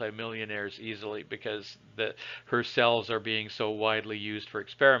multimillionaires easily because her cells are being so widely used for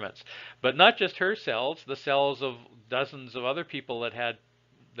experiments. But not just her cells, the cells of dozens of other people that had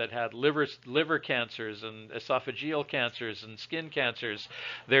liver cancers and esophageal cancers and skin cancers.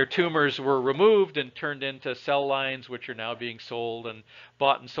 Their tumors were removed and turned into cell lines, which are now being sold and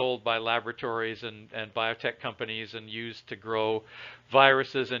bought and sold by laboratories and biotech companies and used to grow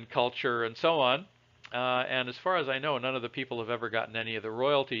viruses and culture and so on. And as far as I know, none of the people have ever gotten any of the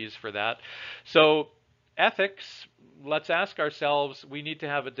royalties for that. So ethics, let's ask ourselves, we need to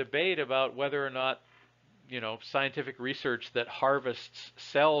have a debate about whether or not scientific research that harvests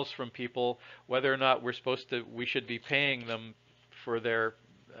cells from people, whether or not we should be paying them for their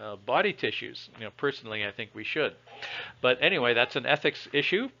body tissues. Personally, I think we should. But anyway, that's an ethics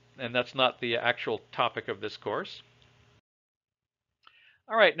issue, and that's not the actual topic of this course.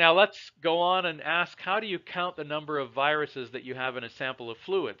 All right, now let's go on and ask, how do you count the number of viruses that you have in a sample of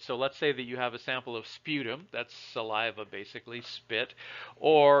fluid? So let's say that you have a sample of sputum, that's saliva basically, spit,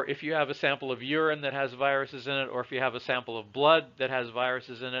 or if you have a sample of urine that has viruses in it, or if you have a sample of blood that has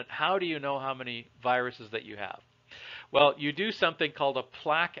viruses in it, how do you know how many viruses that you have? Well, you do something called a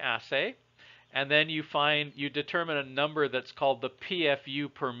plaque assay, and then you determine a number that's called the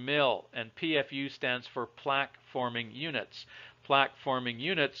PFU per mil, and PFU stands for plaque forming units. Plaque forming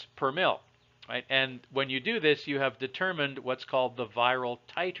units per mil, right? And when you do this, you have determined what's called the viral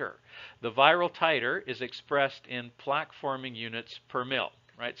titer. The viral titer is expressed in plaque forming units per mil,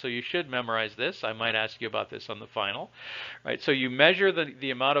 right? So you should memorize this. I might ask you about this on the final, right? So you measure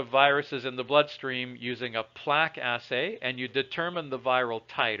the amount of viruses in the bloodstream using a plaque assay, and you determine the viral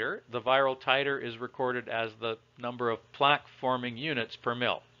titer. The viral titer is recorded as the number of plaque forming units per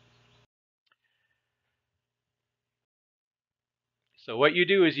mil. So what you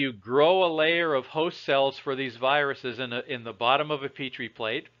do is you grow a layer of host cells for these viruses in the bottom of a Petri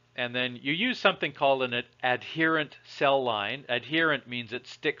plate, and then you use something called an adherent cell line. Adherent means it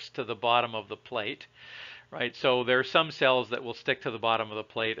sticks to the bottom of the plate, right? So there are some cells that will stick to the bottom of the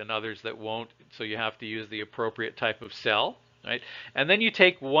plate and others that won't, so you have to use the appropriate type of cell, right? And then you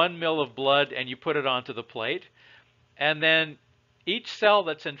take 1 ml of blood and you put it onto the plate, and then each cell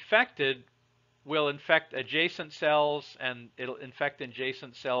that's infected will infect adjacent cells, and it'll infect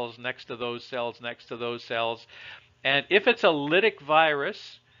adjacent cells next to those cells, next to those cells. And if it's a lytic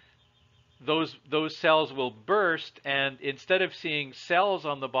virus, those cells will burst, and instead of seeing cells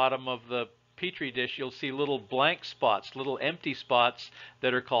on the bottom of the petri dish, you'll see little blank spots, little empty spots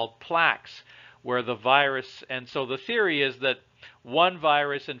that are called plaques, where the virus, and so the theory is that one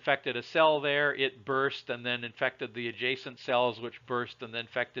virus infected a cell there, it burst and then infected the adjacent cells, which burst and then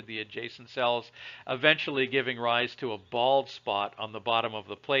infected the adjacent cells, eventually giving rise to a bald spot on the bottom of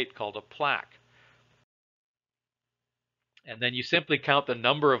the plate called a plaque. And then you simply count the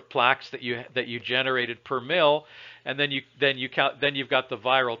number of plaques that you generated per mil, and then you've got the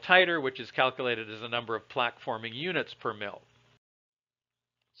viral titer, which is calculated as the number of plaque forming units per mil.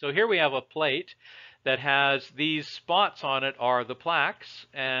 So here we have a plate that has these spots on it are the plaques,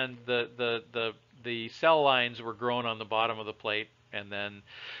 and the cell lines were grown on the bottom of the plate, and then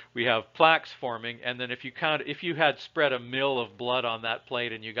we have plaques forming. And then if you had spread a mil of blood on that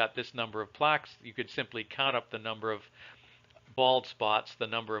plate and you got this number of plaques, you could simply count up the number of bald spots, the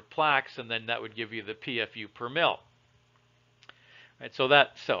number of plaques, and then that would give you the PFU per mil. Right, so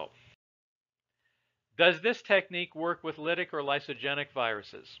does this technique work with lytic or lysogenic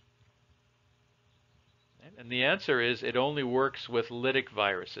viruses? And the answer is it only works with lytic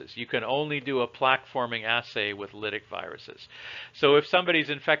viruses. You can only do a plaque-forming assay with lytic viruses. So if somebody's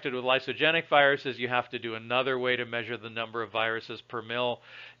infected with lysogenic viruses, you have to do another way to measure the number of viruses per mil.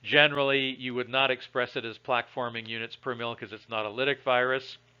 Generally, you would not express it as plaque-forming units per mil because it's not a lytic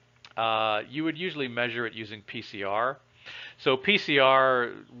virus. You would usually measure it using PCR. So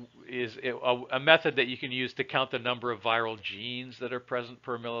PCR is a method that you can use to count the number of viral genes that are present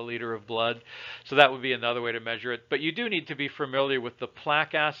per milliliter of blood. So that would be another way to measure it. But you do need to be familiar with the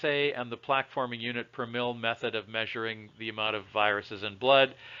plaque assay and the plaque forming unit per mil method of measuring the amount of viruses in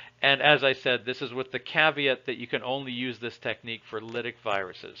blood. And as I said, this is with the caveat that you can only use this technique for lytic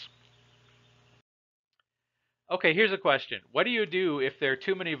viruses. Okay, here's a question. What do you do if there are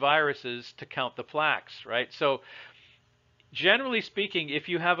too many viruses to count the plaques, right? So generally speaking, if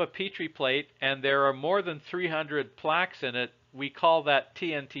you have a Petri plate and there are more than 300 plaques in it, we call that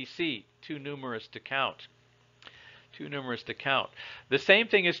TNTC, too numerous to count. Too numerous to count. The same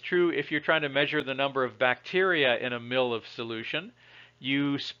thing is true if you're trying to measure the number of bacteria in a mil of solution.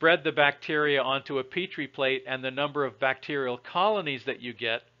 You spread the bacteria onto a Petri plate, and the number of bacterial colonies that you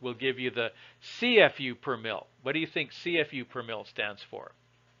get will give you the CFU per mil. What do you think CFU per mil stands for?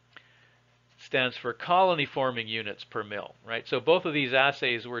 Stands for colony forming units per mil, right? So both of these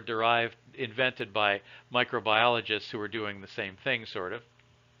assays were invented by microbiologists who were doing the same thing, sort of.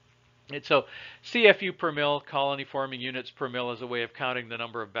 And so CFU per mil, colony forming units per mil, is a way of counting the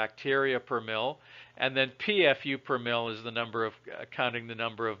number of bacteria per mil, and then PFU per mil is the number of counting the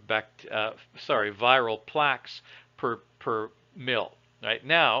number of viral plaques per mil. Right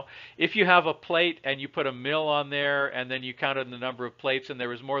now, if you have a plate and you put a mil on there and then you counted the number of plates and there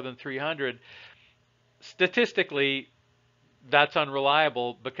was more than 300, statistically, that's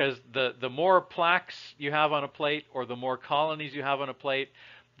unreliable because the more plaques you have on a plate or the more colonies you have on a plate,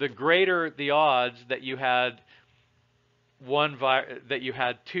 the greater the odds that you had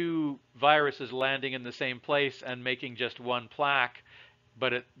two viruses landing in the same place and making just one plaque.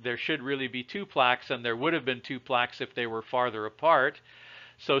 But there should really be two plaques, and there would have been two plaques if they were farther apart.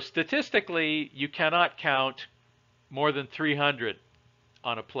 So statistically, you cannot count more than 300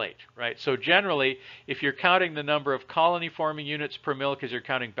 on a plate, right? So generally, if you're counting the number of colony forming units per mil because you're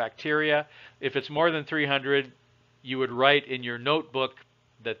counting bacteria, if it's more than 300, you would write in your notebook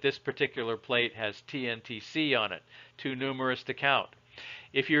that this particular plate has TNTC on it, too numerous to count.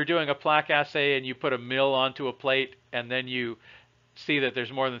 If you're doing a plaque assay and you put a mil onto a plate and then you see that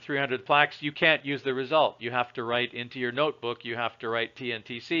there's more than 300 plaques, you can't use the result. You have to write into your notebook, you have to write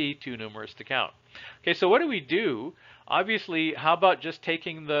TNTC, too numerous to count. Okay, so what do we do? Obviously, how about just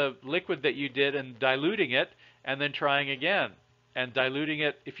taking the liquid that you did and diluting it and then trying again? And diluting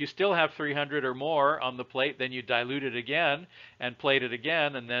it, if you still have 300 or more on the plate, then you dilute it again and plate it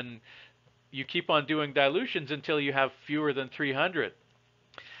again, and then you keep on doing dilutions until you have fewer than 300.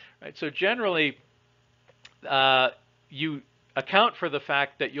 Right, so generally, you account for the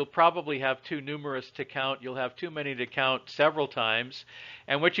fact that you'll probably have too numerous to count. You'll have too many to count several times.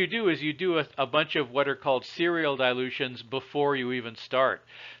 And what you do is you do a bunch of what are called serial dilutions before you even start.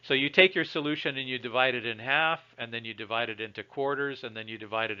 So you take your solution and you divide it in half, and then you divide it into quarters, and then you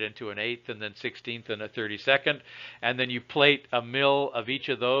divide it into an eighth, and then 16th, and a 32nd. And then you plate a mil of each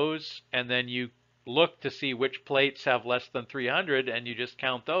of those, and then you look to see which plates have less than 300, and you just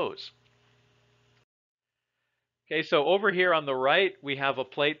count those. Okay, so over here on the right, we have a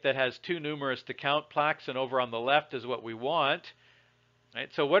plate that has too numerous to count plaques, and over on the left is what we want. Right?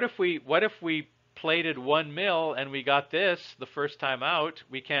 So what if we plated 1 mil and we got this the first time out?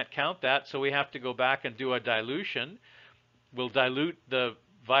 We can't count that, so we have to go back and do a dilution. We'll dilute the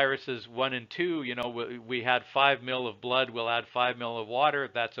viruses 1 and 2, you know, we had 5 ml of blood, we'll add 5 ml of water.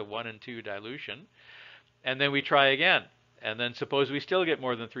 That's a 1 and 2 dilution. And then we try again. And then suppose we still get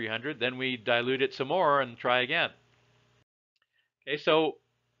more than 300, then we dilute it some more and try again. Okay, so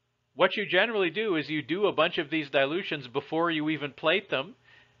what you generally do is you do a bunch of these dilutions before you even plate them,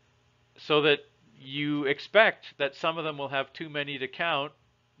 so that you expect that some of them will have too many to count,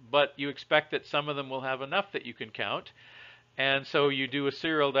 but you expect that some of them will have enough that you can count. And so you do a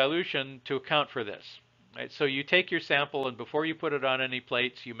serial dilution to account for this. Right? So you take your sample, and before you put it on any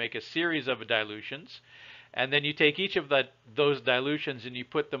plates, you make a series of dilutions. And then you take each of those dilutions and you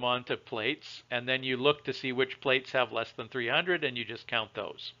put them onto plates, and then you look to see which plates have less than 300, and you just count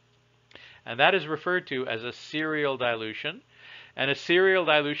those. And that is referred to as a serial dilution. And a serial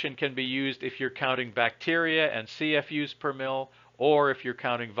dilution can be used if you're counting bacteria and CFUs per mil, or if you're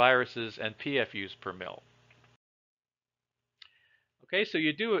counting viruses and PFUs per mil. Okay, so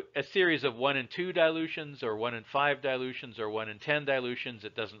you do a series of 1 and 2 dilutions, or 1 and 5 dilutions, or 1 and 10 dilutions.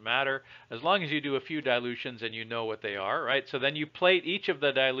 It doesn't matter, as long as you do a few dilutions and you know what they are, right? So then you plate each of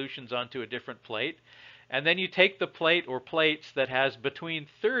the dilutions onto a different plate, and then you take the plate or plates that has between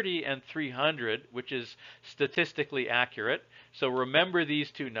 30 and 300, which is statistically accurate. So remember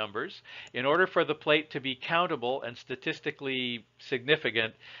these two numbers. In order for the plate to be countable and statistically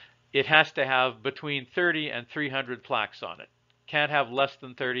significant, it has to have between 30 and 300 plaques on it. Can't have less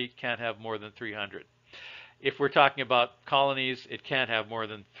than 30, can't have more than 300. If we're talking about colonies, it can't have more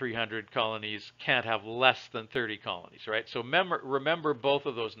than 300 colonies, can't have less than 30 colonies, right? So remember both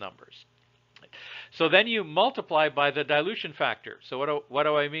of those numbers. So then you multiply by the dilution factor. So what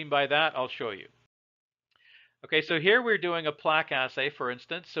do I mean by that? I'll show you. Okay, so here we're doing a plaque assay, for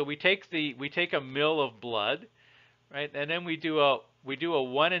instance. So we take a ml of blood, right? And then we do a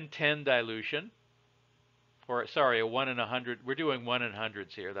 1 in 10 dilution. Or sorry, a 1 in 100. We're doing 1 in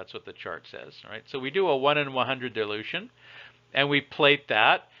hundreds here. That's what the chart says, right? So we do a 1 in 100 dilution, and we plate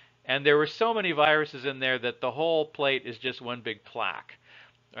that. And there were so many viruses in there that the whole plate is just one big plaque,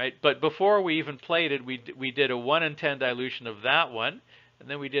 right? But before we even plated, we did a 1 in 10 dilution of that one, and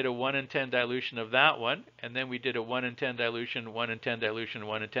then we did a 1 in 10 dilution of that one, and then we did a 1 in 10 dilution, 1 in 10 dilution,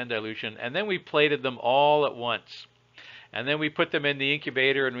 1 in 10 dilution, and then we plated them all at once. And then we put them in the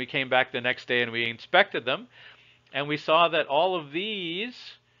incubator, and we came back the next day and we inspected them, and we saw that all of these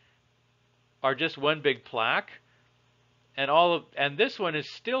are just one big plaque, and this one is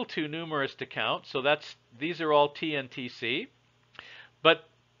still too numerous to count. So these are all TNTC,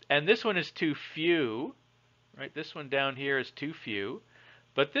 and this one is too few, right? This one down here is too few,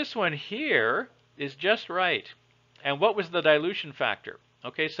 but this one here is just right. And what was the dilution factor?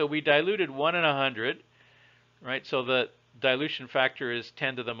 Okay, so we diluted 1 in 100, right? So the dilution factor is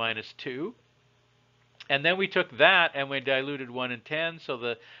 10 to the minus 2. And then we took that and we diluted 1 in 10, so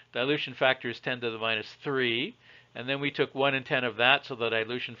the dilution factor is 10 to the minus 3. And then we took 1 in 10 of that, so the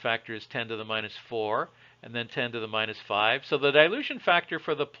dilution factor is 10 to the minus 4, and then 10 to the minus 5. So the dilution factor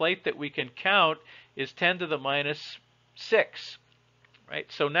for the plate that we can count is 10 to the minus 6,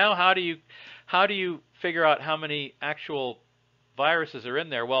 right? So now how do you figure out how many actual viruses are in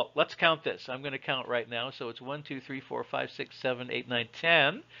there? Well, let's count this. I'm going to count right now. So it's 1, 2, 3, 4, 5, 6, 7, 8, 9,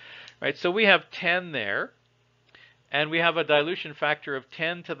 10. Right? So we have 10 there, and we have a dilution factor of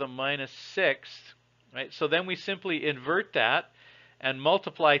 10 to the minus 6. Right? So then we simply invert that and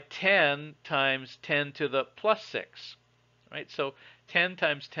multiply 10 times 10 to the plus 6. Right? So 10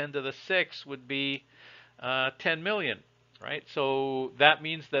 times 10 to the 6 would be 10 million. Right? So that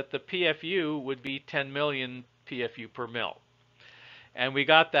means that the PFU would be 10 million PFU per mil. And we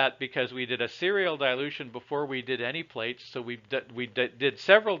got that because we did a serial dilution before we did any plates. So we did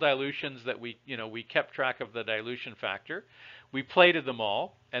several dilutions that we kept track of the dilution factor. We plated them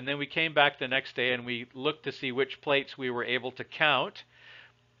all, and then we came back the next day and we looked to see which plates we were able to count.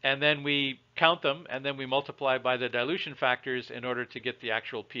 And then we count them, and then we multiply by the dilution factors in order to get the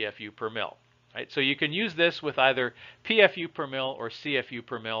actual PFU per mil. Right? So you can use this with either PFU per mil or CFU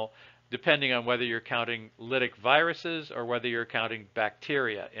per mil, depending on whether you're counting lytic viruses or whether you're counting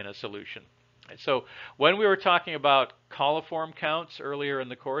bacteria in a solution. So when we were talking about coliform counts earlier in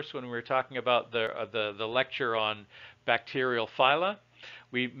the course, when we were talking about the lecture on bacterial phyla,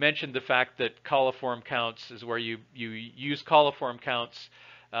 we mentioned the fact that coliform counts is where you use coliform counts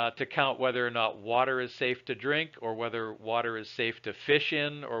to count whether or not water is safe to drink, or whether water is safe to fish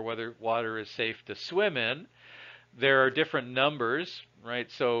in, or whether water is safe to swim in. There are different numbers,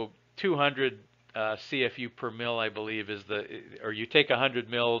 right? So 200 CFU per mil, I believe, is or you take 100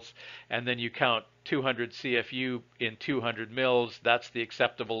 mils and then you count 200 CFU in 200 mils. That's the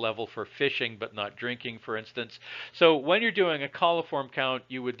acceptable level for fishing, but not drinking, for instance. So when you're doing a coliform count,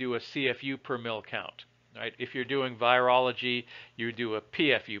 you would do a CFU per mil count. Right? If you're doing virology, you do a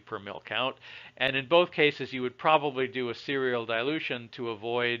PFU per mil count. And in both cases, you would probably do a serial dilution to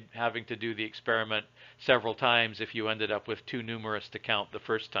avoid having to do the experiment several times if you ended up with too numerous to count the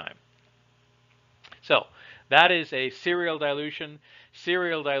first time. So that is a serial dilution.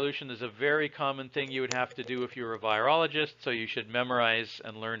 Serial dilution is a very common thing you would have to do if you're a virologist, so you should memorize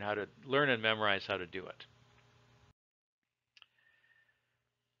and learn and memorize how to do it.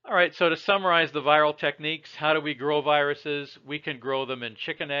 All right, so to summarize the viral techniques, how do we grow viruses? We can grow them in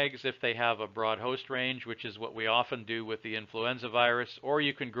chicken eggs if they have a broad host range, which is what we often do with the influenza virus, or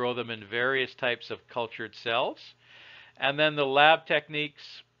you can grow them in various types of cultured cells. And then the lab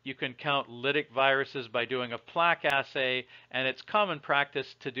techniques, you can count lytic viruses by doing a plaque assay, and it's common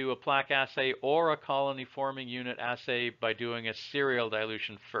practice to do a plaque assay or a colony forming unit assay by doing a serial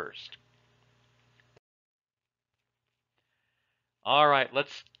dilution first. All right,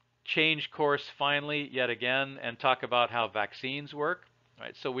 let's change course finally yet again and talk about how vaccines work. All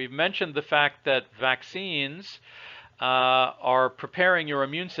right, so we've mentioned the fact that vaccines are preparing your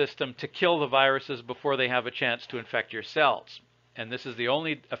immune system to kill the viruses before they have a chance to infect your cells. And this is the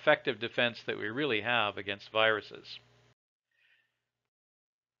only effective defense that we really have against viruses.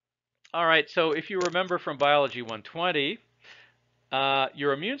 All right, so if you remember from Biology 120,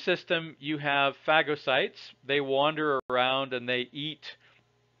 your immune system, you have phagocytes. They wander around and they eat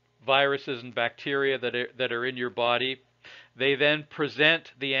viruses and bacteria that are in your body. They then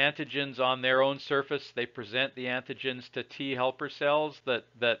present the antigens on their own surface. They present the antigens to T helper cells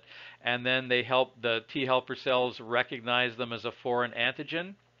and then they help the T helper cells recognize them as a foreign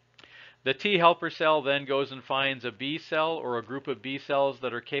antigen. The T helper cell then goes and finds a B cell or a group of B cells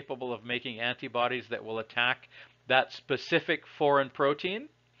that are capable of making antibodies that will attack that specific foreign protein.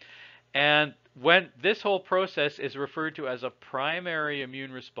 And when this whole process is referred to as a primary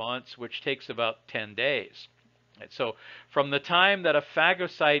immune response, which takes about 10 days. So from the time that a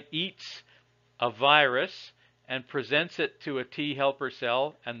phagocyte eats a virus and presents it to a T helper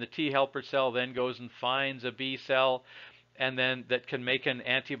cell, and the T helper cell then goes and finds a B cell, and then that can make an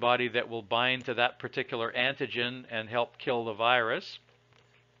antibody that will bind to that particular antigen and help kill the virus,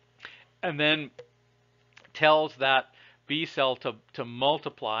 and then tells that B cell to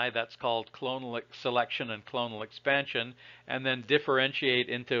multiply. That's called clonal selection and clonal expansion, and then differentiate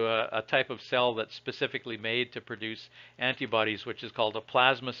into a type of cell that's specifically made to produce antibodies, which is called a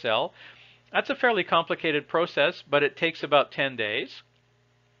plasma cell. That's a fairly complicated process, but it takes about 10 days.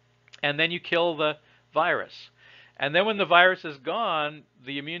 And then you kill the virus. And then when the virus is gone,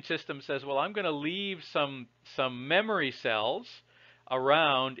 the immune system says, well, I'm going to leave some memory cells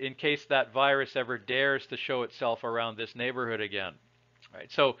around in case that virus ever dares to show itself around this neighborhood again. Right?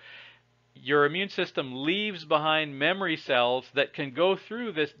 So your immune system leaves behind memory cells that can go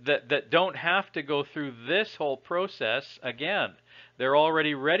through this, that don't have to go through this whole process again. They're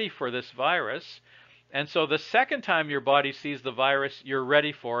already ready for this virus. And so the second time your body sees the virus, you're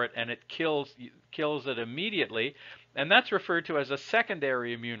ready for it, and it kills it immediately. And that's referred to as a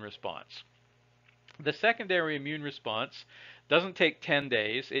secondary immune response. The secondary immune response doesn't take 10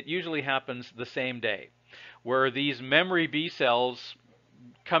 days. It usually happens the same day, where these memory B cells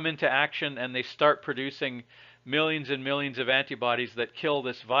come into action and they start producing millions and millions of antibodies that kill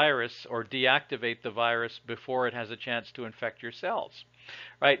this virus or deactivate the virus before it has a chance to infect your cells.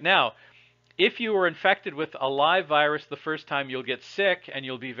 Right now, if you were infected with a live virus the first time, you'll get sick, and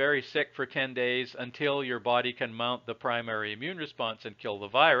you'll be very sick for 10 days until your body can mount the primary immune response and kill the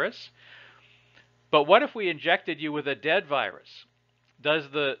virus. But what if we injected you with a dead virus? Does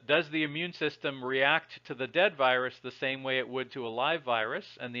the immune system react to the dead virus the same way it would to a live virus?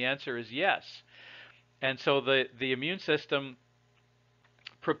 And the answer is yes. And so the immune system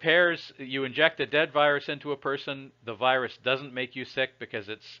prepares, you inject a dead virus into a person, the virus doesn't make you sick because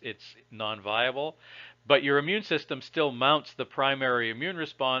it's non-viable, but your immune system still mounts the primary immune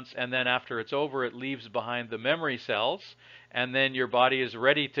response, and then after it's over, it leaves behind the memory cells, and then your body is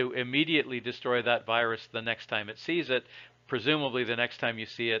ready to immediately destroy that virus the next time it sees it. Presumably the next time you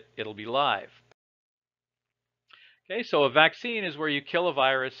see it, it'll be live. Okay, so a vaccine is where you kill a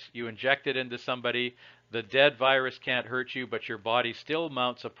virus, you inject it into somebody, the dead virus can't hurt you, but your body still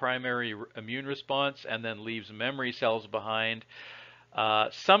mounts a primary immune response and then leaves memory cells behind.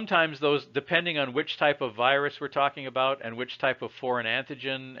 Sometimes those, depending on which type of virus we're talking about and which type of foreign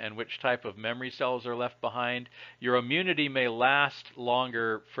antigen and which type of memory cells are left behind, your immunity may last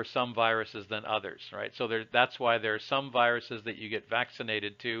longer for some viruses than others, right? So that's why there are some viruses that you get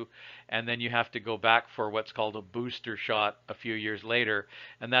vaccinated to, and then you have to go back for what's called a booster shot a few years later,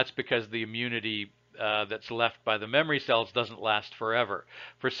 and that's because the immunity that's left by the memory cells doesn't last forever.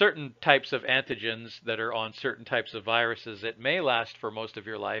 For certain types of antigens that are on certain types of viruses, it may last for most of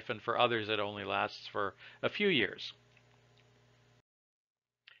your life, and for others, it only lasts for a few years.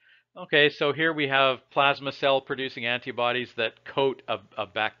 Okay, so here we have plasma cell producing antibodies that coat a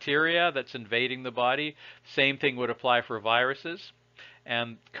bacteria that's invading the body. Same thing would apply for viruses.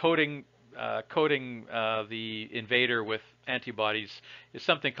 And coating the invader with antibodies is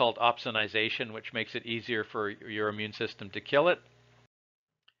something called opsonization, which makes it easier for your immune system to kill it.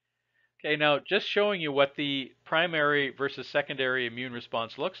 Okay, now just showing you what the primary versus secondary immune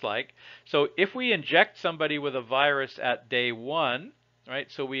response looks like. So if we inject somebody with a virus at day 1,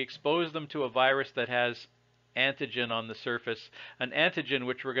 right, so we expose them to a virus that has antigen on the surface, an antigen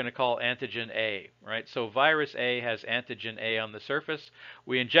which we're going to call antigen A, right? So virus A has antigen A on the surface.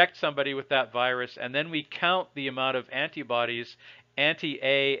 We inject somebody with that virus, and then we count the amount of antibodies,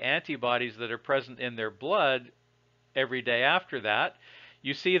 anti-A antibodies that are present in their blood every day after that.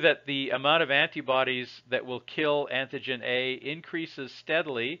 You see that the amount of antibodies that will kill antigen A increases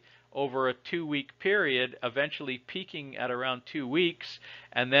steadily over a 2-week period, eventually peaking at around 2 weeks,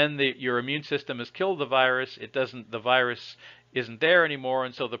 and then your immune system has killed the virus. The virus isn't there anymore,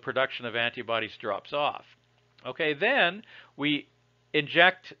 and so the production of antibodies drops off. Okay, then we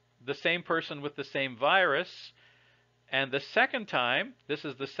inject the same person with the same virus, and the second time, this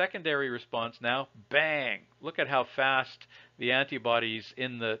is the secondary response now, bang! Look at how fast the antibodies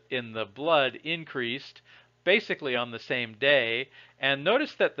in the blood increased basically on the same day. And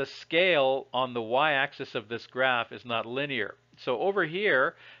notice that the scale on the y-axis of this graph is not linear. So over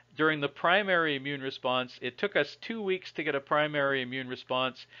here, during the primary immune response, it took us 2 weeks to get a primary immune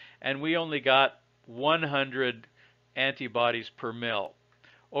response, and we only got 100 antibodies per mil.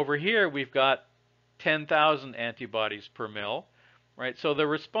 Over here, we've got 10,000 antibodies per mil, right? So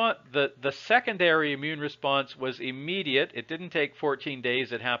the secondary immune response was immediate. It didn't take 14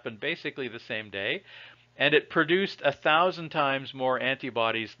 days. It happened basically the same day, and it produced 1,000 times more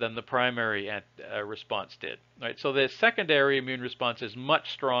antibodies than the primary response did, right? So the secondary immune response is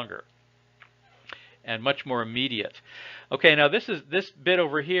much stronger and much more immediate. Okay, now this bit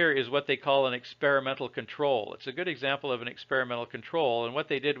over here is what they call an experimental control. It's a good example of an experimental control, and what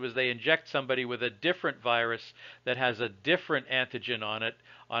they did was they inject somebody with a different virus that has a different antigen on it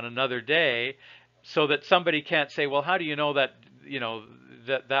on another day, so that somebody can't say, well, how do you know that,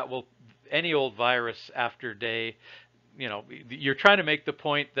 that will, any old virus after day, you're trying to make the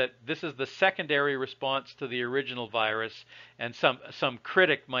point that this is the secondary response to the original virus, and some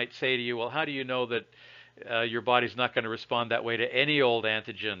critic might say to you, well, how do you know that your body's not going to respond that way to any old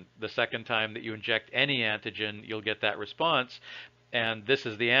antigen? The second time that you inject any antigen, you'll get that response. And this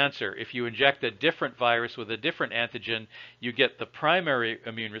is the answer. If you inject a different virus with a different antigen, you get the primary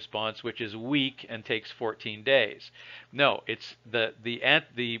immune response, which is weak and takes 14 days. No, it's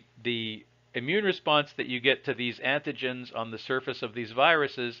the immune response that you get to these antigens on the surface of these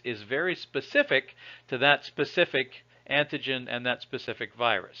viruses is very specific to that specific antigen and that specific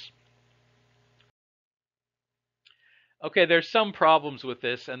virus. Okay, there's some problems with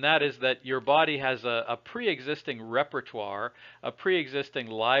this, and that is that your body has a pre-existing repertoire, a pre-existing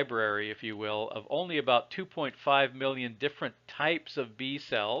library, if you will, of only about 2.5 million different types of B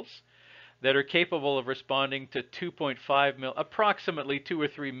cells that are capable of responding to 2.5 million, approximately 2 or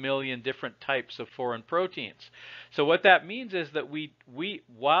 3 million different types of foreign proteins. So what that means is that we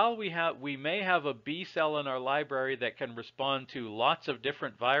may have a B cell in our library that can respond to lots of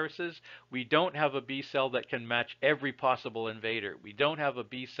different viruses, we don't have a B cell that can match every possible invader. We don't have a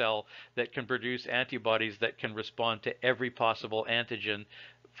B cell that can produce antibodies that can respond to every possible antigen,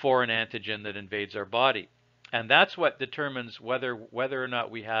 foreign antigen that invades our body. And that's what determines whether or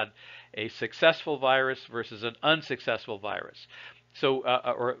not we had a successful virus versus an unsuccessful virus. So,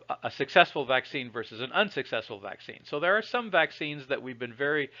 or a successful vaccine versus an unsuccessful vaccine. So there are some vaccines that we've been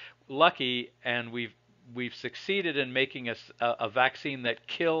very lucky, and we've succeeded in making a vaccine that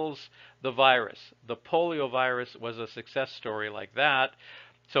kills the virus. The polio virus was a success story like that.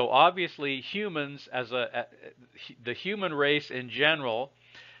 So obviously, humans, the human race in general,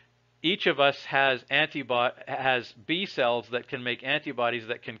 each of us has B cells that can make antibodies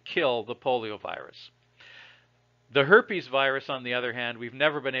that can kill the polio virus. The herpes virus, on the other hand, we've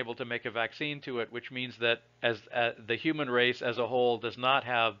never been able to make a vaccine to it, which means that as the human race as a whole does not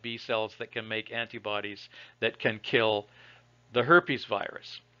have B cells that can make antibodies that can kill the herpes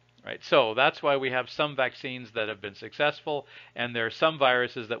virus. Right? So that's why we have some vaccines that have been successful, and there are some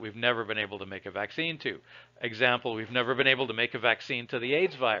viruses that we've never been able to make a vaccine to. Example, we've never been able to make a vaccine to the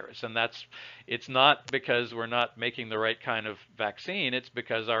AIDS virus, and it's not because we're not making the right kind of vaccine, it's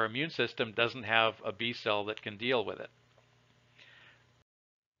because our immune system doesn't have a B cell that can deal with it.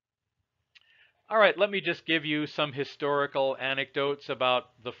 All right, let me just give you some historical anecdotes about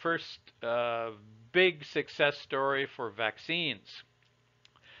the first big success story for vaccines,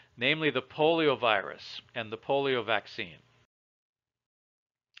 namely the polio virus and the polio vaccine.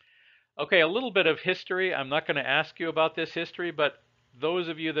 Okay, a little bit of history. I'm not going to ask you about this history, but those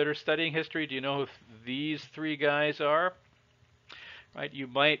of you that are studying history, do you know who these three guys are? Right, you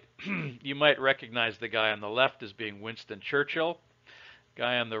might you might recognize the guy on the left as being Winston Churchill.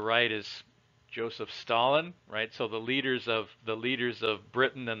 Guy on the right is Joseph Stalin, right? So the leaders of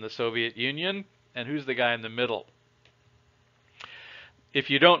Britain and the Soviet Union. And who's the guy in the middle? If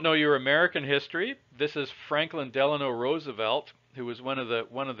you don't know your American history, this is Franklin Delano Roosevelt, who was one of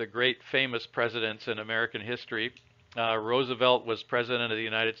the great famous presidents in American history. Roosevelt was president of the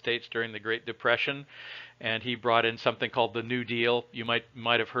United States during the Great Depression, and he brought in something called the New Deal. You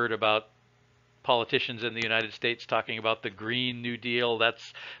might have heard about politicians in the United States talking about the Green New Deal.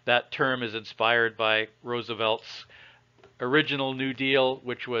 That term is inspired by Roosevelt's original New Deal,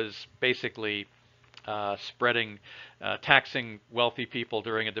 which was basically taxing wealthy people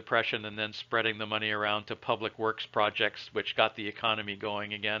during a depression and then spreading the money around to public works projects, which got the economy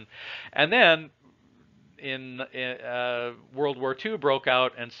going again. And then in World War II broke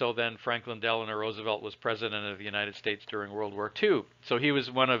out, and so then Franklin Delano Roosevelt was president of the United States during World War II. So he was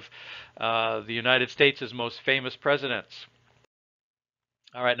one of the United States' most famous presidents.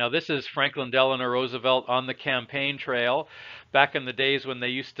 All right, now this is Franklin Delano Roosevelt on the campaign trail back in the days when they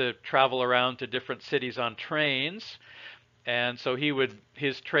used to travel around to different cities on trains. And so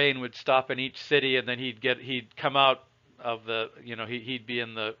his train would stop in each city, and then he'd come out of he'd be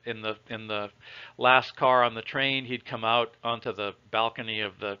in the last car on the train. He'd come out onto the balcony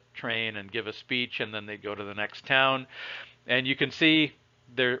of the train and give a speech, and then they'd go to the next town. And you can see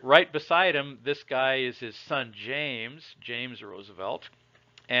there right beside him, this guy is his son James Roosevelt.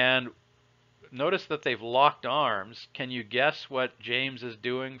 And notice that they've locked arms. Can you guess what James is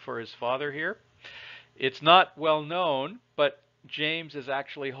doing for his father here? It's not well known, but James is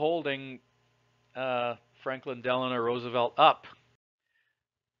actually holding Franklin Delano Roosevelt up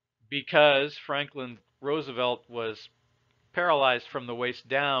because Franklin Roosevelt was paralyzed from the waist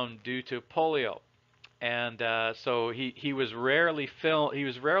down due to polio. And so he was rarely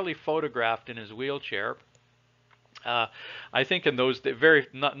photographed in his wheelchair. I think in those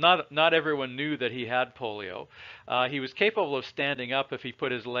not everyone knew that he had polio. He was capable of standing up if he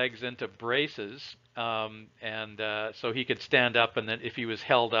put his legs into braces, so he could stand up, and then if he was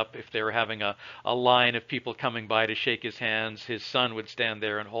held up, if they were having a line of people coming by to shake his hands, his son would stand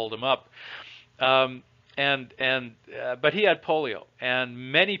there and hold him up. But he had polio, and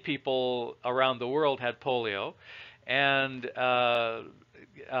many people around the world had polio, and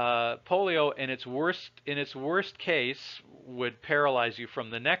polio in its worst case would paralyze you from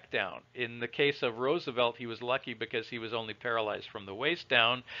the neck down. In the case of Roosevelt, he was lucky because he was only paralyzed from the waist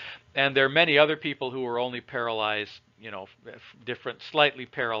down, and there are many other people who were only paralyzed, slightly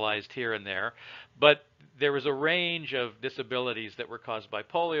paralyzed here and there. But there was a range of disabilities that were caused by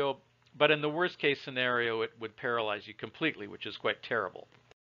polio, but in the worst case scenario, it would paralyze you completely, which is quite terrible.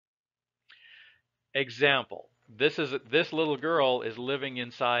 Example. This little girl is living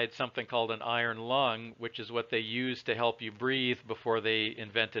inside something called an iron lung, which is what they used to help you breathe before they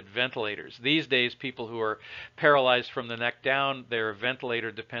invented ventilators. These days, people who are paralyzed from the neck down, they're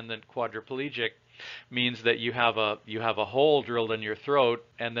ventilator-dependent quadriplegic, means that you have a hole drilled in your throat,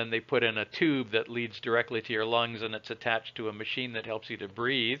 and then they put in a tube that leads directly to your lungs, and it's attached to a machine that helps you to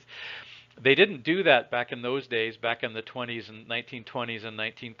breathe. They didn't do that back in those days, back in the 1920s and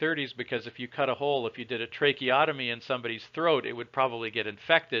 1930s, because if you cut a hole, if you did a tracheotomy in somebody's throat, it would probably get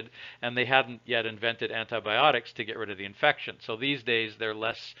infected, and they hadn't yet invented antibiotics to get rid of the infection. So these days, they're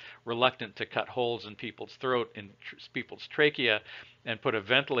less reluctant to cut holes in people's throat, in people's trachea, and put a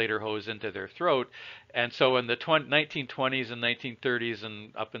ventilator hose into their throat. And so in the 1920s and 1930s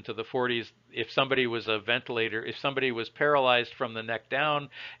and up into the 40s, if somebody was paralyzed from the neck down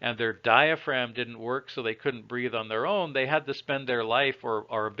and their diaphragm didn't work, so they couldn't breathe on their own, they had to spend their life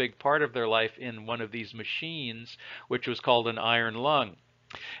or a big part of their life in one of these machines, which was called an iron lung.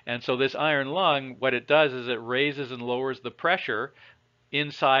 And so this iron lung, what it does is it raises and lowers the pressure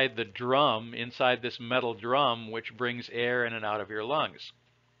inside the drum, inside this metal drum, which brings air in and out of your lungs.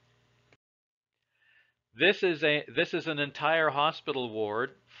 This is an entire hospital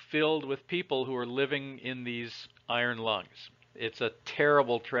ward filled with people who are living in these iron lungs. It's a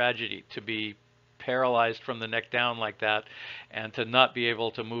terrible tragedy to be paralyzed from the neck down like that and to not be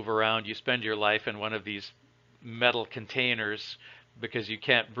able to move around. You spend your life in one of these metal containers because you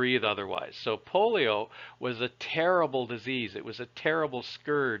can't breathe otherwise. So polio was a terrible disease. It was a terrible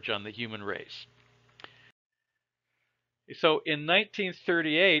scourge on the human race. So in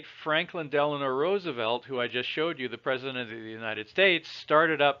 1938, Franklin Delano Roosevelt, who I just showed you, the President of the United States,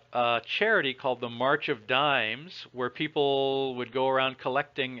 started up a charity called the March of Dimes, where people would go around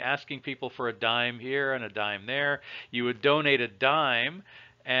collecting, asking people for a dime here and a dime there. You would donate a dime,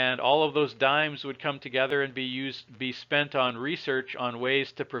 and all of those dimes would come together and be spent on research on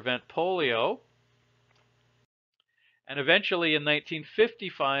ways to prevent polio. And eventually, in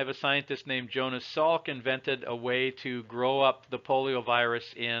 1955, a scientist named Jonas Salk invented a way to grow up the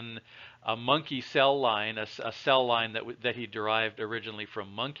poliovirus in a monkey cell line, a cell line that he derived originally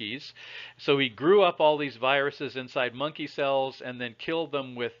from monkeys. So he grew up all these viruses inside monkey cells and then killed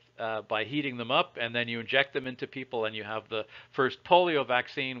them by heating them up, and then you inject them into people, and you have the first polio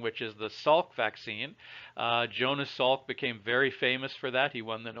vaccine, which is the Salk vaccine. Jonas Salk became very famous for that. He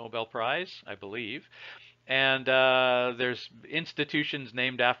won the Nobel Prize, I believe. And there's institutions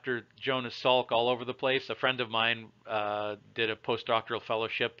named after Jonas Salk all over the place. A friend of mine did a postdoctoral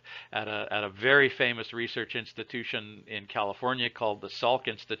fellowship at a very famous research institution in California called the Salk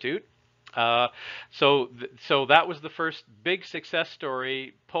Institute. So that was the first big success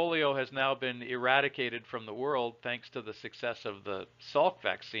story. Polio has now been eradicated from the world thanks to the success of the Salk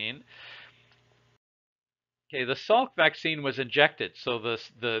vaccine. Okay, the Salk vaccine was injected. So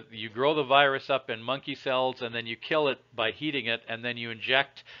you grow the virus up in monkey cells and then you kill it by heating it, and then you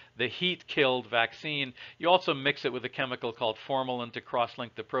inject the heat-killed vaccine. You also mix it with a chemical called formalin to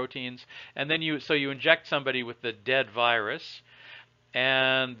cross-link the proteins, and then you inject somebody with the dead virus,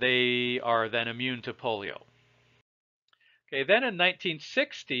 and they are then immune to polio. Okay, then in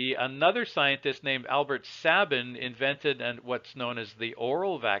 1960, another scientist named Albert Sabin invented what's known as the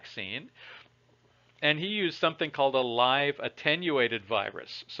oral vaccine. And he used something called a live attenuated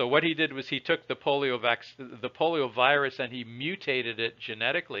virus. So what he did was he took the polio virus and he mutated it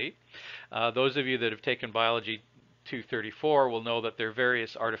genetically. Those of you that have taken biology 234 will know that there are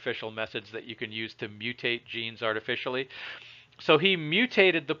various artificial methods that you can use to mutate genes artificially. So he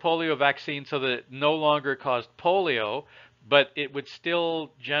mutated the polio vaccine so that it no longer caused polio, but it would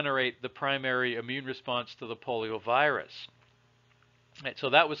still generate the primary immune response to the polio virus. Right, so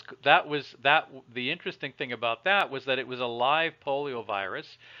the interesting thing about that was that it was a live polio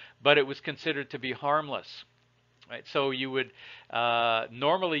virus, but it was considered to be harmless. Right, so you would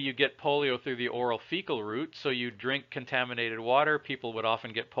normally you get polio through the oral fecal route. So you drink contaminated water. People would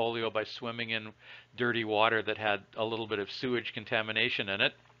often get polio by swimming in dirty water that had a little bit of sewage contamination in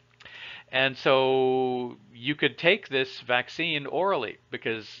it. And so you could take this vaccine orally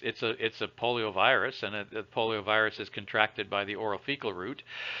because it's a polio virus, and the polio virus is contracted by the oral fecal route.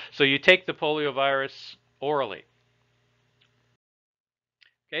 So you take the polio virus orally.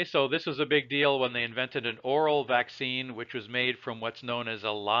 Okay, so this was a big deal when they invented an oral vaccine, which was made from what's known as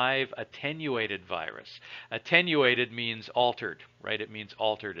a live attenuated virus. Attenuated means altered, right? It means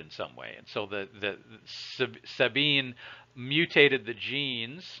altered in some way. And so the Sabin mutated the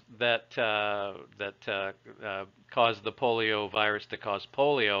genes that caused the polio virus to cause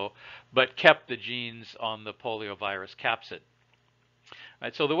polio, but kept the genes on the polio virus capsid.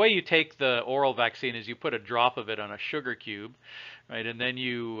 Right, so the way you take the oral vaccine is you put a drop of it on a sugar cube, right, and then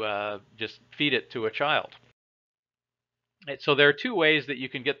you just feed it to a child. Right, so there are two ways that you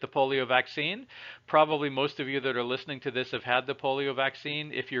can get the polio vaccine. Probably most of you that are listening to this have had the polio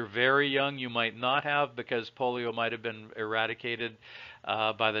vaccine. If you're very young, you might not have because polio might have been eradicated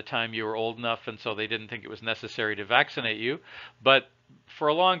by the time you were old enough, and so they didn't think it was necessary to vaccinate you. But for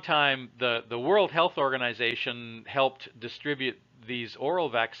a long time, the World Health Organization helped distribute these oral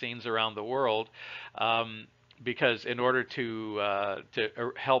vaccines around the world because in order to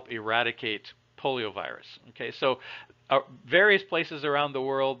help eradicate polio virus. Okay, so various places around the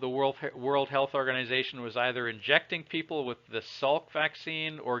world, the World Health Organization was either injecting people with the Salk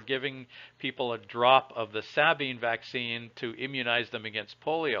vaccine or giving people a drop of the Sabin vaccine to immunize them against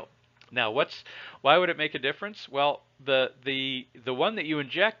polio. Now, why would it make a difference? Well, the one that you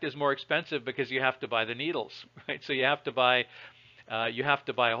inject is more expensive because you have to buy the needles, right? So you have to buy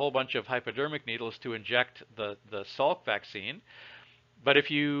a whole bunch of hypodermic needles to inject the Salk vaccine. But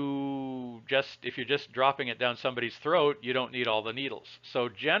if you're just dropping it down somebody's throat, you don't need all the needles. So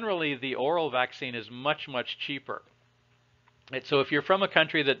generally, the oral vaccine is much, much cheaper. So if you're from a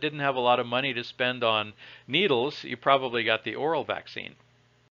country that didn't have a lot of money to spend on needles, you probably got the oral vaccine.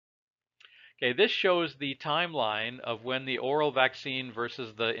 Okay, this shows the timeline of when the oral vaccine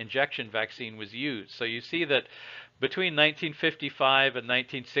versus the injection vaccine was used. So you see that between 1955 and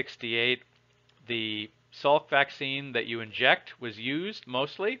 1968, the Salk vaccine that you inject was used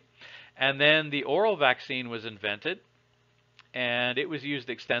mostly, and then the oral vaccine was invented, and it was used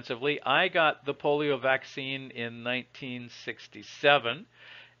extensively. I got the polio vaccine in 1967,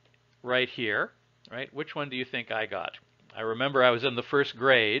 right here, right? Which one do you think I got? I remember I was in the first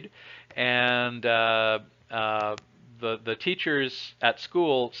grade, and the teachers at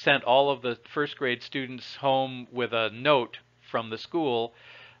school sent all of the first grade students home with a note from the school.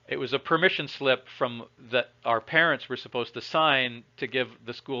 It was a permission slip from that our parents were supposed to sign to give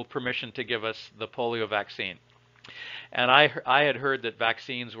the school permission to give us the polio vaccine. And I had heard that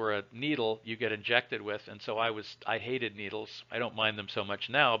vaccines were a needle you get injected with, and so I hated needles. I don't mind them so much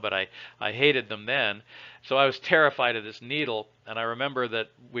now, but I hated them then. So I was terrified of this needle, and I remember that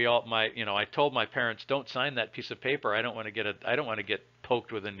I told my parents, don't sign that piece of paper. I don't want to get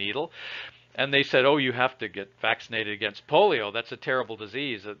poked with a needle. And they said, "Oh, you have to get vaccinated against polio. That's a terrible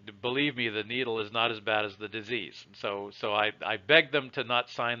disease. Believe me, the needle is not as bad as the disease." So I begged them to not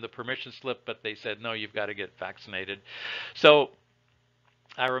sign the permission slip, but they said, "No, you've got to get vaccinated." So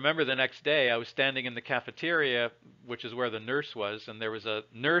I remember the next day I was standing in the cafeteria, which is where the nurse was, and there was a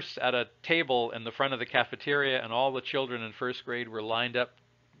nurse at a table in the front of the cafeteria, and all the children in first grade were lined up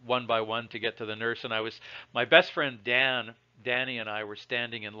one by one to get to the nurse. And my best friend Danny and I were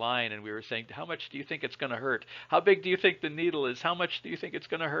standing in line, and we were saying, "How much do you think it's going to hurt? How big do you think the needle is? How much do you think it's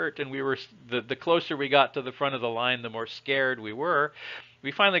going to hurt?" And the closer we got to the front of the line, the more scared we were.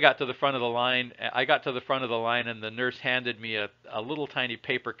 We finally got to the front of the line. I got to the front of the line, and the nurse handed me a little tiny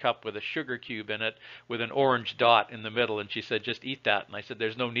paper cup with a sugar cube in it with an orange dot in the middle, and she said, "Just eat that." And I said,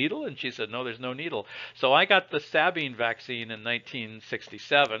 "There's no needle?" And she said, "No, there's no needle." So I got the Sabine vaccine in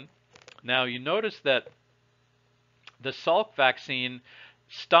 1967. Now you notice that the Salk vaccine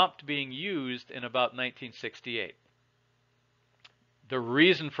stopped being used in about 1968. The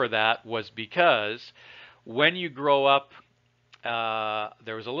reason for that was because when you grow up,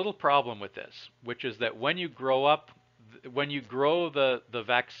 there was a little problem with this, which is that when you grow up, when you grow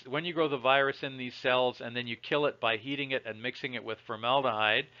when you grow the virus in these cells and then you kill it by heating it and mixing it with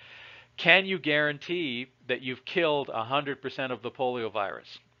formaldehyde, can you guarantee that you've killed 100% of the polio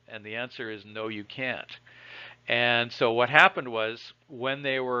virus? And the answer is no, you can't. And so what happened was when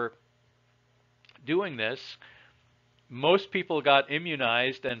they were doing this, most people got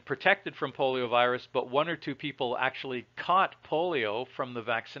immunized and protected from poliovirus, but one or two people actually caught polio from the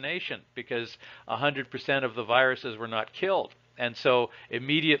vaccination because 100% of the viruses were not killed. And so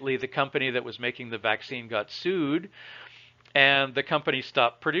immediately the company that was making the vaccine got sued, and the company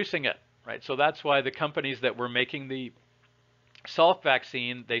stopped producing it, right? So that's why the companies that were making the Salk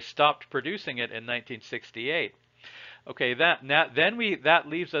vaccine, they stopped producing it in 1968. Okay, that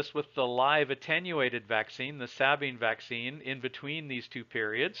leaves us with the live attenuated vaccine, the Sabine vaccine, in between these two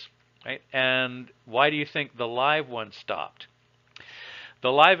periods, right? And why do you think the live one stopped?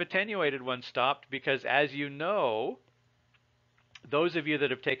 The live attenuated one stopped because, as you know, those of you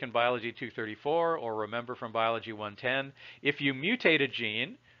that have taken Biology 234 or remember from Biology 110, if you mutate a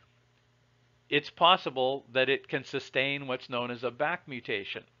gene, it's possible that it can sustain what's known as a back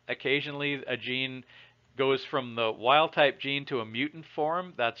mutation. Occasionally, a gene goes from the wild type gene to a mutant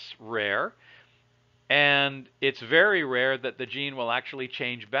form. That's rare. And it's very rare that the gene will actually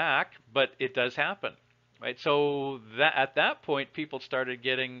change back, but it does happen, right? So at that point, people started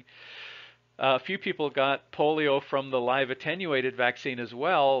getting, a few people got polio from the live attenuated vaccine as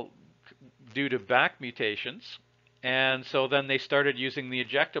well due to back mutations. And so then they started using the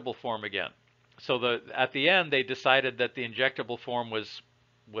injectable form again. So at the end, they decided that the injectable form was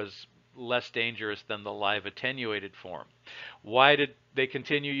less dangerous than the live attenuated form. Why did they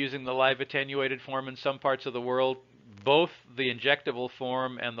continue using the live attenuated form in some parts of the world? Both the injectable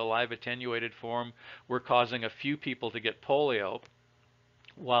form and the live attenuated form were causing a few people to get polio,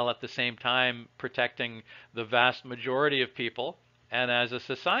 while at the same time protecting the vast majority of people. And as a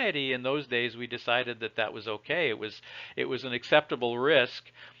society in those days, we decided that that was okay. It was an acceptable risk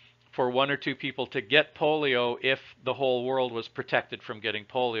for one or two people to get polio if the whole world was protected from getting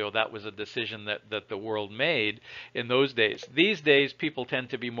polio. That was a decision that the world made in those days. These days, people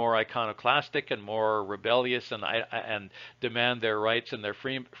tend to be more iconoclastic and more rebellious and demand their rights and their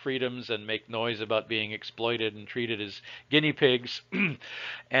freedoms and make noise about being exploited and treated as guinea pigs.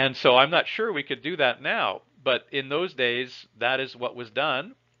 And so I'm not sure we could do that now. But in those days, that is what was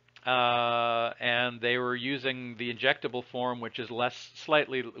done. And they were using the injectable form, which is less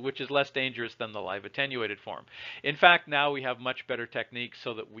dangerous than the live attenuated form. In fact, now we have much better techniques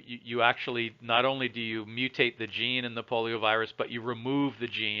so that you actually not only do you mutate the gene in the poliovirus, but you remove the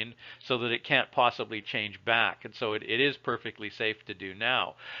gene so that it can't possibly change back. And so it is perfectly safe to do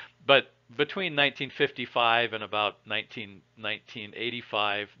now. But between 1955 and about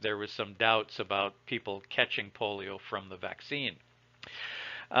 1985, there was some doubts about people catching polio from the vaccine.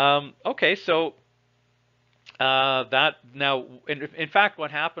 Okay, so that now, in fact,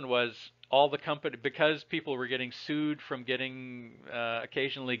 what happened was all the company, because people were getting sued from getting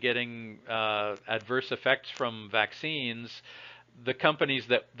occasionally getting adverse effects from vaccines,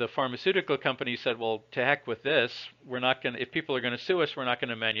 the pharmaceutical companies said, well, to heck with this. We're not going to, if people are going to sue us, we're not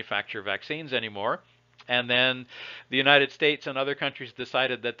going to manufacture vaccines anymore. And then the United States and other countries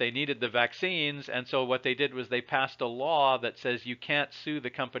decided that they needed the vaccines, and so what they did was they passed a law that says you can't sue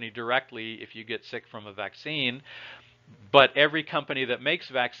the company directly if you get sick from a vaccine, but every company that makes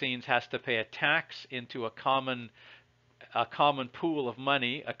vaccines has to pay a tax into a common pool of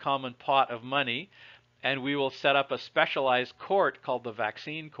money, a common pot of money, and we will set up a specialized court called the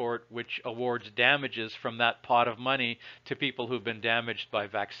vaccine court, which awards damages from that pot of money to people who've been damaged by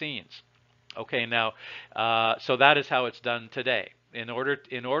vaccines. Okay, now, so that is how it's done today. In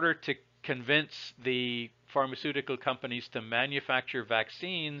order to convince the pharmaceutical companies to manufacture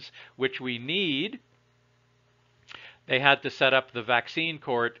vaccines, which we need, they had to set up the vaccine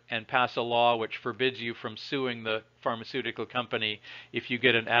court and pass a law which forbids you from suing the pharmaceutical company if you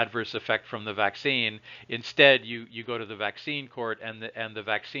get an adverse effect from the vaccine. Instead, you go to the vaccine court, and the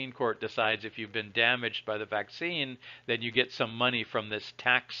vaccine court decides if you've been damaged by the vaccine, then you get some money from this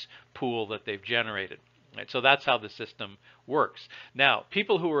tax pool that they've generated. Right, so that's how the system works. Now,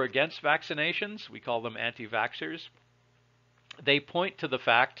 people who are against vaccinations, we call them anti-vaxxers, they point to the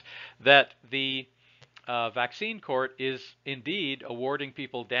fact that the vaccine court is indeed awarding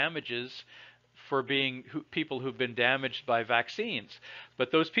people damages for being people who've been damaged by vaccines.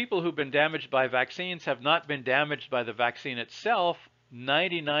 But those people who've been damaged by vaccines have not been damaged by the vaccine itself.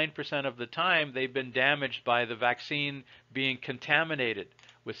 99% of the time, they've been damaged by the vaccine being contaminated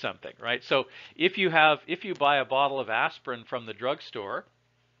with something, right? So if you buy a bottle of aspirin from the drugstore,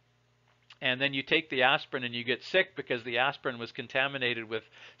 and then you take the aspirin and you get sick because the aspirin was contaminated with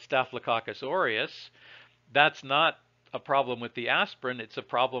Staphylococcus aureus, that's not a problem with the aspirin, it's a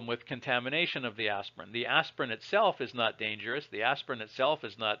problem with contamination of the aspirin. The aspirin itself is not dangerous. The aspirin itself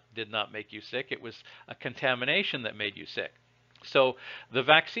did not make you sick. It was a contamination that made you sick. So the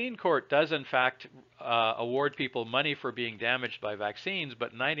vaccine court does in fact award people money for being damaged by vaccines,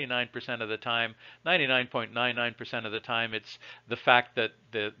 but 99% of the time, 99.99% of the time, it's the fact that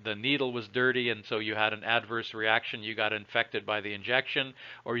the needle was dirty and so you had an adverse reaction, you got infected by the injection,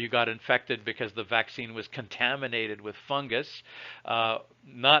 or you got infected because the vaccine was contaminated with fungus,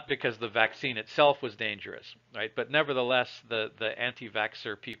 not because the vaccine itself was dangerous, right? But nevertheless, the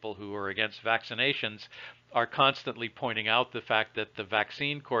anti-vaxxer people who are against vaccinations are constantly pointing out the fact that the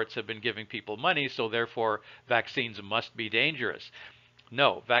vaccine courts have been giving people money, so therefore vaccines must be dangerous.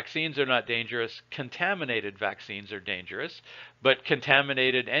 No, vaccines are not dangerous. Contaminated vaccines are dangerous, but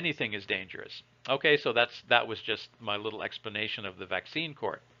contaminated anything is dangerous. Okay, so that was just my little explanation of the vaccine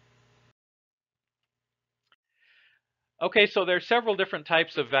court. Okay, so there are several different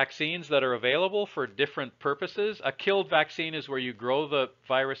types of vaccines that are available for different purposes. A killed vaccine is where you grow the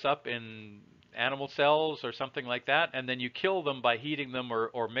virus up in animal cells or something like that, and then you kill them by heating them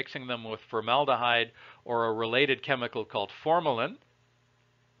or mixing them with formaldehyde or a related chemical called formalin,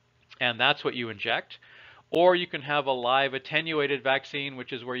 and that's what you inject. Or you can have a live attenuated vaccine,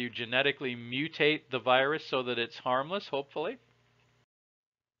 which is where you genetically mutate the virus so that it's harmless, hopefully.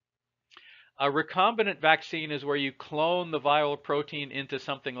 A recombinant vaccine is where you clone the viral protein into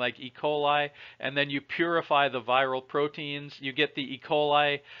something like E. coli, and then you purify the viral proteins. You get the E.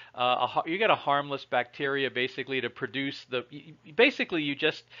 coli, you get a harmless bacteria basically to produce basically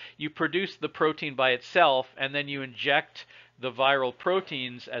you produce the protein by itself, and then you inject the viral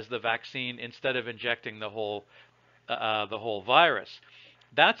proteins as the vaccine instead of injecting the whole virus.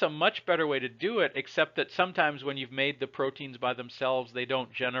 That's a much better way to do it, except that sometimes when you've made the proteins by themselves, they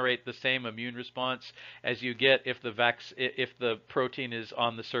don't generate the same immune response as you get if the protein is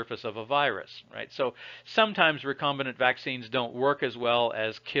on the surface of a virus, right? So sometimes recombinant vaccines don't work as well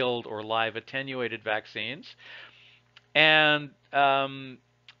as killed or live attenuated vaccines, and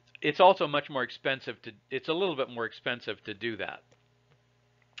it's also much more expensive to. It's a little bit more expensive to do that.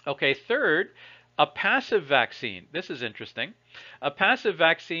 Okay, third, a passive vaccine. This is interesting. A passive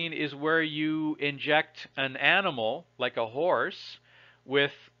vaccine is where you inject an animal, like a horse,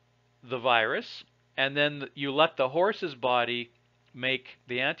 with the virus, and then you let the horse's body make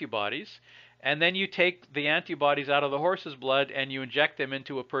the antibodies, and then you take the antibodies out of the horse's blood and you inject them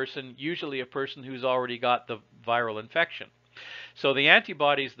into a person, usually a person who's already got the viral infection. So the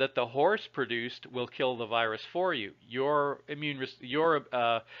antibodies that the horse produced will kill the virus for you. Your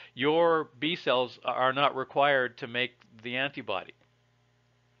B cells are not required to make the antibody.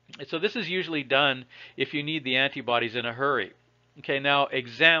 So this is usually done if you need the antibodies in a hurry. Okay, now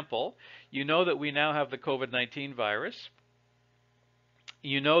example, you know that we now have the COVID-19 virus.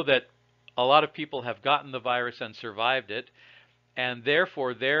 You know that a lot of people have gotten the virus and survived it, and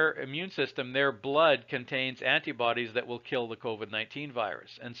therefore their immune system, their blood contains antibodies that will kill the COVID-19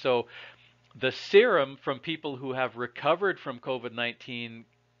 virus. And so the serum from people who have recovered from COVID-19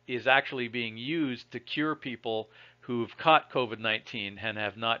 is actually being used to cure people who've caught COVID-19 and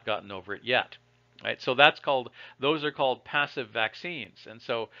have not gotten over it yet. Right? So those are called passive vaccines. And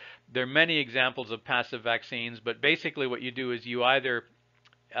so there are many examples of passive vaccines, but basically what you do is you either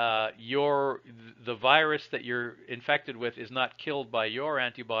the virus that you're infected with is not killed by your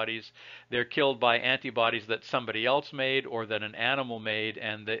antibodies. They're killed by antibodies that somebody else made or that an animal made,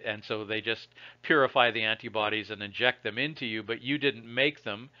 and so they just purify the antibodies and inject them into you, but you didn't make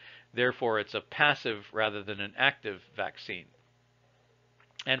them. Therefore, it's a passive rather than an active vaccine.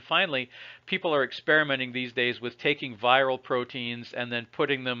 And finally, people are experimenting these days with taking viral proteins and then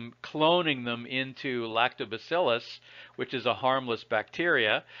cloning them into lactobacillus, which is a harmless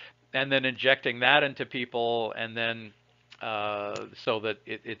bacteria, and then injecting that into people, and then so that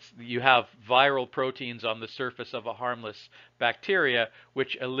you have viral proteins on the surface of a harmless bacteria,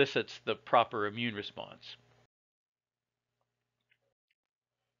 which elicits the proper immune response.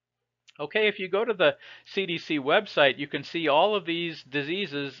 Okay, if you go to the CDC website, you can see all of these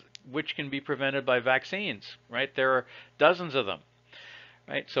diseases which can be prevented by vaccines, right? There are dozens of them,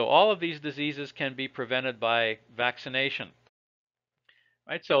 right? So all of these diseases can be prevented by vaccination,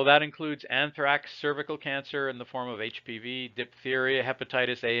 right? So that includes anthrax, cervical cancer in the form of HPV, diphtheria,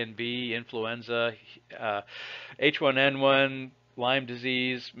 hepatitis A and B, influenza, H1N1, Lyme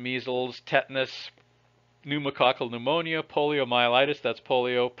disease, measles, tetanus, pneumococcal pneumonia, poliomyelitis, that's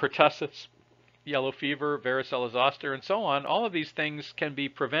polio, pertussis, yellow fever, varicella zoster, and so on. All of these things can be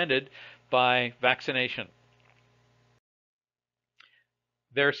prevented by vaccination.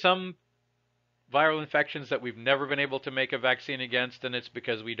 There are some viral infections that we've never been able to make a vaccine against, and it's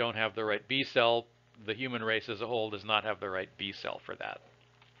because we don't have the right B cell. The human race as a whole does not have the right B cell for that.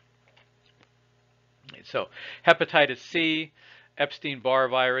 So hepatitis C, Epstein-Barr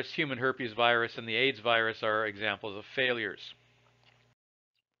virus, human herpes virus, and the AIDS virus are examples of failures.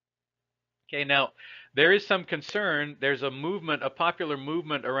 Okay, now there is some concern. There's a movement, a popular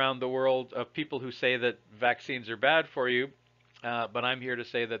movement around the world of people who say that vaccines are bad for you, but I'm here to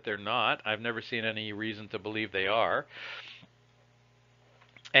say that they're not. I've never seen any reason to believe they are.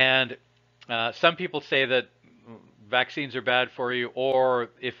 And some people say that vaccines are bad for you, or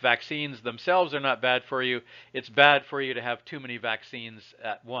if vaccines themselves are not bad for you, it's bad for you to have too many vaccines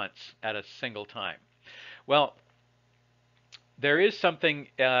at once, at a single time. Well, there is something,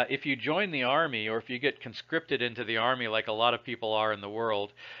 if you join the army or if you get conscripted into the army like a lot of people are in the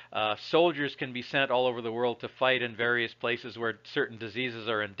world, soldiers can be sent all over the world to fight in various places where certain diseases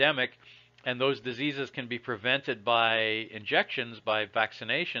are endemic, and those diseases can be prevented by injections, by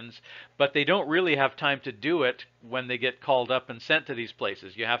vaccinations, but they don't really have time to do it when they get called up and sent to these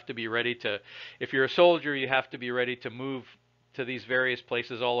places. You have to be ready to, if you're a soldier, you have to be ready to move to these various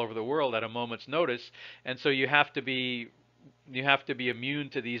places all over the world at a moment's notice, and so you have to be immune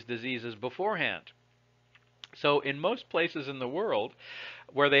to these diseases beforehand. So in most places in the world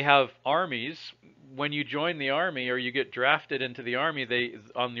where they have armies, when you join the army or you get drafted into the army, they,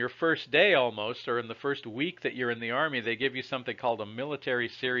 on your first day almost, or in the first week that you're in the army, they give you something called a military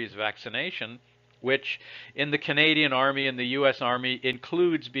series vaccination, which in the Canadian Army and the US Army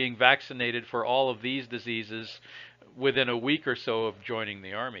includes being vaccinated for all of these diseases within a week or so of joining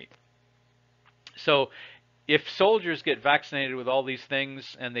the army. So if soldiers get vaccinated with all these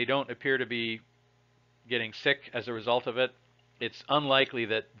things and they don't appear to be getting sick as a result of it, it's unlikely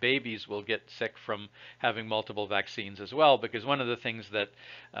that babies will get sick from having multiple vaccines as well, because one of the things that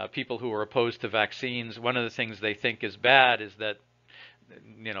people who are opposed to vaccines, one of the things they think is bad is that,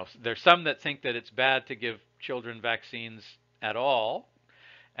 there's some that think that it's bad to give children vaccines at all,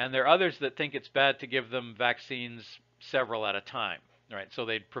 and there are others that think it's bad to give them vaccines several at a time, right? So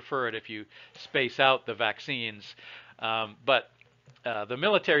they'd prefer it if you space out the vaccines. But the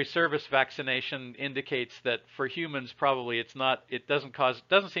military service vaccination indicates that for humans, probably it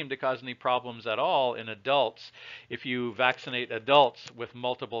doesn't seem to cause any problems at all in adults. If you vaccinate adults with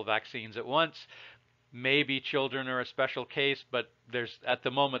multiple vaccines at once, maybe children are a special case, but at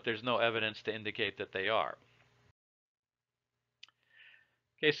the moment there's no evidence to indicate that they are.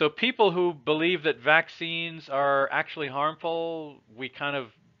 Okay, so people who believe that vaccines are actually harmful, we kind of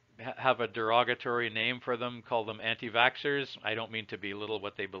have a derogatory name for them, call them anti-vaxxers. I don't mean to belittle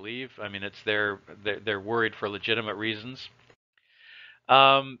what they believe. I mean, they're worried for legitimate reasons.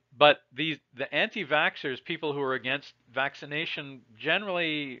 But the anti-vaxxers, people who are against vaccination,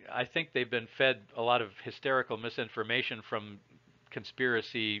 generally, I think they've been fed a lot of hysterical misinformation from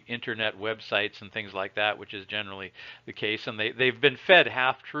conspiracy internet websites and things like that, which is generally the case. And they've been fed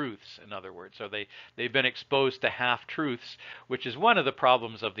half-truths, in other words. So they've been exposed to half-truths, which is one of the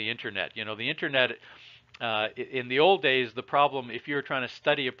problems of the internet. The internet, in the old days, the problem, if you were trying to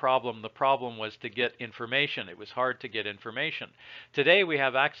study a problem, the problem was to get information. It was hard to get information. Today, we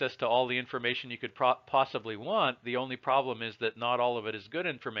have access to all the information you could possibly want. The only problem is that not all of it is good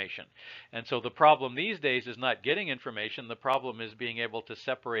information. And so the problem these days is not getting information. The problem is being able to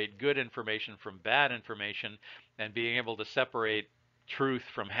separate good information from bad information and being able to separate truth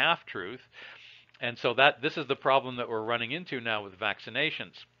from half-truth. And so this is the problem that we're running into now with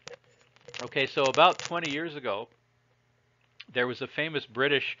vaccinations. Okay, so about 20 years ago, there was a famous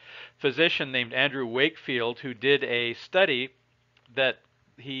British physician named Andrew Wakefield who did a study that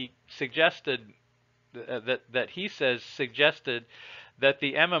he suggested suggested that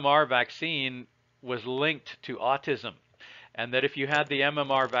the MMR vaccine was linked to autism, and that if you had the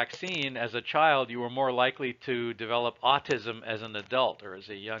MMR vaccine as a child, you were more likely to develop autism as an adult, or as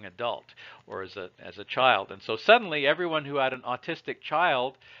a young adult, or as a child. And so suddenly everyone who had an autistic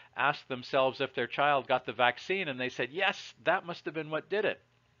child asked themselves if their child got the vaccine, and they said, yes, that must have been what did it.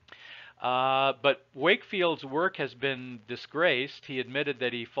 But Wakefield's work has been disgraced. He admitted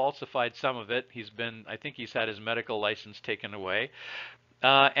that he falsified some of it. I think he's had his medical license taken away.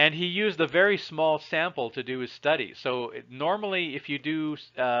 And he used a very small sample to do his study. So normally, if you do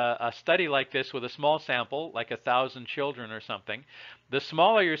a study like this with a small sample, like 1,000 children or something, the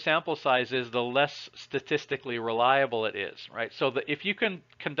smaller your sample size is, the less statistically reliable it is, right? So if you can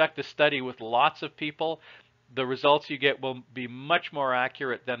conduct a study with lots of people, the results you get will be much more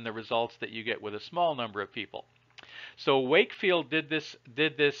accurate than the results that you get with a small number of people. So Wakefield did this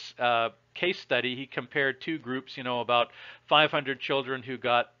case study. He compared two groups, about 500 children who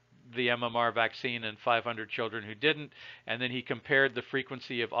got the MMR vaccine and 500 children who didn't, and then he compared the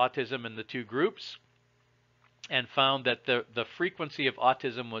frequency of autism in the two groups and found that the frequency of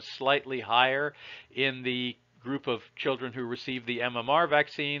autism was slightly higher in the group of children who received the MMR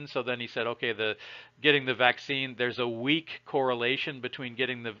vaccine. So then he said, okay, getting the vaccine, there's a weak correlation between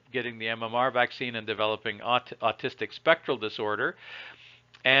getting the MMR vaccine and developing autistic spectral disorder.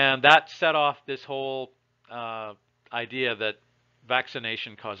 And that set off this whole idea that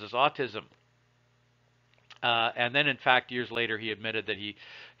vaccination causes autism. And then, in fact, years later, he admitted that he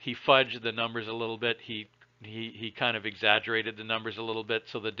fudged the numbers a little bit. He kind of exaggerated the numbers a little bit,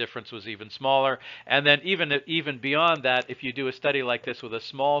 so the difference was even smaller. And then even beyond that, if you do a study like this with a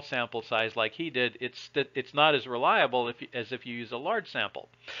small sample size like he did, it's not as reliable as if you use a large sample.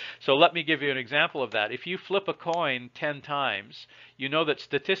 So let me give you an example of that. If you flip a coin 10 times, you know that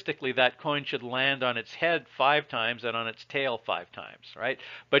statistically that coin should land on its head 5 times and on its tail 5 times, right?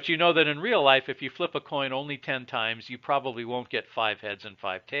 But you know that in real life, if you flip a coin only 10 times, you probably won't get 5 heads and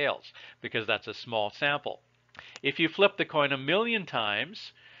 5 tails, because that's a small sample. If you flip the coin 1,000,000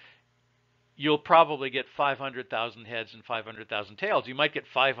 times, you'll probably get 500,000 heads and 500,000 tails. You might get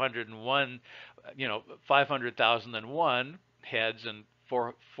 500,001 heads and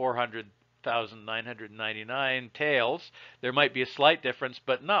 400,999 tails. There might be a slight difference,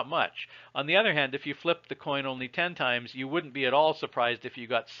 but not much. On the other hand, if you flip the coin only 10 times, you wouldn't be at all surprised if you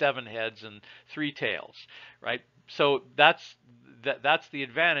got 7 heads and 3 tails, right? So that's the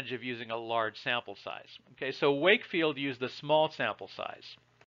advantage of using a large sample size. Okay, so Wakefield used a small sample size.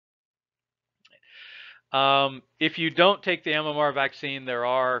 If you don't take the MMR vaccine, there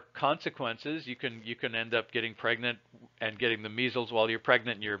are consequences. You can end up getting pregnant and getting the measles while you're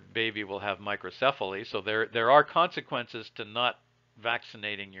pregnant, and your baby will have microcephaly. So there are consequences to not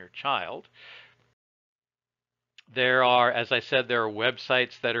vaccinating your child. There are, as I said, there are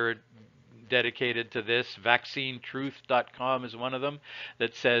websites that are dedicated to this. VaccineTruth.com is one of them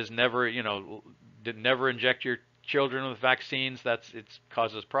that says never, never inject your children with vaccines. It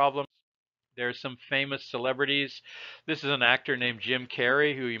causes problems. There's some famous celebrities. This is an actor named Jim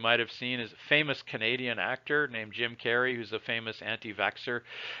Carrey, who you might have seen is a famous Canadian actor named Jim Carrey, who's a famous anti-vaxxer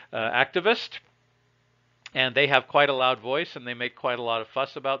activist. And they have quite a loud voice and they make quite a lot of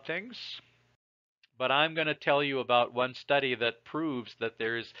fuss about things. But I'm going to tell you about one study that proves that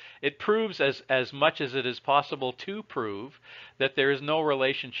it proves as much as it is possible to prove that there is no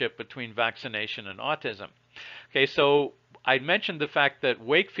relationship between vaccination and autism. Okay, so I mentioned the fact that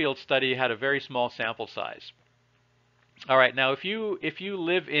Wakefield study had a very small sample size. All right, now if you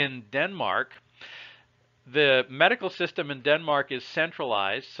live in Denmark, the medical system in Denmark is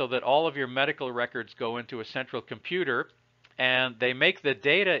centralized so that all of your medical records go into a central computer, and they make the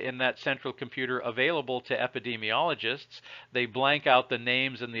data in that central computer available to epidemiologists. They blank out the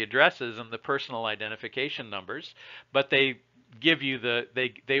names and the addresses and the personal identification numbers, but they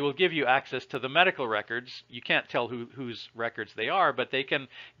will give you access to the medical records. You can't tell whose records they are, but they can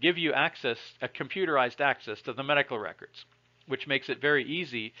give you access, a computerized access to the medical records, which makes it very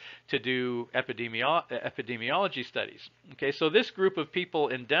easy to do epidemiology studies. Okay, so this group of people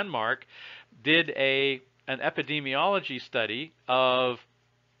in Denmark did an epidemiology study of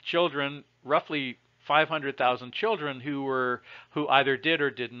children, roughly 500,000 children who either did or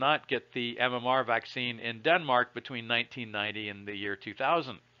did not get the MMR vaccine in Denmark between 1990 and the year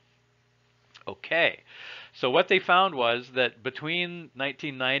 2000. Okay, so what they found was that between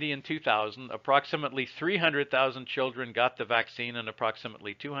 1990 and 2000, approximately 300,000 children got the vaccine and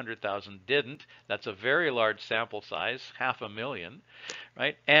approximately 200,000 didn't. That's a very large sample size, 500,000,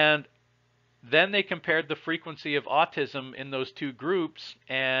 right? And then they compared the frequency of autism in those two groups,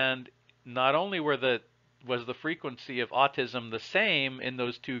 and not only was the frequency of autism the same in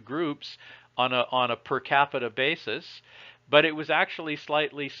those two groups on a per capita basis, but it was actually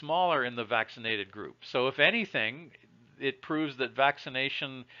slightly smaller in the vaccinated group. So if anything, it proves that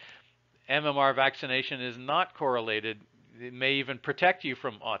MMR vaccination is not correlated. It may even protect you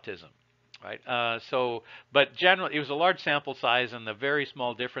from autism. Right. But generally, it was a large sample size and a very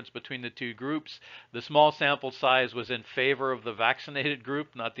small difference between the two groups. The small sample size was in favor of the vaccinated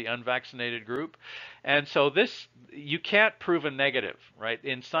group, not the unvaccinated group. And so you can't prove a negative, right?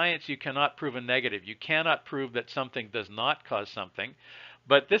 In science, you cannot prove a negative. You cannot prove that something does not cause something.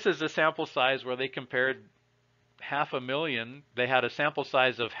 But this is a sample size where they compared 500,000. They had a sample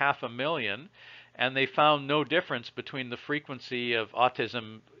size of 500,000. And they found no difference between the frequency of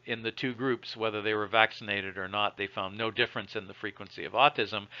autism in the two groups, whether they were vaccinated or not. They found no difference in the frequency of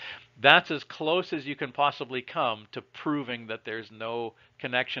autism. That's as close as you can possibly come to proving that there's no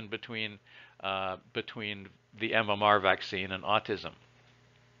connection between the MMR vaccine and autism.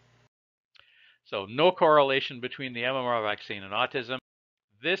 So no correlation between the MMR vaccine and autism.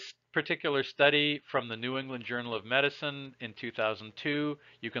 This particular study from the New England Journal of Medicine in 2002,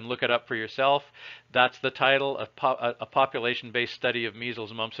 you can look it up for yourself. That's the title, a population-based study of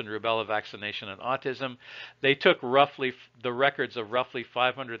measles, mumps, and rubella vaccination and autism. They took the records of roughly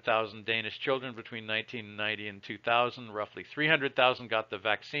 500,000 Danish children between 1990 and 2000. Roughly 300,000 got the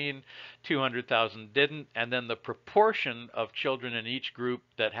vaccine, 200,000 didn't, and then the proportion of children in each group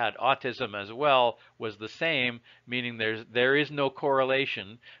that had autism as well was the same, meaning there is no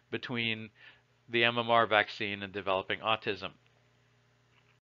correlation between the MMR vaccine and developing autism.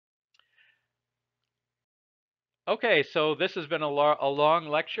 Okay, so this has been a long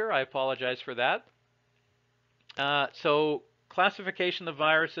lecture. I apologize for that. So classification of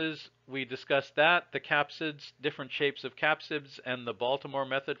viruses, we discussed that, the capsids, different shapes of capsids, and the Baltimore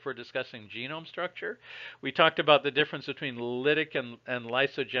method for discussing genome structure. We talked about the difference between lytic and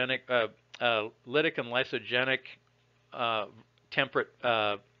lysogenic, temperate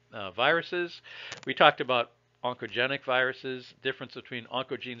viruses. We talked about oncogenic viruses, difference between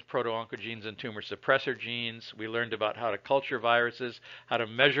oncogenes, proto-oncogenes, and tumor suppressor genes. We learned about how to culture viruses, how to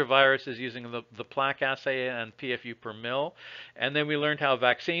measure viruses using the plaque assay and PFU per mil. And then we learned how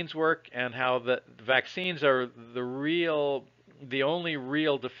vaccines work and how the vaccines are the only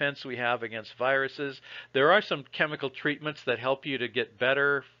real defense we have against viruses. There are some chemical treatments that help you to get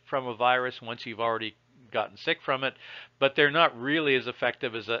better from a virus once you've already gotten sick from it, but they're not really as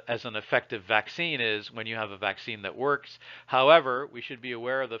effective as an effective vaccine is when you have a vaccine that works. However, we should be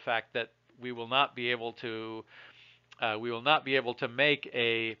aware of the fact that we will not be able to make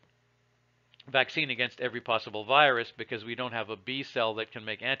a vaccine against every possible virus because we don't have a B cell that can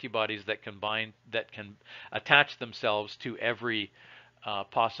make antibodies that can bind, that can attach themselves to every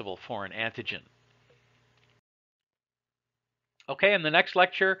possible foreign antigen. Okay, in the next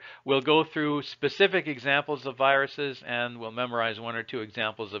lecture, we'll go through specific examples of viruses and we'll memorize one or two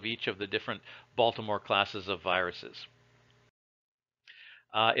examples of each of the different Baltimore classes of viruses.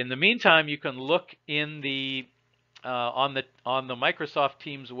 In the meantime, you can look in the on the Microsoft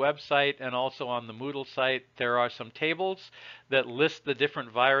Teams website and also on the Moodle site. There are some tables that list the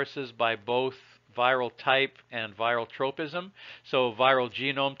different viruses by both viral type and viral tropism. So viral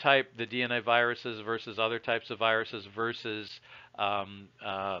genome type, the DNA viruses versus other types of viruses versus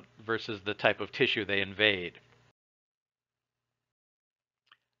the type of tissue they invade.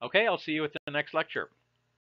 Okay, I'll see you at the next lecture.